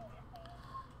saying.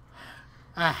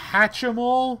 A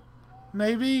Hatchimal?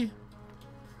 Maybe?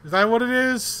 Is that what it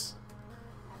is?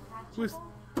 With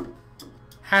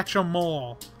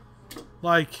Hatchimal.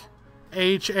 Like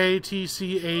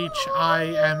Hatchchimal.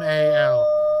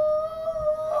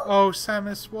 Oh,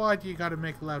 Samus, why do you gotta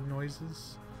make loud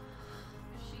noises?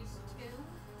 She's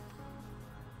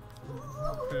 2.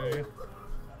 Okay.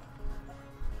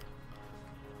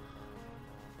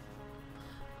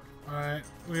 Alright,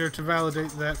 we are to validate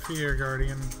that fear,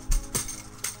 Guardian.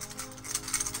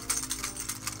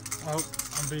 Oh,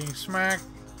 I'm being smacked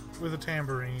with a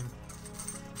tambourine.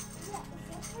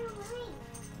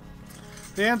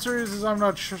 The answer is I'm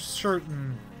not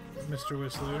certain, Mr.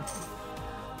 Whistler.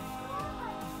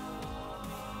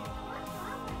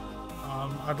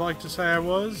 I'd like to say I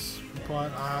was,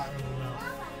 but I don't know.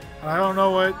 And I don't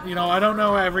know what, you know, I don't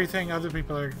know everything other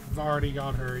people have already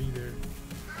got her either.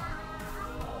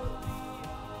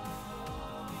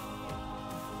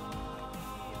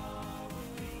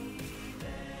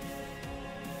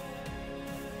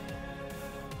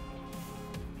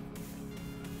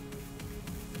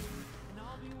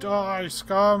 Die,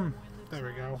 scum! There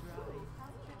we go.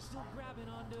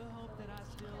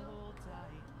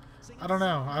 I don't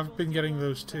know. I've been getting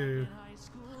those too.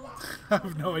 I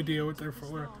have no idea what they're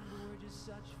for.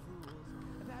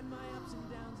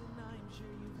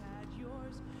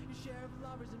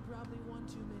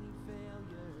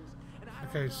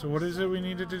 Okay, so what is it we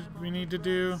need to do? We need to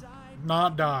do?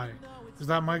 Not die. Is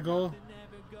that my goal?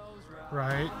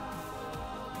 Right.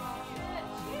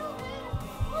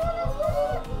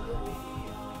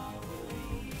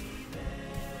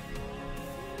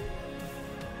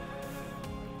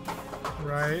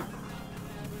 Right.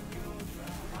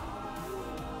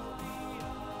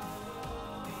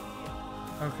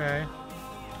 Okay.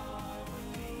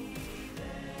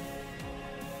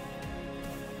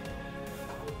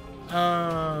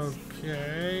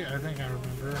 Okay, I think I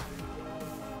remember.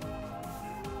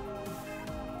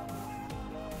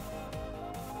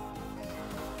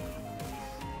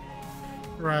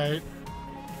 Right.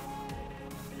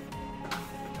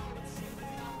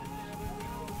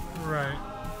 Right.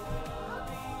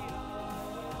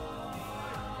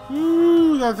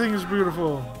 Ooh, that thing is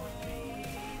beautiful.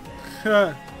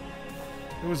 It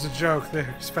was a joke. They're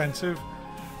expensive.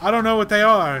 I don't know what they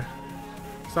are.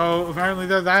 So apparently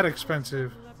they're that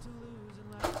expensive.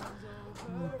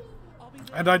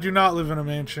 And I do not live in a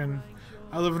mansion.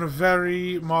 I live in a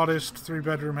very modest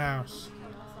 3-bedroom house.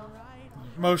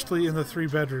 Mostly in the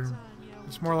 3-bedroom.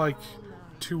 It's more like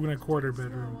 2 1/4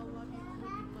 bedroom.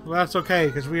 Well, that's okay,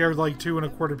 because we are like 2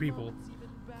 1/4 people.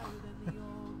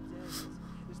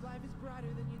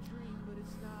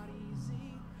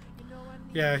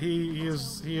 Yeah, he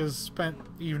has spent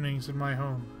evenings in my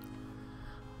home.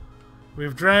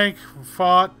 We've drank,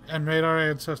 fought, and made our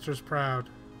ancestors proud.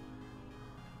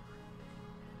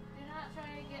 Do not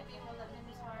try to get me while the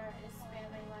Minotaur is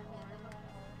spamming my horn.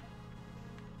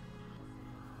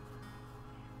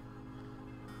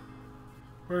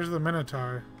 Where's the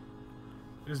Minotaur?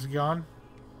 Is he gone?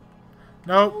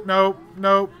 Nope, nope,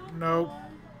 nope, nope. Now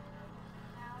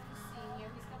he's seeing you.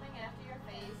 He's coming after your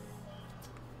face.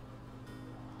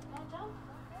 Don't jump.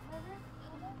 Remember?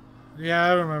 Yeah,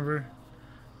 I remember.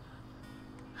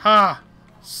 Ha!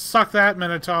 Suck that,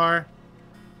 Minotaur.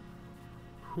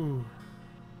 Whew.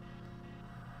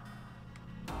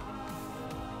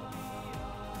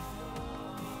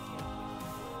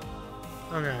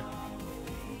 Okay.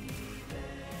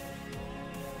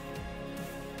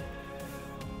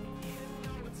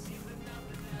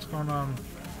 What's going on?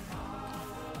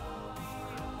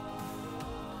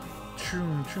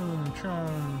 Choom, choom,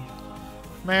 choom.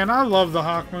 Man, I love the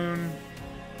Hawkmoon.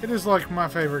 It is like my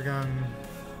favorite gun.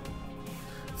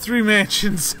 3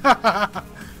 mansions.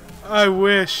 I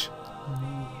wish.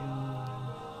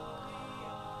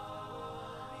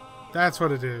 That's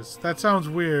what it is. That sounds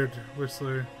weird,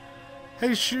 Whistler.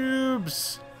 Hey,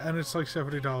 Shoobs! And it's like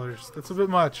 $70. That's a bit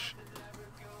much.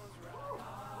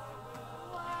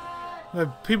 The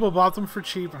people bought them for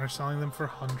cheap and are selling them for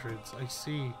hundreds. I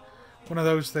see. One of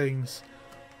those things.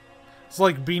 It's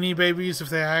like Beanie Babies if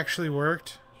they actually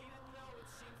worked.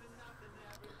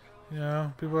 You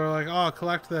know, people are like, oh,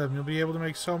 collect them. You'll be able to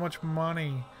make so much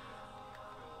money.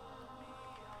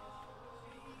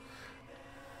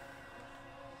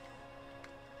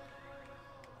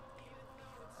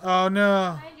 Oh,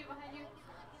 no. Behind you, behind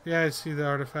you. Yeah, I see the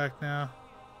artifact now.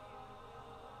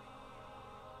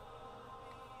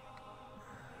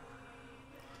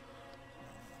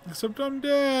 Except I'm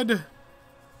dead.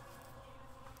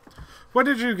 What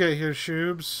did you get here,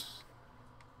 Shoobs?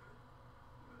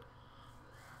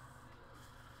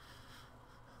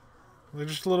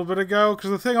 Just a little bit ago? Because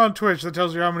the thing on Twitch that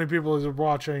tells you how many people is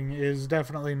watching is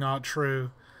definitely not true.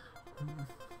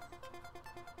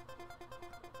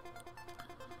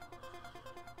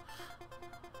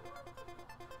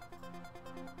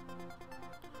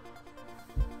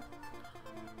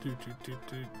 Doot, doot, doot,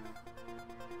 doot.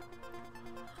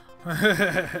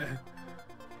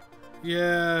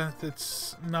 Yeah,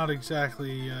 that's not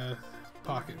exactly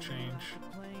pocket change.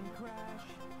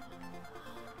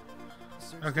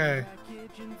 Okay.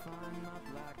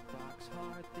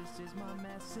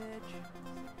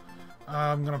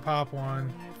 I'm gonna pop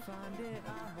one.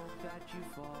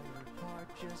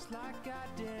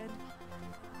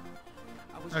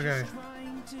 Okay.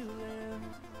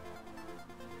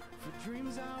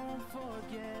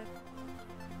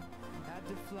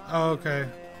 Oh, okay.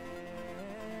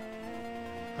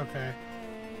 Okay.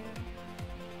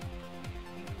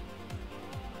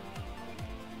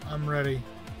 I'm ready.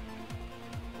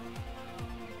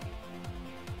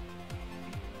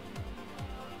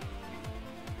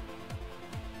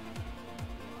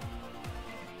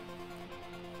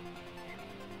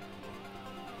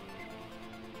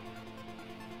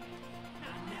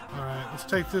 Alright, let's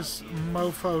take this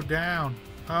mofo down.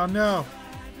 Oh no!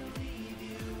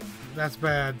 That's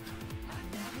bad.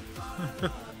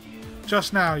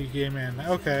 Just now you came in.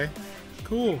 Okay.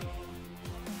 Cool.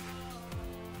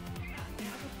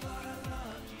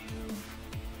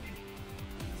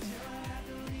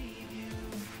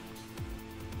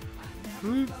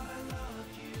 Ooh.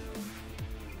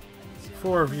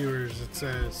 4 viewers, it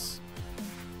says.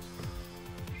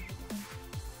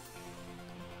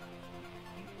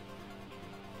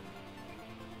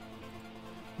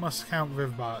 Must count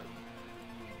Vivbot.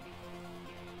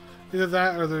 Either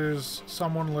that or there's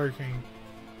someone lurking.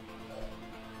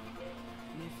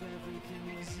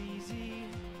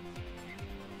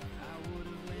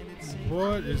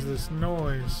 What is this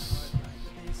noise?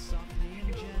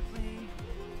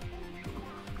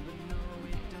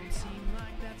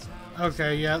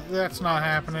 Okay, yeah, that's not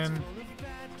happening.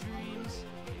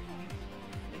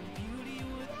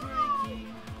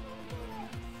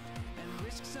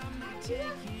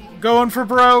 Going for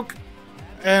broke!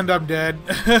 And I'm dead. Oh,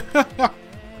 I didn't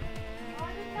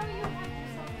know you had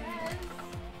yourself res.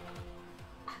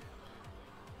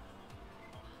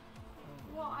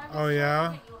 Well, I was Oh, yeah?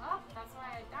 trying to get you up. That's why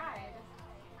I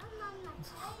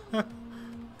died.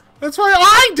 That's why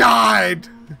I died!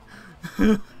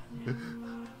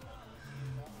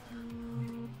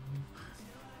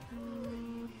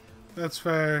 That's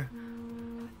fair.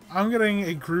 I'm getting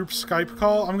a group Skype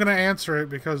call. I'm gonna answer it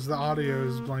because the audio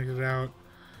is blanketed out.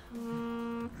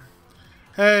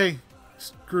 Hey,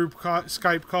 group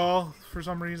Skype call for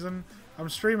some reason. I'm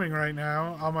streaming right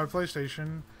now on my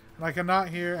PlayStation, and I cannot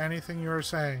hear anything you are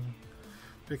saying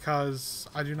because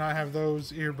I do not have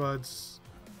those earbuds.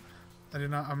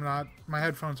 My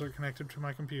headphones are connected to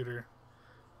my computer.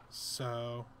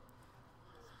 So,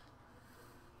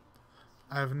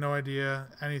 I have no idea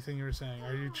anything you were saying.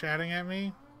 Are you chatting at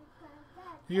me?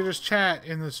 You can just chat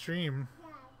in the stream.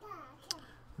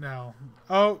 No.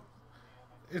 Oh,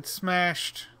 it's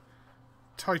smashed.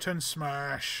 Titan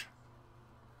smash.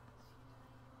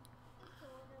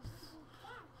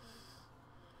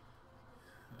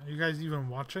 Are you guys even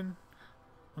watching?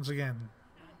 Once again.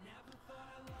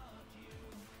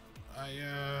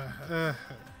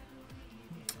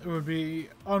 It would be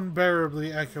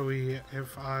unbearably echoey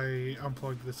if I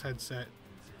unplugged this headset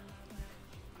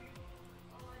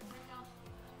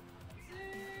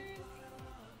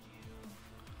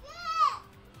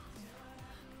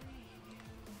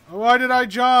Why did I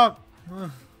jump?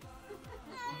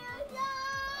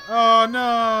 Oh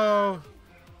no!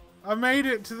 I made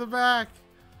it to the back.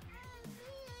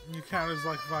 You count as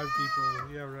like 5 people.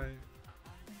 Yeah, right.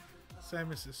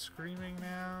 Samus is screaming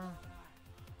now.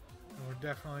 And we're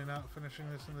definitely not finishing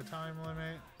this in the time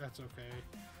limit. That's okay.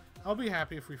 I'll be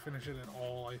happy if we finish it at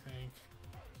all, I think.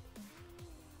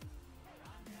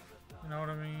 You know what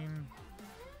I mean?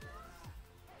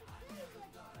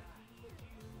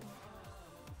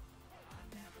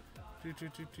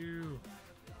 Do.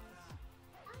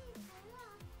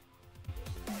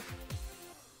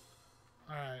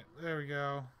 Alright, there we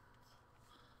go.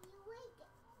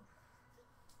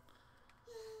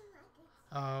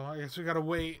 Oh, I guess we gotta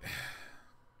wait.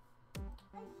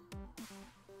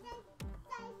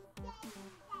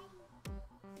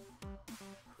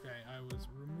 Okay, I was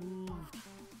removed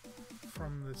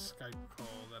from the Skype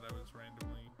call that I was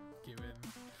randomly given.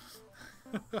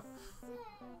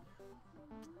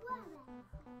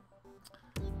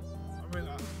 I mean,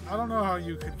 I don't know how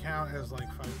you could count as like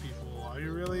 5 people. Are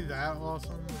you really that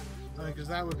awesome? Because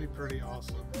that would be pretty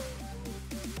awesome.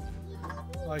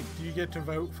 Like, do you get to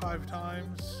vote 5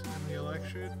 times in the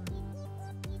election?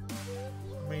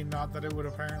 I mean, not that it would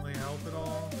apparently help at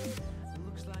all.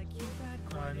 Looks like you've had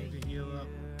Oh, I need to heal up.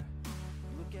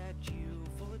 Look at you,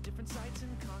 full of different sights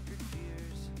and conquered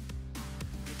fears.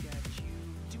 Look at you,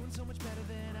 doing so much better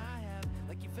than I have.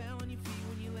 Like you fell on your feet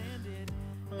when you landed.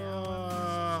 Now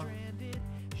I'm stranded.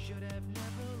 Should have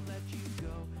never let you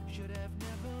go. Should have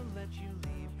never let you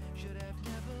leave. Should have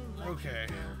never let Okay.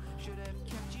 you go. Should have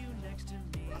kept you next to me.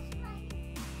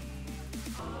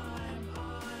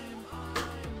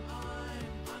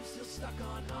 I'm still stuck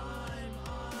on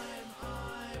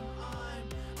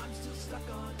I'm still stuck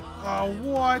on Oh,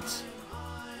 what?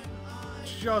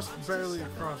 Just barely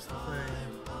across the thing.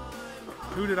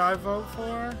 Who did I vote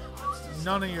for?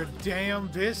 None of your damn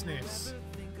business.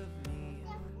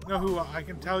 You know who? I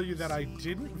can tell you that I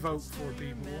didn't vote for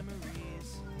people,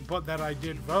 but that I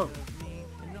did vote.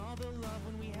 and all the love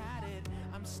when we had it.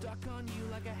 I'm stuck on you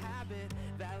like a habit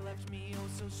that left me oh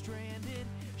so stranded.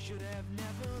 Should have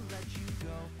never let you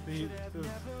go. Should have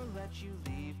never let you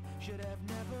leave. Should have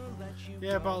never let you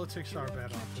Yeah, go. politics are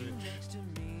bad on Kept you Twitch. next to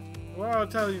me. What I'll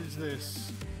tell you is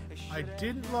this. I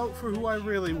didn't vote for who I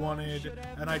really wanted,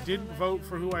 and I didn't vote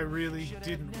for who I really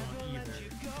didn't want either.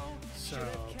 So,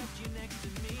 Kept you next to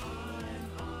me.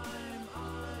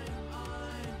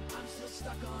 I'm still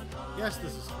stuck on yes,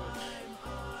 this is Twitch.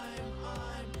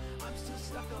 I'm still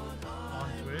stuck on On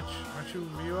Twitch. Aren't you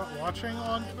watching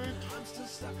on Twitch? I'm still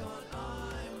stuck on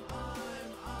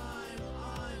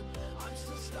I'm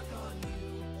still stuck on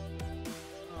you.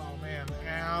 Oh man,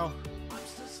 ow. I'm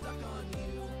still stuck on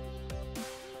you.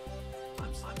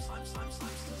 I'm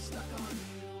still stuck on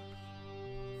you.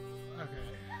 Okay.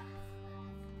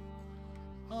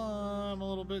 I'm a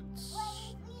little bit...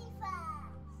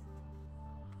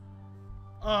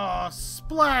 Oh,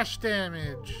 splash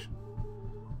damage!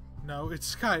 No,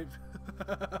 it's Skype.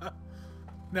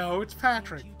 No, it's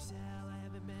Patrick.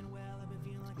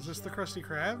 Is this the Krusty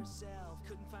Krab?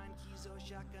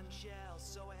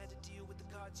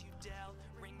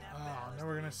 Oh, now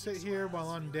we're gonna sit here while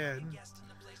I'm dead.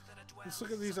 Let's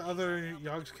look at these other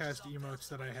Yogscast emotes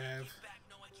that I have.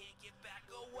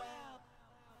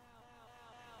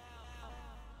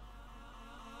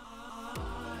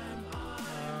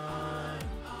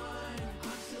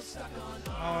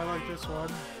 Oh, I like this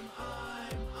one.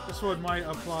 This one might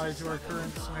apply to our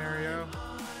current scenario.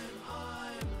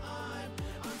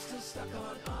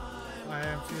 I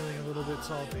am feeling a little bit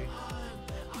salty. Okay,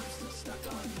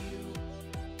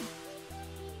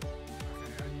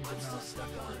 I need to not splash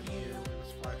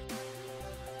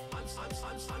I'm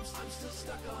still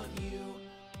stuck on you.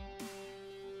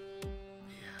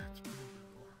 Yeah, it's pretty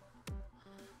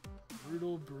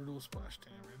brutal. Brutal splash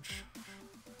damage.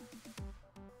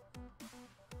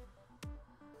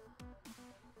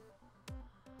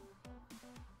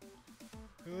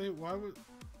 Really? Why would...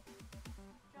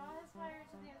 Draw his fire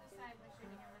to the other side by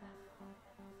shooting him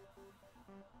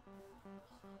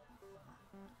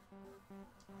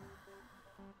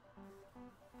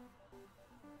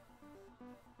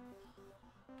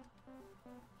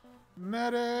in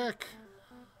Medic!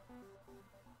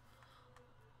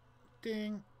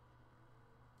 Ding.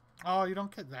 Oh, you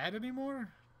don't get that anymore?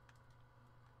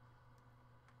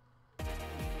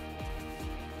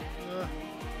 Ugh.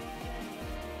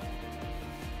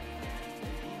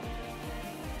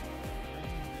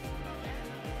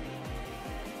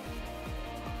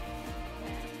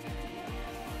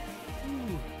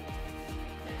 Ooh.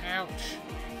 Ouch.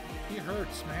 It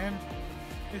hurts, man.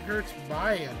 It hurts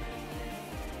bad.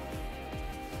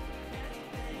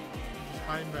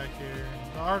 fighting back here.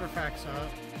 The artifact's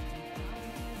up.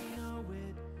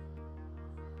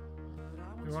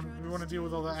 We want to deal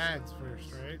with all the ads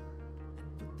first, right?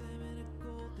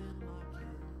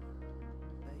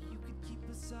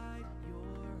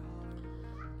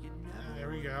 There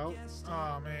we go.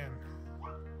 Oh man.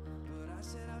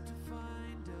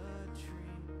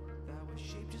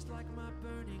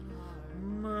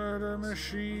 Murder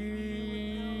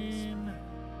Machine.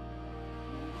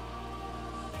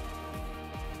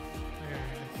 Okay,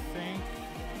 I think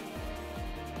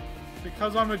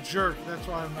because I'm a jerk, that's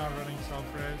why I'm not running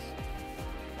self-res.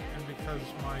 And because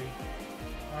my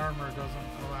armor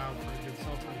doesn't allow for a good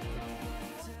self-res.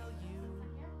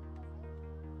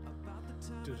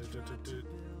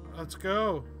 Let's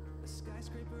go. A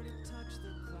skyscraper to touch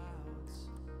the clouds,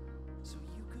 so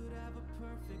you could have a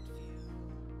perfect view.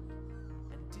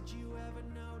 And did you ever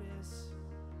notice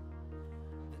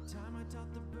the time I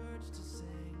taught the birds to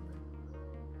sing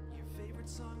your favorite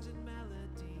songs and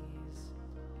melodies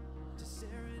to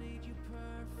serenade you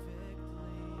perfectly?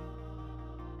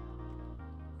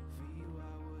 For you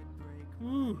I would break my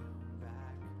Ooh. own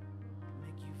back,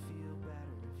 make you feel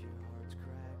better if your heart's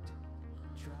cracked,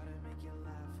 try to make you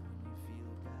laugh when you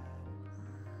feel bad,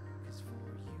 'cause for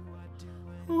you I'd do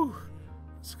anything. Ooh.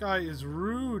 This guy is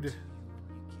rude. You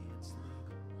can't sleep,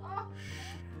 Oh,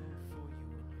 for you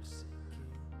when you're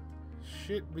sinking.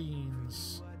 Shit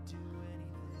beans. I'd do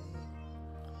anything.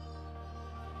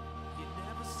 You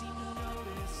never seem to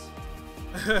notice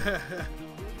the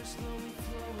river slowly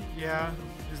flowing Yeah.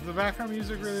 Is the background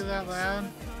music really that loud?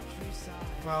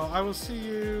 countryside. Well, I will see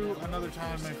you another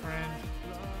time, my friend.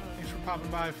 Thanks for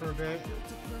popping by for a bit.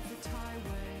 Built a perfect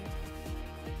highway.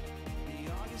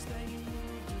 The August that you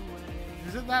moved away.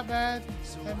 Is it that bad,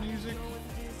 that music?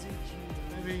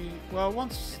 Maybe, well,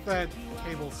 once that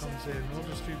cable comes in, we'll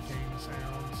just do game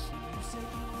sounds You said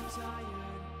you were tired.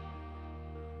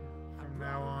 from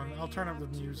now on. I'll turn up the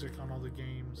music on all the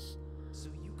games. So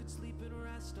you could sleep and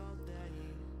rest all day.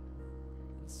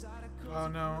 Inside a cozy Oh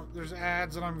no, there's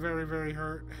ads and I'm very, very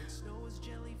hurt. snow was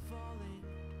gently falling.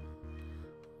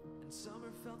 And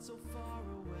summer felt so far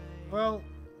away. Well,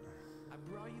 I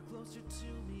brought you closer to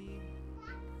me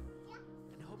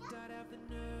and hoped I'd have the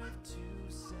nerve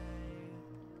to say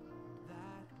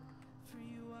that for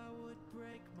you I would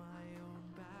break my own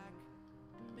back,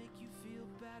 make you feel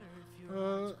better if your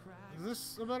heart's cracked. is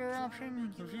this a better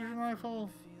option? The fusion rifle?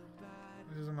 Feel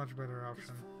bad It is a much better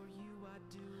option. for you I'd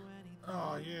do anything.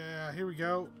 Oh yeah, here we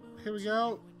go. Here we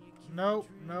go. Nope,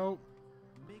 nope.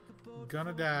 Make a boat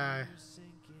Gonna die.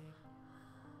 sinking.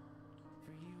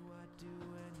 For you I'd do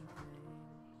anything.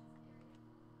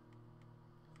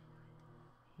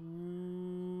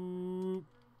 Ooh.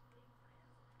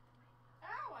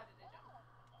 oh, why did it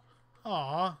jump?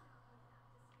 Aw.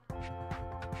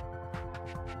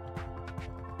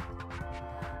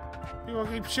 People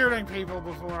keep shooting people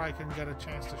before I can get a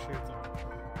chance to shoot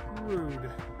them. Rude.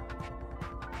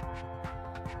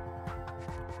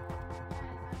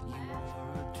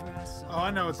 Oh,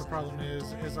 I know what the problem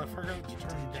is I forgot to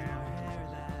turn down.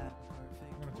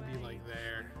 I want it to be like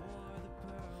there.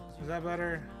 Is that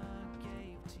better?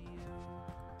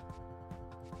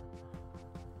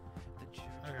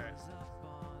 Okay.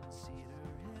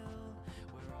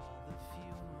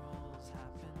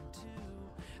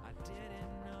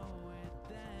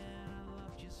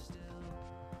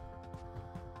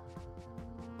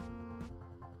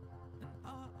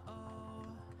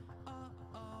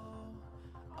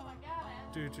 Oh my god,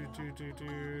 man.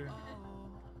 Do.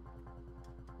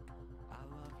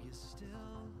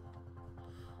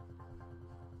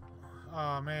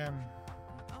 Oh man.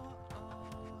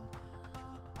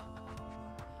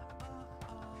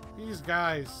 These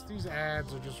guys, these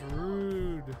ads are just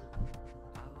rude.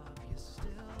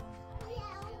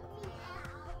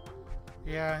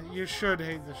 Yeah, you should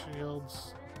hate the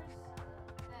shields.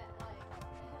 That,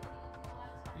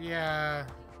 like, Yeah.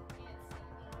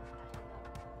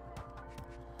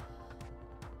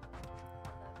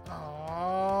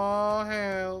 Oh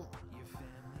hell. Your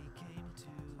family came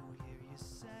to hear you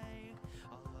say,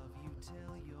 I'll love you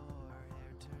till your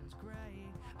hair turns gray.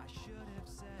 I should have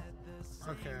said the same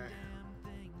Okay.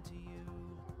 damn thing to you.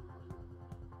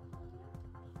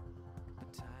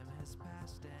 But time has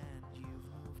passed and you've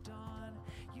moved on.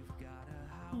 You've got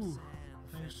a house Ooh,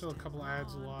 and there's still a couple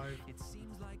ads alive. it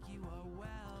seems like you are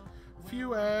well.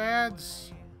 Few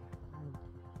ads.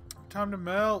 Time to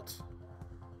melt.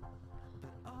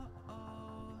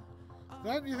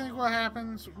 That, you think, what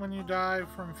happens when you die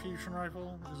from fusion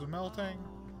rifle? Is it melting?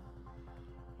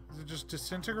 Is it just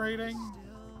disintegrating?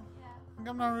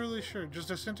 I'm not really sure. Just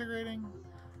disintegrating?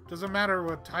 Does it matter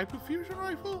what type of fusion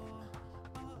rifle?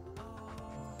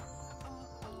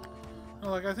 No,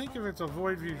 like, I think if it's a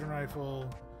Void Fusion Rifle,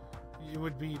 it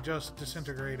would be just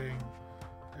disintegrating.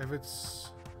 If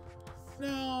it's...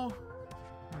 No.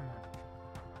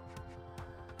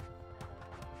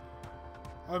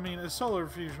 I mean, a Solar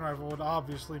Fusion Rifle would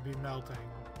obviously be melting.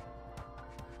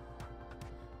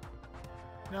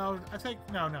 No, I think...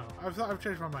 No. I've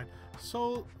changed my mind.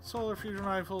 Solar Fusion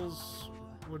Rifles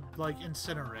would, like,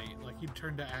 incinerate. Like, you'd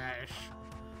turn to ash.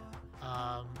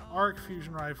 Arc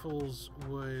Fusion Rifles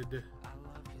would,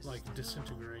 like,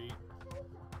 disintegrate.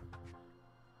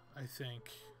 I think.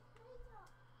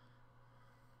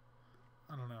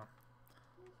 I don't know.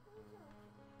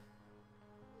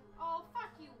 Oh,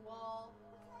 fuck you, Wall.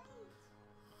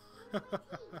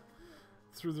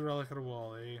 Through the relic of the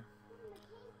wall, eh?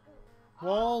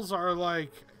 Walls are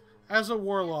like, as a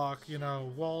warlock, you know,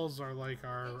 walls are like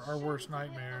our worst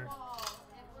nightmare. It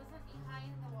wasn't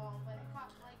behind the wall, but it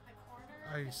caught like the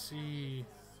corner. I see.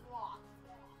 Swat.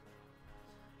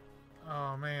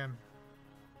 Oh man.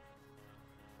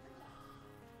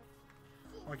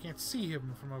 Oh, I can't see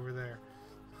him from over there.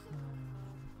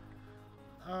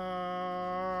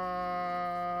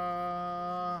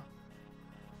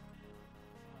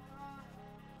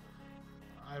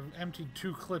 I've emptied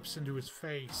 2 clips into his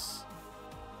face.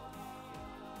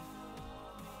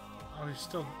 Oh, he's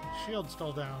still... Shield's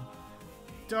still down.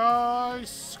 Die,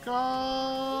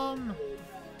 scum!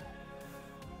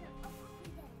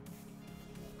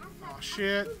 Oh,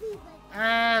 shit.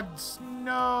 Ads!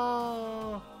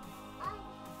 No!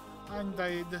 I'm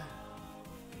dead.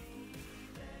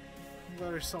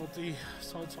 Very salty.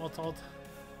 Salt.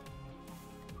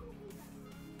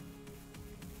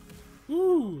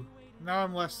 Ooh! Now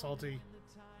I'm less salty.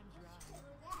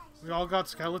 We all got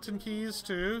skeleton keys,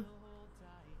 too.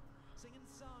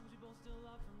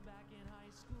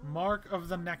 Mark of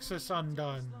the Nexus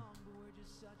Undone.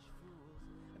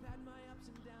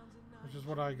 Which is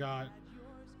what I got.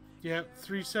 Yep,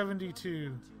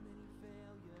 372.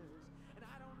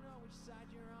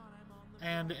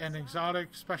 And an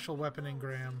exotic special weapon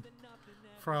engram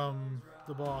from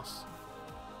the boss.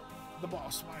 The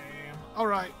boss man.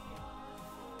 Alright.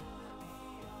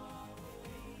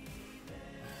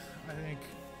 I think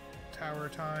tower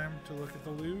time to look at the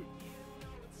loot.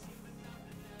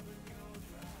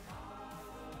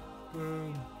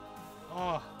 Boom.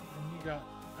 Oh, and you got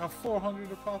a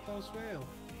 400 of Pathos Veil.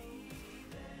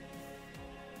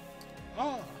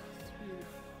 Oh,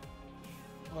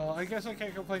 well, I guess I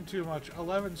can't complain too much.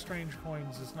 11 strange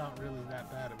coins is not really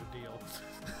that bad of a deal.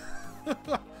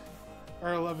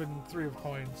 Or 11 3 of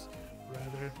coins,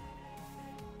 rather.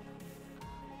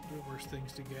 The worst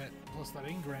things to get. Plus that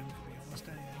engram could be almost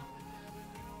anything.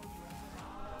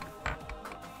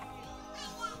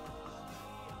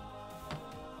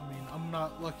 I mean, I'm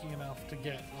not lucky enough to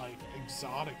get, like,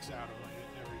 exotics out of it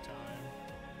every time.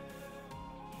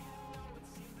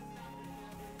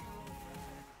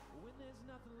 When there's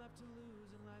nothing left to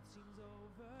lose and life seems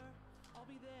over,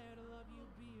 I'll be there to love you,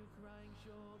 be your crying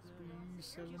shoulder.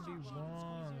 371.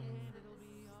 It'll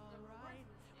be alright.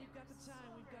 We've got the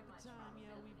time,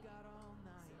 yeah, we've got all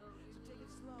night. So take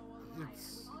it slow,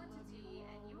 It's... Quantity,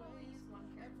 and you only use one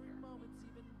character. every moment's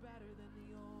even better than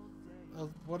the old days.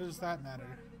 what does that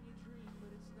matter?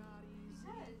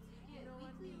 Because you get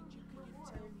weekly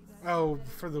rewards. Oh,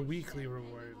 for the weekly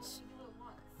rewards. You do it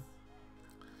once.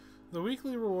 The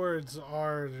weekly rewards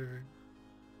are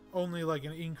only like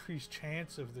an increased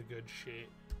chance of the good shit.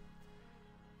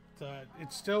 But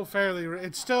it's still fairly...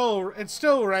 It's still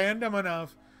random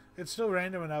enough. It's still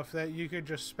random enough that you could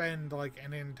just spend like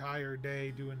an entire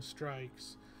day doing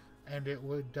strikes, and it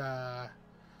would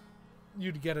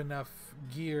you'd get enough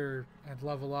gear and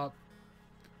level up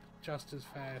just as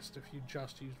fast if you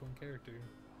just used one character.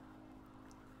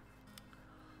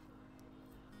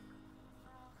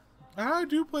 I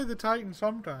do play the Titan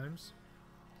sometimes.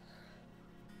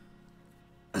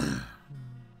 At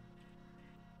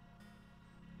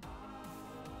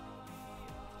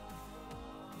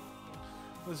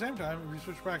the same time, if you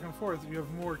switch back and forth, you have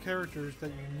more characters that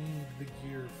you need the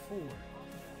gear for.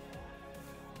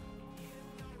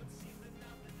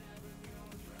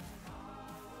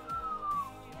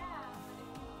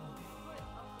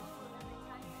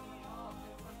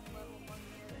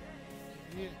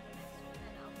 Yeah.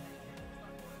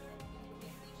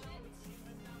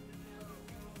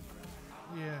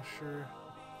 Yeah, sure.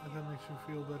 If that makes you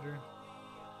feel better.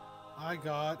 I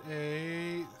got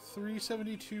a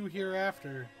 372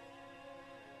 Hereafter.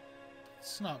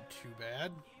 It's not too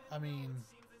bad. I mean,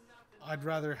 I'd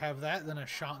rather have that than a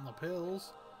shot in the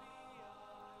pills.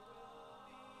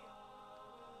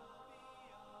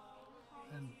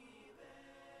 And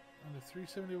a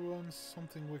 371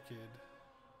 Something Wicked.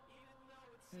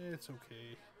 It's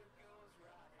okay.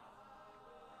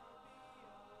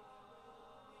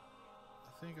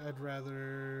 I think I'd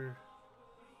rather...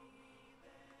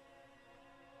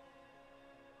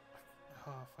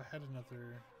 if I had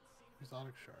another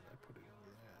exotic shard, I'd put it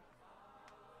into that.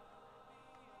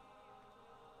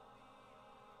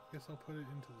 Guess I'll put it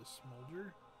into the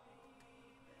smolder.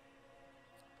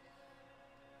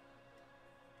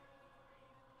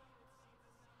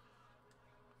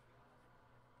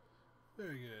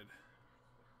 Very good.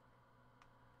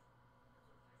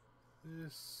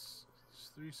 This is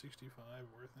 365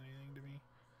 worth anything to me?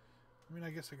 I mean, I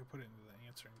guess I could put it into the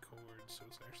answering chord, so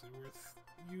it's actually worth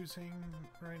using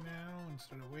right now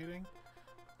instead of waiting.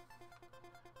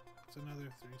 It's another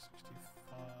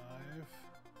 365,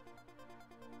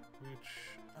 which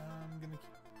I'm gonna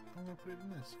put it in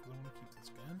this because I want to keep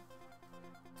this gun.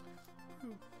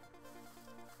 Ooh.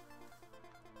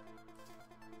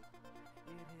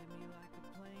 It hit me like a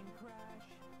plane crash.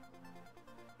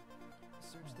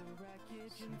 Search the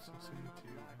wreckage and find my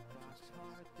black box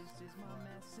heart. This is my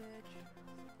message.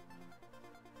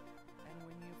 And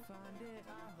when you find it,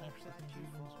 I hope Actually, I that think you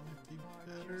these ones fall might be apart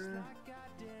better. just like I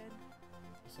did.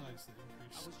 Besides the I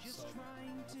increased was just sub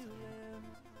trying to thing. live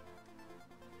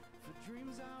for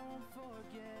dreams I won't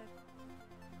forget.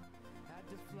 Had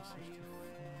to fly you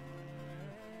away.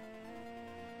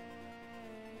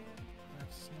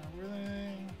 That's not worth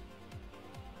anything.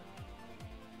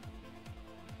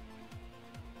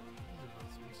 These are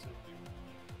both 371.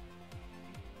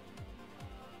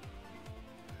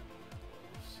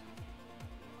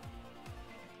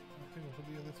 I think I'll put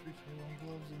the other 321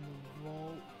 gloves in the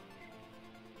vault.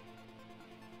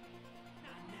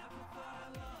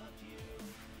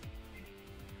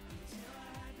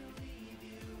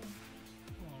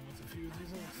 Along with a few of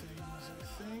these other things, I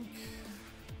think.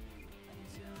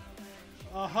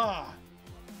 Aha!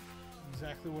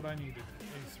 Exactly what I needed. A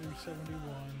 371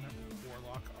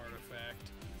 Warlock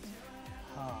artifact.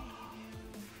 Ha.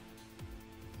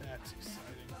 That's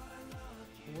exciting. But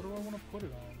what do I want to put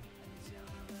it on?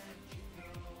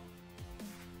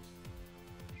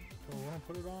 Do I want to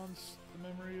put it on the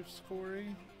Memory of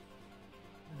Scory?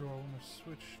 Or do I want to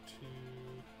switch to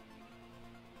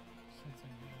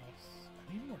something else?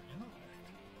 I need more intellect.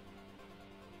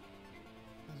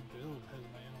 This build has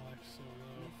my intellect so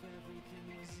low. If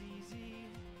everything was easy,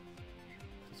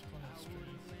 Discipline and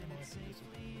strength, intellect and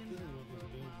discipline. Really what this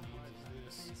build needs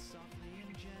is this. softly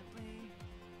and gently.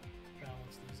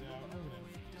 Balance these out. I'm gonna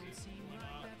Don't use it. seem Why like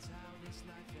not? that's how this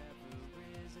life ever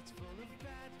is. It's full of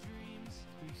bad dreams.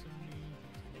 370.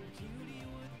 Beauty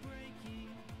worth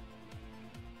breaking.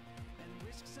 And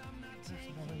risks I'm not I don't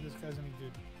think taking. this guy's any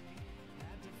good.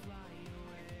 Had to fly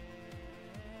away.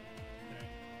 Okay.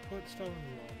 Put stuff in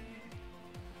the wall.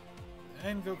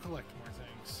 And go collect more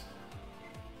things.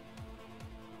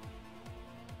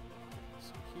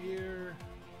 So here, I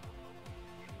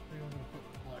think I'm gonna put the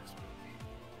blacksmith.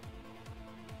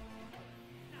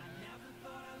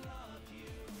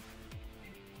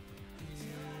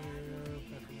 Here,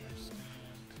 better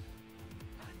stand.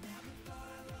 I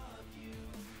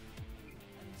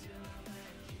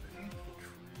think the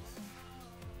truth.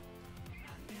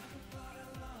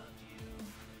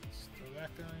 Let's throw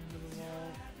that guy into the wall.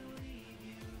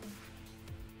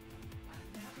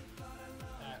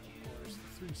 That, of course,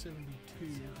 372.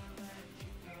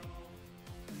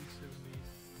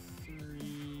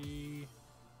 373.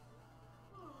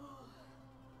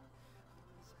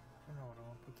 I don't know what I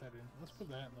want to put that in. Let's put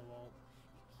that in the vault.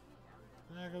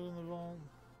 That goes in the vault.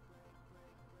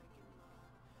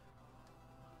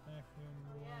 Back in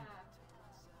the vault.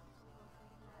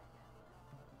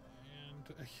 And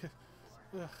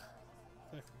ugh,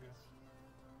 that could go.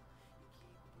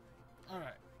 All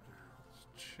right, let's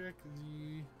check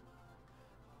the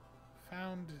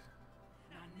found.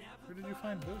 Where did you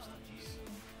find those things?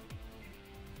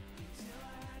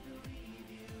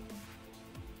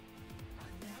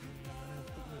 I'm gonna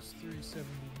put this 370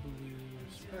 blue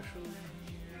special in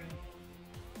here.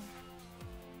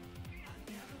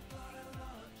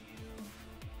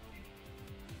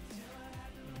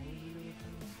 And what was the other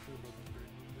thing? Still looking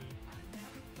very good.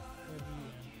 Heavy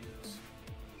and boots.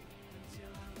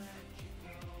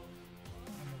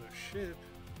 Another ship.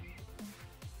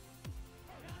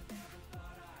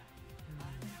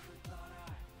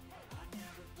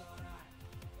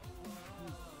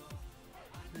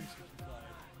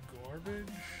 Garbage.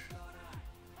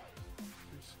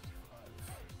 365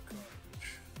 garbage.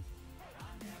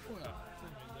 Well,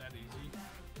 that made that easy.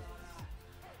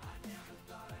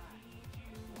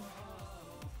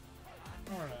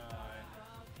 Alright.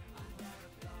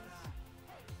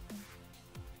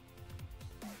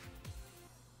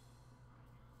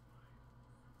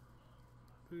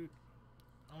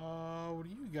 What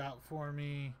do you got for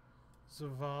me,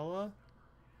 Zavala?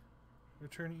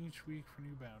 Return each week for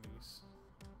new bounties.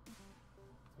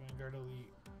 Vanguard Elite.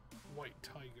 White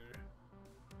Tiger.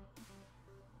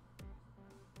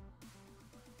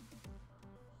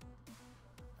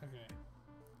 Okay.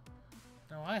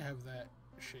 Now I have that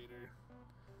shader.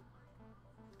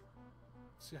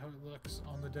 See how it looks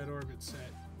on the Dead Orbit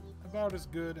set. About as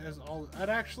good as all...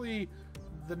 And actually,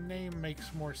 the name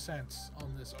makes more sense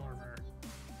on this armor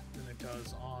than it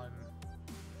does on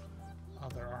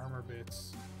other armor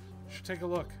bits. You should take a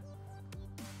look.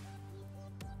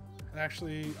 And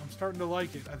actually, I'm starting to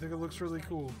like it. I think it looks really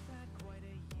cool.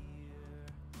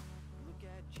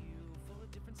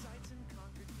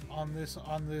 On the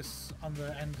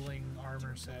Endling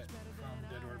armor set from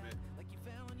Dead Orbit.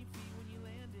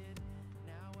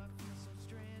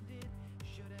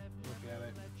 Look at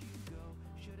it.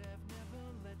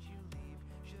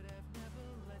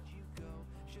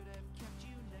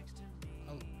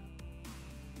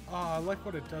 Oh, I like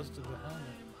what it does to the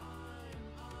helmet.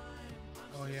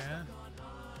 Oh yeah?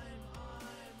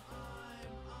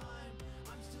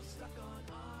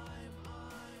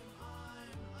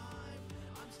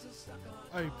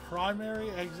 A primary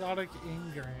exotic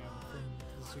engram from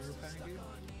the Zero package.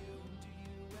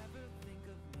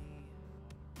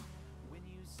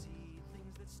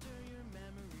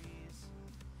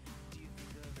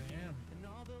 Damn. And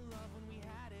all the love when we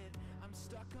had it, I'm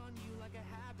stuck on you like a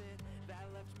habit that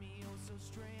left me oh so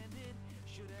stranded.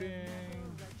 Should have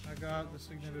Bing! I got the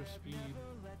Signet of Speed.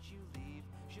 let you leave.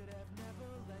 Should have never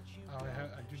let you Oh,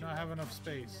 I do not have enough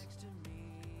space. next to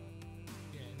me.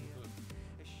 Yeah,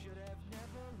 but Should have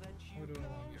never let you what do I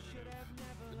want to get rid of?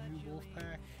 The new wolf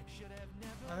pack?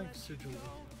 I think Sigil.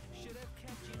 should have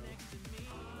kept you next to me.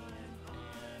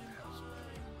 And House of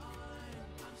Drake.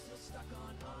 I'm still stuck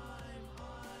on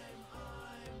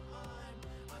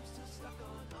I'm still stuck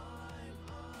on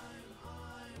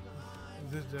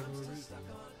This Dead Orbit.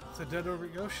 It's a Dead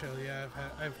Orbit Ghost Shell. Yeah,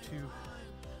 I have two.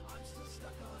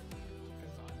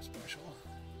 Because I'm special.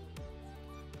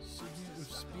 Signet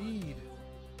of Speed.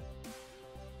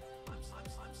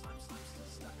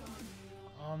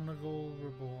 Omnigul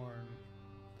Reborn.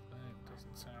 That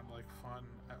doesn't sound like fun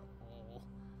at all.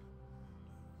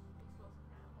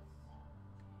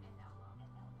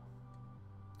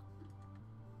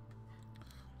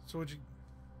 So would you...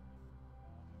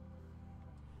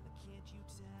 Can't you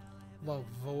tell I have The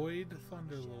Void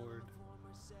Thunderlord.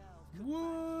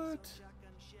 What?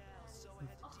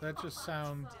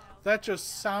 That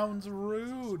just sounds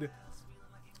rude.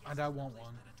 And I want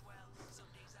one. some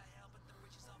days I help but the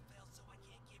riches all fail so I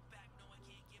can't get back no I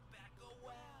can't get back oh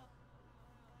well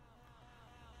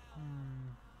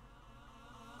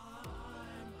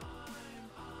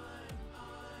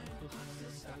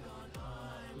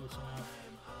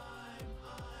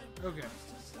Okay.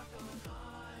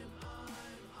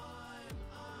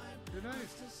 Did I?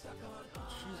 She's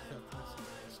got this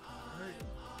list, right?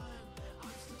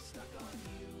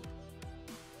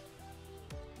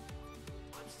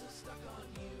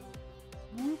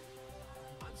 Whoop.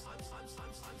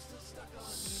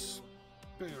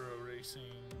 Sparrow Racing.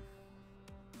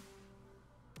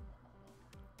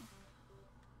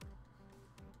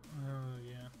 Oh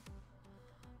yeah.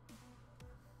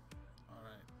 All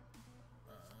right.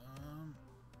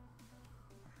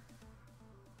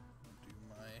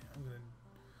 I'm gonna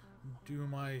do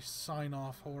my sign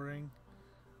off whoring.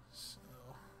 So,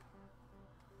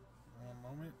 one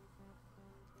moment.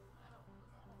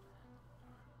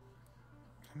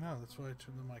 No, that's why I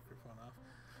turned the microphone off.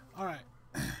 All right.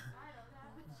 I don't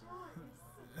have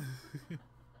a choice.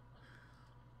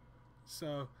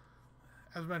 So,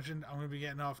 as mentioned, I'm gonna be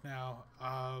getting off now.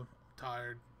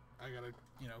 Tired. I gotta,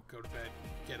 go to bed,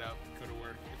 get up, go to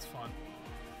work. It's fun,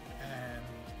 and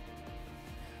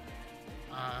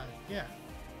yeah.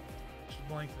 Just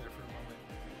blank there for a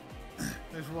moment.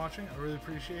 Thanks for watching. I really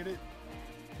appreciate it.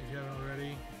 If you haven't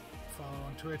already, follow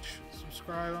on Twitch,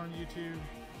 subscribe on YouTube,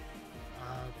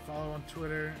 follow on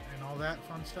Twitter, and all that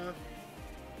fun stuff.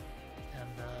 And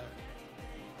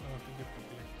I'll have to get with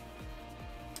you.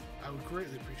 I would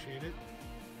greatly appreciate it.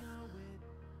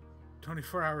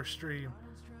 24-hour stream.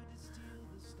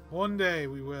 One day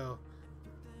we will.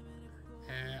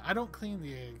 And I don't clean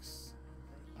the eggs.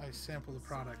 I sample the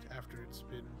product after it's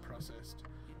been processed.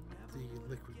 The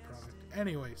liquid product.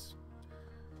 Anyways,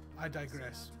 I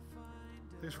digress.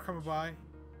 Thanks for coming by.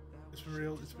 It's been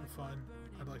real. It's been fun.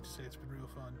 I'd like to say it's been real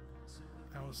fun.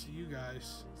 I will see you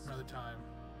guys another time.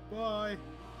 Bye.